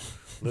 bro.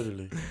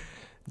 Literally.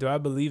 Do I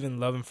believe in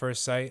love at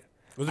first sight?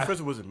 Was the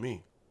first? It wasn't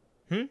me.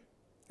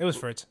 It was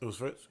Fritz. It was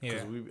Fritz.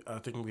 Yeah. I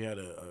think we had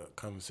a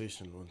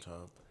conversation one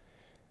time,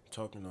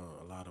 talking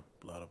a lot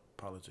of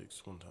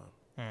politics one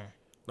time.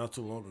 Not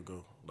too long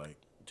ago. Like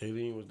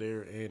Jaylene was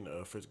there and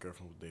Fritz's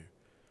girlfriend was there.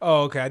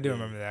 Oh, okay. I do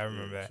remember that. I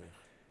remember that.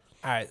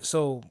 All right.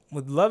 So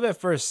with love at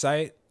first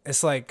sight,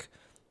 it's like,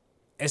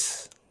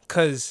 it's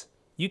because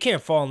you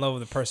can't fall in love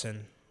with a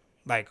person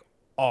like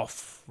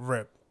off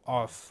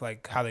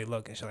like how they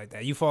look and shit like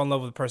that. You fall in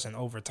love with a person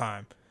over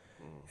time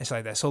and shit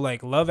like that. So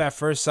like love at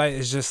first sight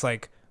is just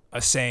like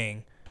a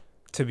saying,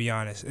 to be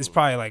honest. It's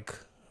probably like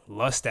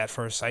lust at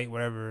first sight,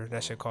 whatever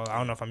that shit called. I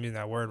don't know if I'm using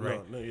that word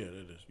right. No, yeah,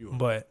 it is.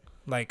 But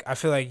like I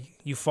feel like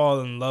you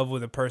fall in love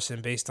with a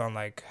person based on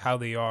like how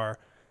they are,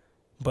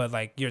 but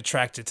like you're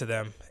attracted to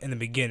them in the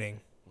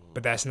beginning,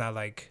 but that's not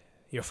like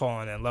you're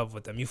falling in love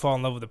with them. You fall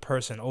in love with a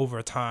person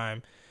over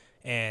time,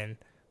 and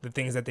the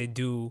things that they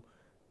do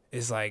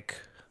is like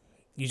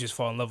you just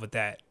fall in love with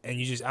that, and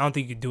I don't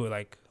think you could do it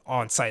like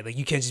on sight. Like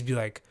you can't just be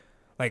like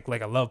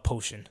a love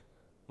potion.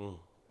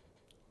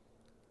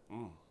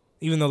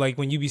 Even though like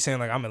when you be saying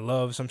like I'm in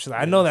love, some shit,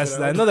 I know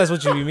that's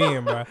what you be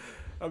meaning, bro.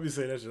 I'll be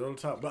saying that shit on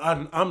top, but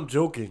I'm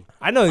joking.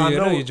 I know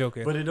you're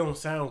joking, but it don't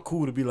sound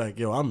cool to be like,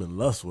 yo, I'm in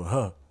lust with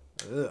her.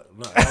 No,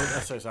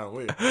 that shit sound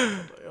weird. Like,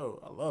 yo,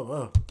 I love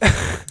her.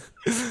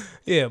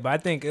 Yeah, but I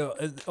think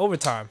over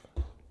time.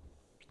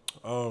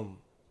 So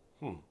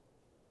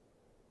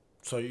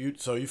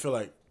you feel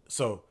like,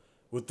 so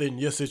within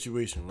your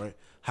situation, right?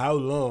 How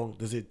long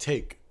does it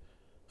take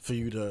for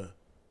you to?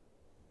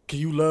 Can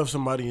you love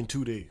somebody in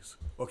 2 days,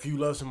 or can you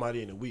love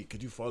somebody in a week?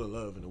 Could you fall in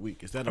love in a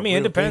week? Is that?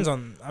 It depends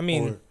on.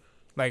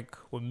 Like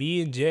with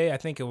me and Jay, I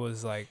think it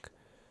was like,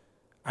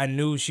 I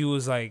knew she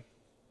was like,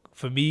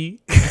 for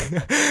me.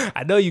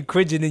 I know you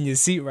cringing in your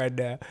seat right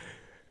now.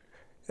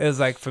 It was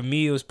like for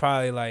me, it was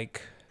probably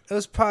like,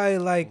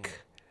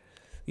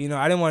 you know,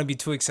 I didn't want to be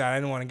too excited. I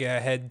didn't want to get her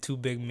head too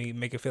big,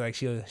 make it feel like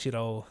she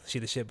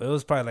the shit. But it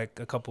was probably like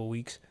a couple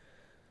weeks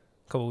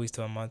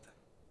to a month.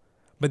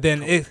 But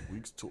then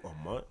weeks to a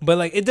month. But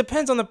like it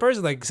depends on the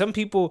person. Like some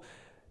people,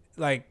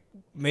 like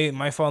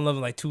might fall in love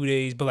in like 2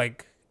 days. But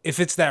like if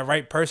it's that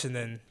right person,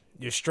 then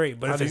you're straight.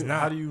 But if it's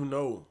not, how do you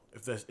know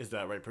if it's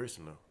that right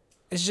person though?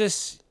 It's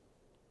just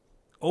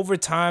over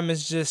time.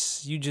 It's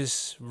just you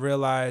just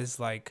realize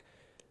like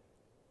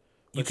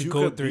you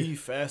could be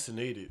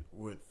fascinated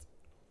with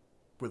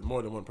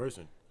more than one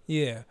person.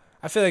 Yeah.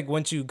 I feel like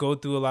once you go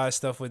through a lot of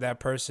stuff with that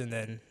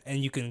person,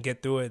 and you can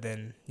get through it,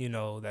 then you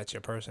know that's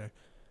your person.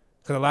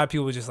 Because a lot of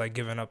people just like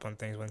giving up on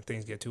things when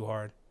things get too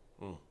hard.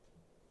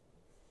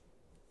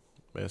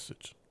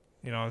 Message.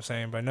 You know what I'm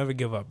saying? But never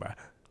give up, bro.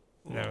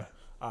 Never.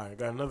 All right,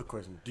 got another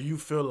question. Do you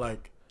feel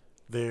like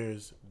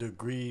there's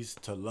degrees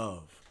to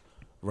love,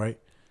 right?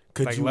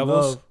 Could like you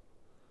levels? love?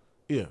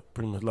 Yeah,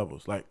 pretty much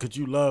levels. Like, could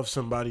you love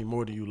somebody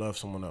more than you love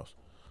someone else?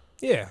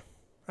 Yeah,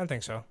 I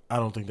think so. I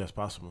don't think that's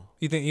possible.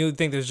 You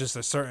think there's just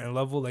a certain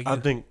level? Like I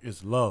think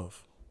it's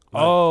love.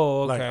 Like,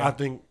 oh, okay. Like I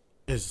think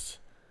it's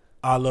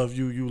I love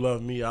you, you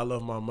love me. I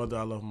love my mother,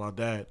 I love my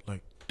dad.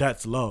 Like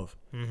that's love.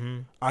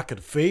 Mm-hmm. I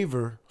could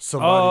favor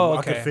somebody. Oh,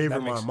 okay. I could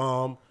favor my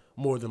mom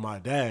more than my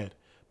dad,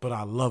 but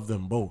I love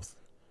them both.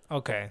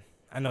 Okay,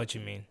 I know what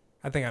you mean.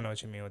 I think I know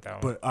what you mean with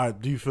that one.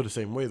 But do you feel the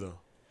same way though?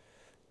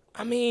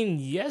 I mean,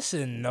 yes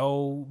and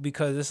no,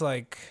 because it's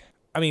like,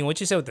 I mean, what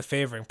you said with the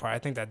favoring part, I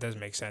think that does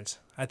make sense.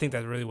 I think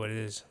that's really what it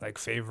is, like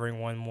favoring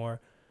one more.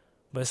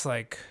 But it's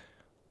like,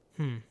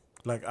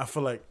 Like I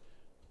feel like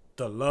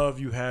the love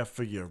you have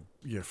for your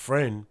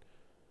friend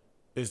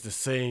is the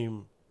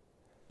same.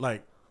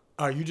 Like,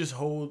 you just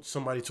hold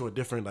somebody to a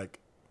different like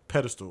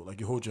pedestal. Like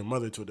you hold your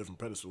mother to a different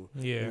pedestal.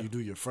 Yeah. Than you do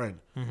your friend.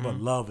 Mm-hmm. But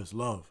love is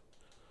love.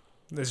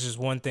 There's just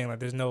one thing. Like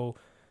there's no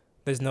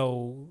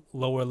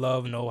lower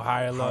love, no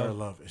higher love. Higher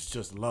love. It's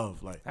just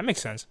love. Like that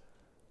makes sense.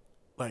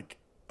 Like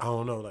I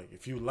don't know. Like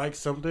if you like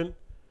something,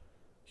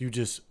 you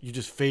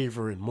just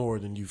favor it more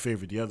than you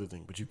favor the other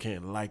thing. But you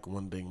can't like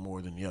one thing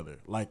more than the other.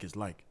 Like is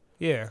like.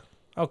 Yeah.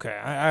 Okay.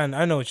 I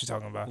know what you're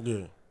talking about.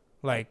 Yeah.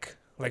 Like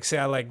say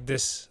I like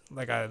this.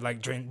 Like I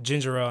like drink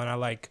ginger ale,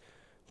 and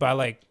but I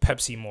like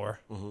Pepsi more.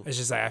 Mm-hmm. It's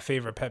just like I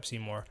favor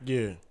Pepsi more.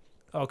 Yeah.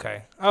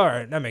 Okay. All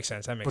right. That makes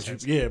sense.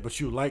 Sense. But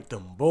you like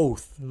them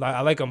both.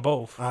 I like them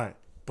both. All right.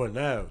 But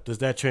now, does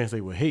that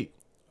translate with hate?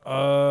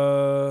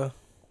 No,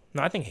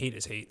 I think hate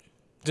is hate.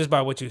 Just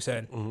by what you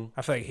said. Mm-hmm.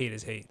 I feel like hate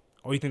is hate.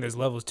 Or you think there's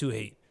levels to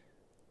hate?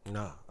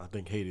 Nah, I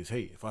think hate is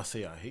hate. If I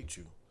say I hate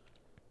you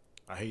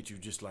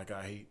just like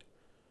I hate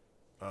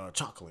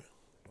chocolate.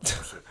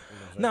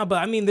 No,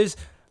 but I mean,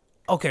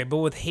 but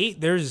with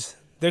hate,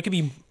 there could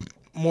be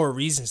more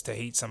reasons to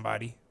hate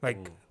somebody.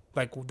 Like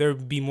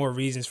there'd be more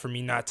reasons for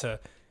me not to.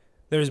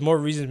 There's more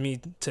reasons for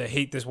me to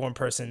hate this one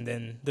person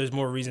than there's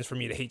more reasons for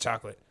me to hate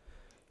chocolate.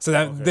 So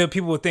that the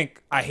people would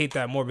think I hate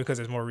that more because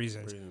there's more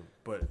reasons.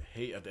 But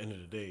hate at the end of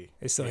the day,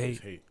 it's still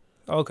hate. Hate.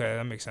 Okay,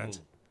 that makes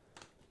sense.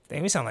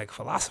 Damn, we sound like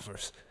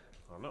philosophers.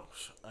 I know.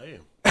 I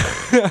am.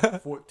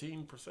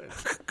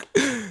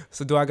 14%.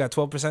 So do I got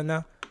 12%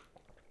 now?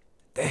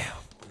 Damn.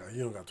 No,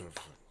 you don't got 12%.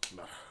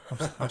 Nah.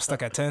 I'm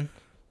stuck at 10.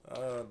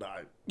 Nah.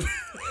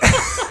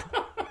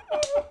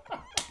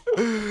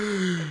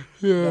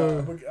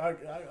 Yeah. Nah,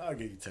 I'll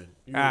give you 10.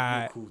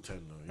 You're cool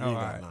 10 though. You ain't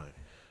got 9.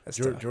 That's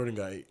Jordan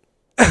got 8.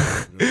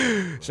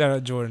 Shout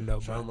out Jordan though,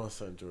 Shout out bro. my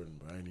son Jordan,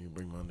 bro. I didn't even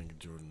bring my nigga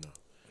Jordan up.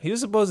 He was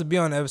supposed to be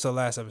on the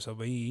last episode,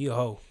 but he a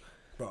hoe.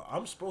 Bro,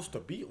 I'm supposed to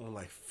be on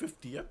like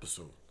 50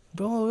 episodes.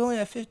 Bro, we only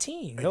at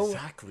 15.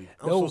 Exactly.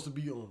 I'm supposed to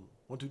be on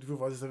 1, 2, 3,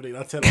 4, 5, 6, 7, 8,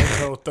 9, 10, 11,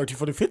 12, 13,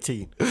 14,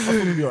 15. I'm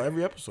supposed to be on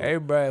every episode. Hey,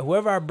 bro,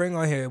 whoever I bring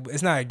on here,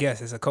 it's not a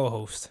guest, it's a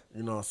co-host.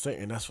 You know what I'm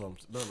saying? That's what I'm.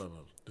 No.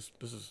 This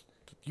is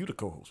you the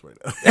co-host right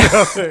now. You know what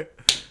I'm saying?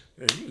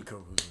 Yeah, you the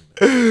co-host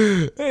right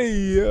now. Hey,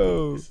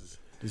 yo.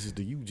 This is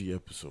the UG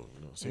episode.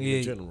 You know what I'm saying? Yeah.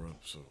 The general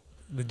episode.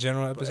 The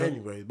general episode? But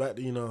anyway, back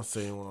to, you know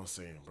what I'm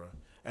saying, bro.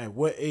 At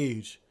what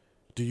age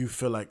do you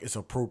feel like it's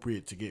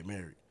appropriate to get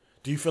married?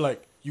 Do you feel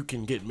like you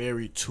can get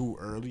married too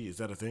early? Is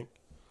that a thing?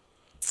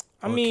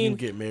 I Or mean, can you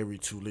get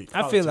married too late?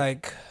 I feel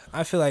like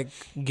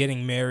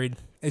getting married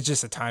is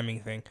just a timing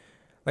thing.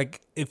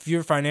 Like, if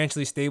you're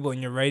financially stable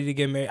and you're ready to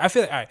get married, I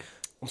feel like, all right.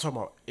 I'm talking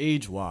about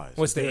age-wise.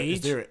 What's the age?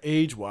 Is there an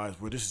age-wise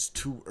where this is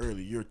too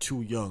early, you're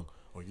too young,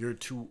 or you're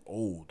too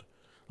old?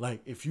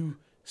 Like, if you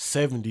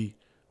 70,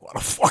 what the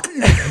fuck are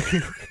you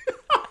doing?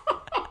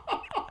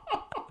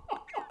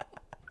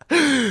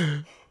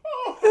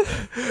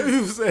 If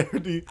you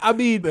 70, I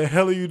mean, the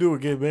hell are you doing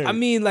getting married? I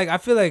mean, like, I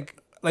feel like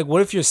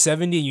what if you're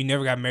 70 and you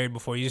never got married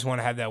before? You just want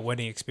to have that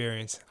wedding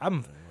experience.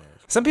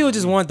 Some people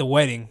just want the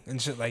wedding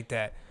and shit like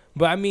that.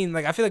 But I mean,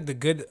 like, I feel like the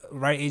good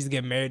right age to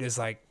get married is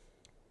like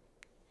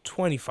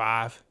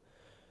 25.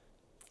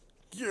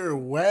 You're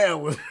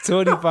wild.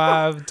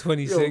 25,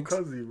 26. Yo,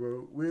 cousin,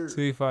 bro.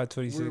 25,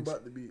 26. We're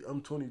about to be,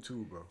 I'm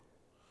 22, bro.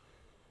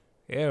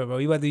 Yeah, bro.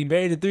 You about to be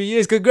married in 3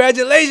 years.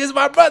 Congratulations,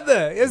 my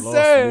brother. Yes,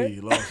 sir.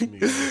 Lost me.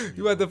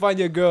 You about to find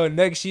your girl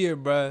next year,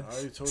 bro.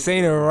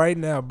 Saying it right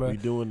now, bro. We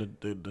doing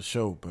the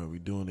show, bro. We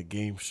doing the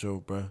game show,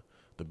 bro.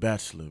 The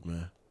Bachelor,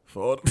 man.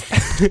 For all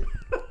the,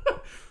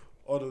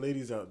 all the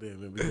ladies out there,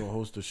 man. We gonna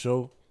host the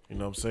show. You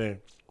know what I'm saying?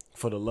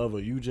 For the love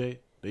of UJ.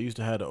 They used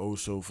to have the old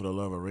show For the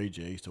Love of Ray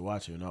J. I used to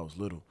watch it when I was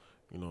little.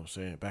 You know what I'm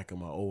saying? Back in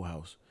my old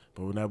house.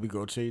 But now we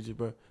gonna change it,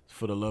 bro.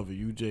 For the Love of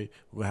UJ.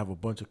 We're gonna have a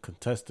bunch of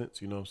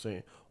contestants, you know what I'm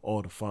saying?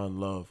 All to find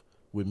love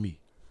with me.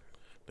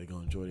 They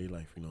gonna enjoy their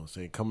life, you know what I'm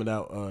saying? Coming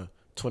out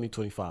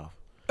 2025.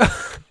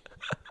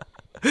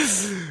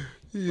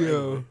 Yo.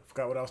 Anyway,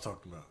 forgot what I was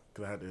talking about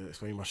because I had to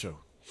explain my show.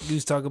 You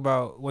was talking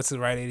about what's the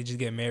right age to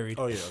get married.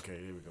 Oh, yeah, okay,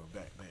 here we go.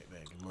 Back.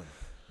 Good money.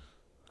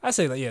 I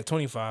say, like, yeah,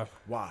 25.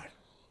 Why?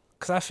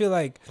 Because I feel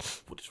like,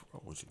 What is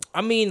wrong with you?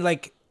 I mean,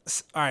 like,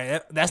 all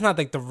right, that's not,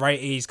 like, the right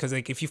age. Because,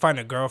 like, if you find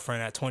a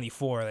girlfriend at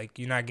 24, like,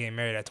 you're not getting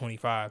married at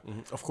 25.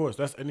 Mm-hmm. Of course,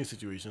 that's any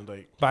situation.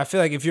 Like, But I feel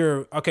like if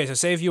you're, okay, so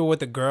say if you're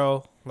with a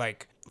girl,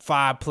 like,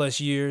 5+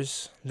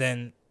 years,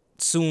 then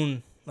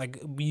soon,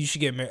 like, you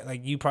should get married.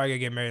 Like, you probably gonna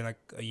get married in, like,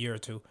 a year or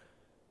two.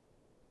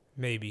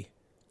 Maybe.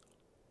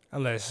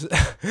 Unless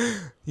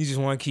you just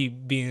want to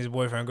keep being his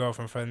boyfriend,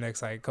 girlfriend for the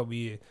next, like, couple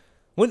years.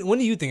 When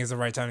do you think is the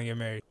right time to get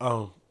married?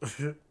 Because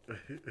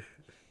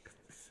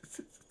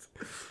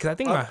I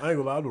think I ain't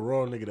gonna lie, I'm the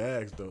wrong nigga to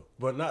ask, though.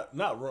 But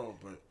not wrong,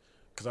 but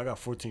because I got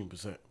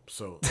 14%.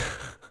 So,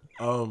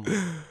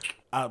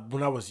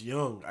 when I was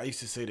young, I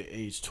used to say the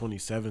age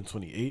 27,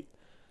 28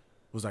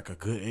 was like a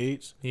good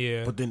age.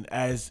 Yeah. But then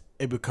as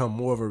it become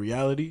more of a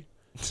reality,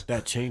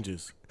 that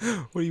changes.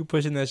 What are you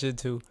pushing that shit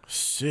to?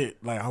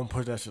 Shit, like I'm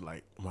pushing that shit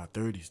like in my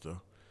 30s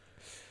though.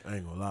 I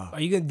ain't gonna lie.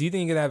 Do you think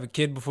you're gonna have a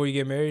kid before you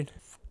get married?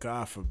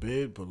 God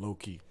forbid, but low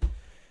key,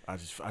 I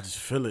just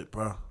feel it,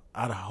 bro.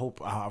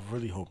 I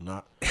really hope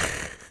not.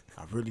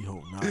 I really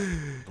hope not.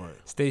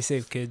 But Stay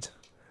safe, kids.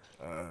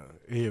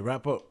 yeah,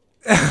 wrap up.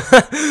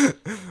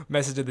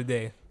 Message of the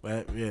day.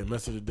 Yeah,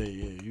 message of the day.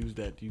 Yeah, use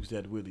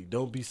that willy.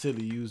 Don't be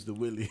silly. Use the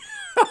willy.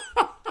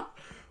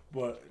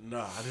 But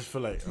nah, I just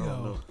feel like I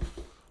don't know.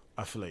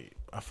 I feel like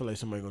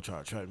somebody gonna try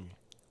to trap me.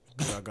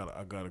 I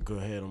got a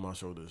good head on my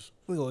shoulders.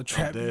 We gonna I'm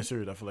trap dead you.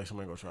 serious. I feel like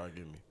somebody gonna try to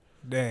get me.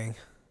 Dang,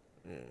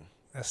 Yeah,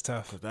 that's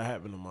tough. cause that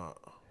happened to my.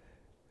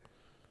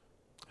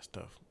 That's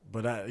tough.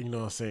 But you know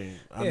what I'm saying.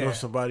 I Yeah. know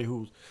somebody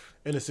who's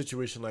in a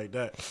situation like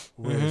that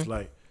where it's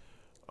like,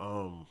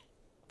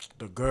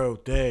 the girl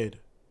dead.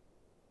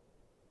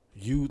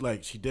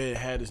 She dead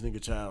had this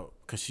nigga child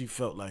because she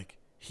felt like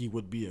he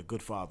would be a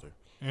good father.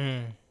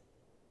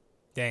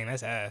 Dang,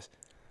 that's ass.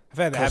 I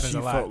feel like that Because happens she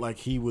a lot. felt like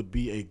he would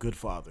be a good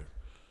father.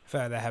 I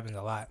feel like that happens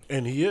a lot.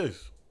 And he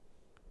is.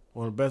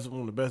 One of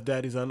the best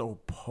daddies I know.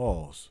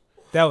 Pause.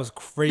 That was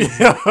crazy.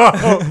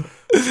 That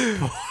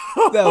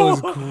was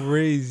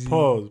crazy.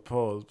 Pause.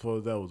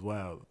 That was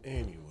wild.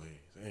 Anyways.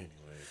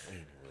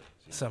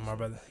 What's up, my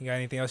brother? You got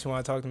anything else you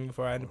want to talk to me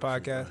before I end the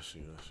podcast? Let's see,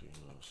 you know what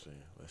I'm saying.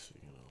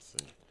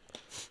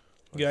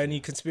 You got any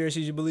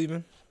conspiracies you believe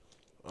in?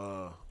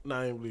 Nah,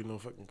 I ain't believe no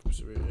fucking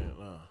conspiracy.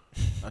 Nah.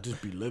 I just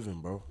be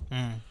living, bro.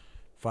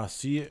 If I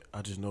see it,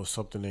 I just know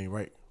something ain't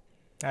right.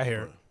 I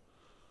hear it.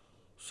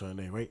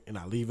 Sunday, right? And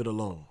I leave it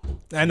alone.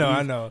 I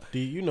know.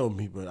 You know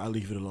me, but I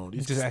leave it alone.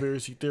 These Just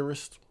conspiracy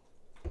theorists,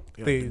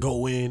 they like to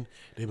go in.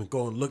 They've been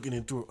going looking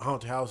into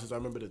haunted houses. I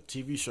remember the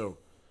TV show.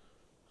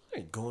 I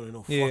ain't going in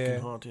no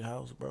fucking haunted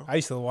house, bro. I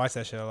used to watch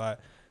that shit a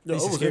lot. No,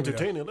 it was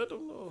entertaining. Let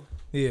them know.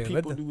 Yeah,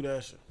 people do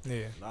that shit.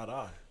 Yeah, not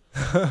I.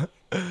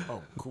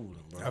 Oh, cool,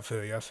 bro. I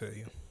feel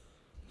you.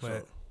 But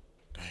so,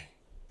 dang,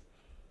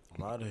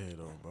 I'm out of here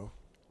though, bro.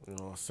 You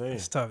know what I'm saying?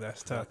 It's tough.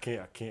 That's tough.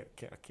 I can't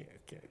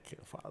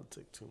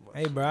politic too much.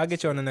 Hey, bro, I'll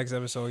get you on the next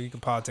episode. You can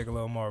politic a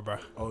little more, bro.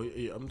 Oh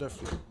yeah, I'm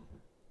definitely.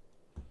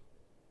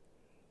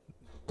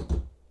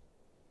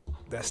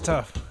 That's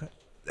tough.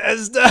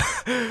 That's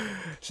tough.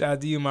 Shout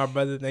out to you, my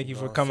brother. Thank you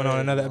for coming on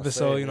another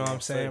episode. You know what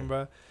I'm saying,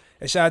 bro?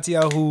 And shout out to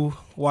y'all who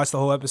watched the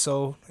whole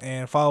episode.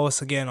 And follow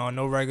us again on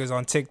No Regulars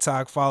on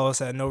TikTok. Follow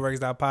us at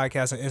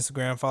noregulars.podcast on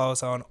Instagram. Follow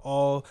us on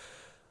all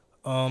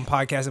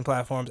podcasting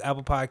platforms: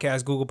 Apple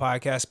Podcasts, Google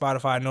Podcasts,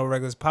 Spotify, No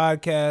Regulars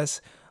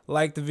Podcast.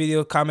 Like the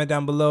video, comment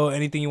down below.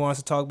 Anything you want us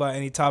to talk about,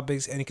 any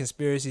topics, any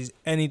conspiracies,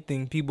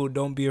 anything. People,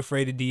 don't be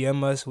afraid to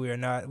DM us. We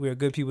are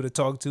good people to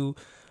talk to.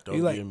 Don't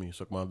DM me,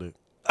 suck my dick.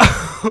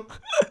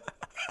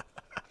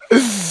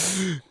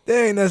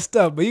 Dang, that's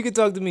tough. But you can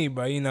talk to me,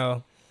 bro. You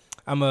know,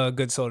 I'm a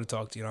good soul to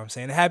talk to. You know what I'm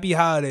saying? Happy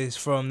holidays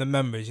from the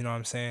members. You know what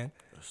I'm saying?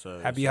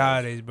 Happy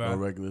holidays, bro. No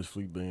Regulars,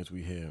 Fleet Bands,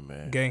 we here,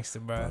 man. Gangster,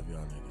 bro. Love y'all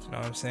niggas. You know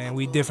what I'm saying?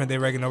 We different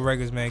than regular No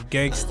Regulars, man.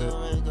 Gangster.